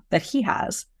trauma that he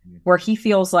has, where he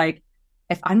feels like,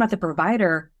 if I'm not the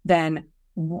provider, then,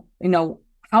 you know,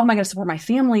 how am I going to support my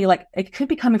family? Like, it could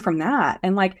be coming from that.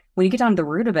 And like, when you get down to the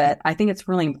root of it, I think it's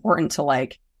really important to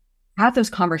like have those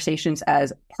conversations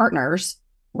as partners,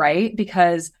 right?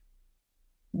 Because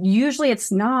usually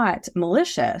it's not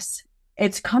malicious.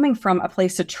 It's coming from a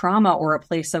place of trauma, or a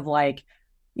place of like,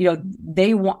 you know,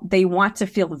 they want to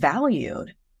feel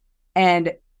valued.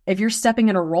 And if you're stepping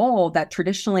in a role that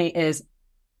traditionally is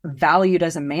valued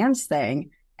as a man's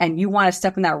thing, and you want to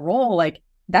step in that role, like,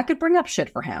 that could bring up shit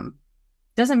for him.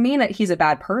 Doesn't mean that he's a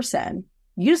bad person.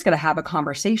 You just got to have a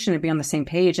conversation and be on the same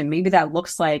page. And maybe that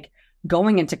looks like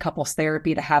going into couples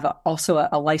therapy to have also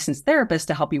a licensed therapist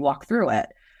to help you walk through it,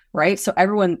 right? So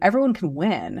everyone can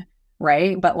win,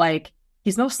 right? But like,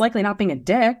 he's most likely not being a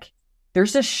dick.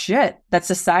 There's just shit that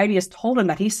society has told him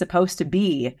that he's supposed to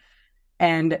be.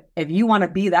 And if you want to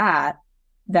be that,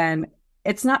 then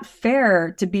it's not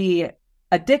fair to be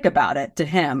a dick about it to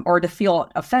him or to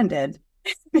feel offended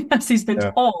because he's been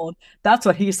told that's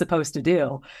what he's supposed to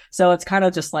do. So it's kind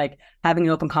of just like having an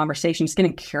open conversation, just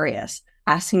getting curious,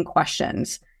 asking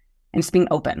questions, and just being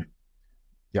open.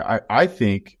 Yeah, I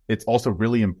think it's also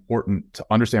really important to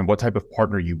understand what type of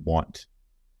partner you want.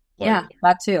 Like, yeah,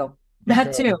 that too.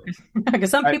 That too. Because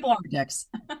some people are dicks.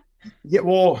 Yeah,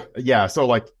 well, yeah. So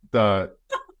like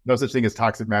no such thing as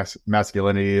toxic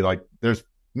masculinity. Like there's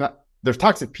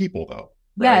toxic people though.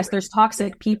 Right? Yes, there's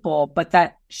toxic people, but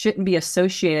that shouldn't be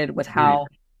associated with how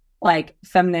like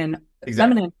feminine, you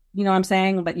know what I'm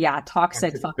saying? But yeah,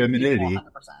 toxic femininity.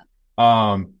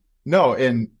 No,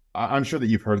 and I'm sure that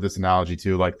you've heard this analogy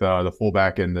too, like the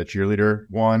fullback and the cheerleader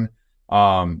one.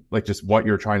 Like just what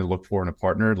you're trying to look for in a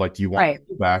partner. Like, do you want a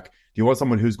fullback? Do you want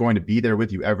someone who's going to be there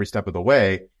with you every step of the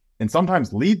way and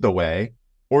sometimes lead the way?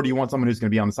 Or do you want someone who's going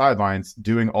to be on the sidelines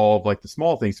doing all of like the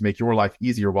small things to make your life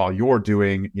easier while you're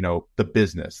doing, you know, the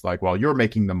business, like while you're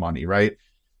making the money, right?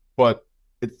 But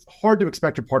it's hard to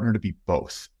expect your partner to be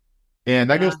both. And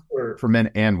that goes for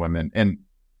men and women. And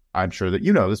I'm sure that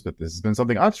you know this, but this has been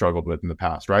something I've struggled with in the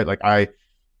past, right? Like I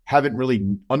haven't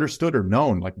really understood or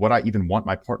known like what I even want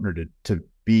my partner to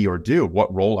be or do,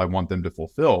 what role I want them to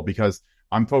fulfill, because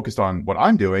I'm focused on what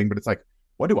I'm doing, but it's like,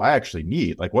 what do I actually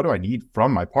need? Like, what do I need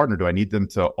from my partner? Do I need them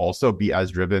to also be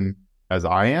as driven as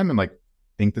I am and like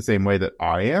think the same way that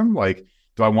I am? Like,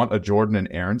 do I want a Jordan and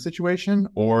Aaron situation,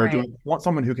 or do I want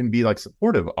someone who can be like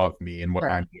supportive of me and what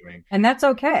I'm doing? And that's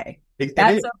okay.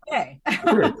 That's okay.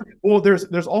 Well,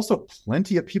 there's also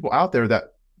plenty of people out there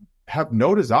that have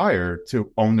no desire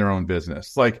to own their own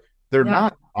business. Like they're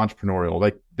not entrepreneurial.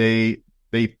 Like they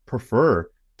prefer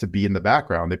to be in the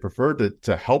background. They prefer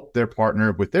to help their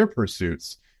partner with their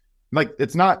pursuits. Like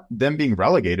it's not them being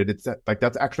relegated. It's like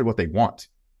that's actually what they want.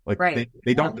 Like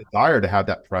they don't desire to have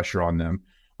that pressure on them.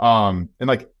 And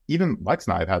like even Lex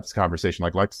and I have had this conversation.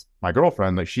 Like Lex, my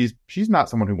girlfriend, like she's not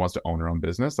someone who wants to own her own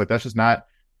business. Like that's just not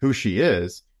who she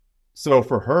is. So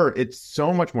for her, it's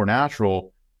so much more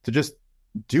natural to just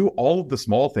do all of the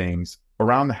small things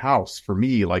around the house. For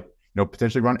me, like, you know,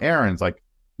 potentially run errands, like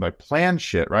plan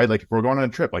shit, right? Like if we're going on a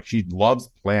trip, like she loves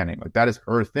planning. Like that is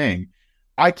her thing.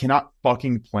 I cannot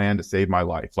fucking plan to save my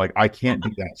life. Like I can't do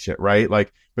that shit, right?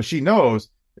 Like, but she knows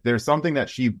if there's something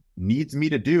that she needs me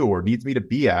to do or needs me to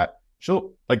be at,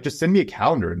 she'll like just send me a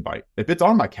calendar invite. If it's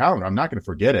on my calendar, I'm not going to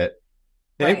forget it.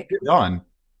 It'll get done.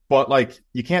 But like,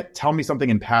 you can't tell me something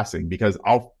in passing because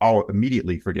I'll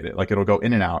immediately forget it. Like it'll go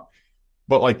in and out.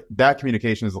 But like that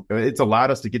communication it's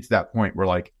allowed us to get to that point where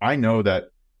like, I know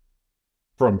that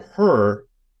from her,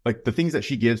 like the things that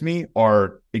she gives me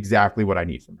are exactly what I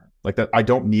need from her. Like that I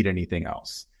don't need anything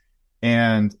else.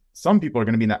 And some people are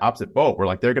going to be in the opposite boat where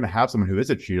like they're going to have someone who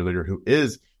is a cheerleader, who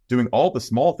is doing all the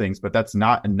small things, but that's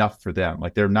not enough for them.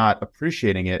 Like they're not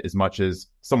appreciating it as much as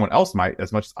someone else might,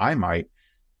 as much as I might,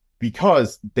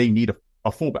 because they need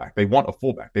a fullback. They want a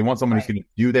fullback. They want someone who's going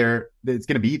to it's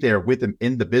going to be there with them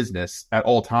in the business at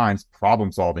all times,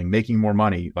 problem solving, making more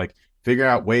money, like figuring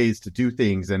out ways to do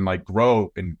things and like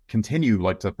grow and continue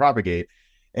like to propagate.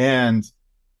 And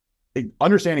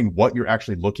understanding what you're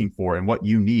actually looking for and what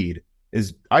you need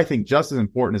is, I think, just as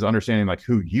important as understanding like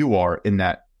who you are in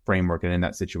that framework and in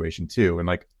that situation too. And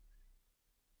like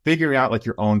figuring out like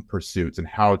your own pursuits and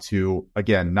how to,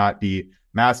 again, not be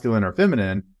masculine or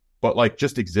feminine, but like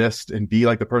just exist and be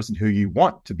like the person who you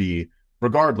want to be,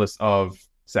 regardless of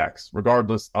sex,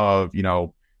 regardless of, you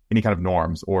know, any kind of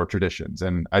norms or traditions.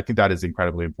 And I think that is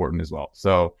incredibly important as well.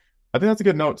 So I think that's a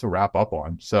good note to wrap up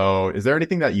on. So is there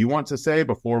anything that you want to say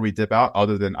before we dip out,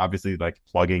 other than obviously like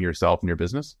plugging yourself and your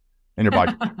business and your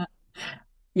body?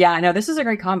 Yeah, I know this is a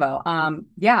great combo.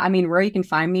 Yeah, I mean, where you can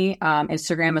find me,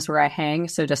 Instagram is where I hang.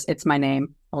 So just, it's my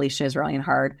name, Alycia Israel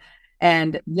Hard.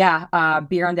 And yeah,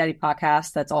 Be Your Own Daddy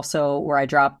podcast. That's also where I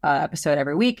drop an episode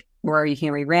every week where you can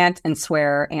hear me rant and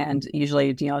swear and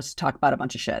usually, you know, just talk about a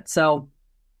bunch of shit. So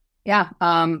yeah,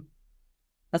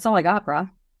 that's all I got, bro.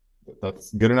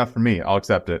 That's good enough for me. I'll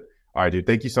accept it. All right, dude.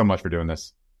 Thank you so much for doing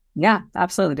this. Yeah,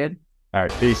 absolutely, dude. All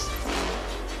right. Peace.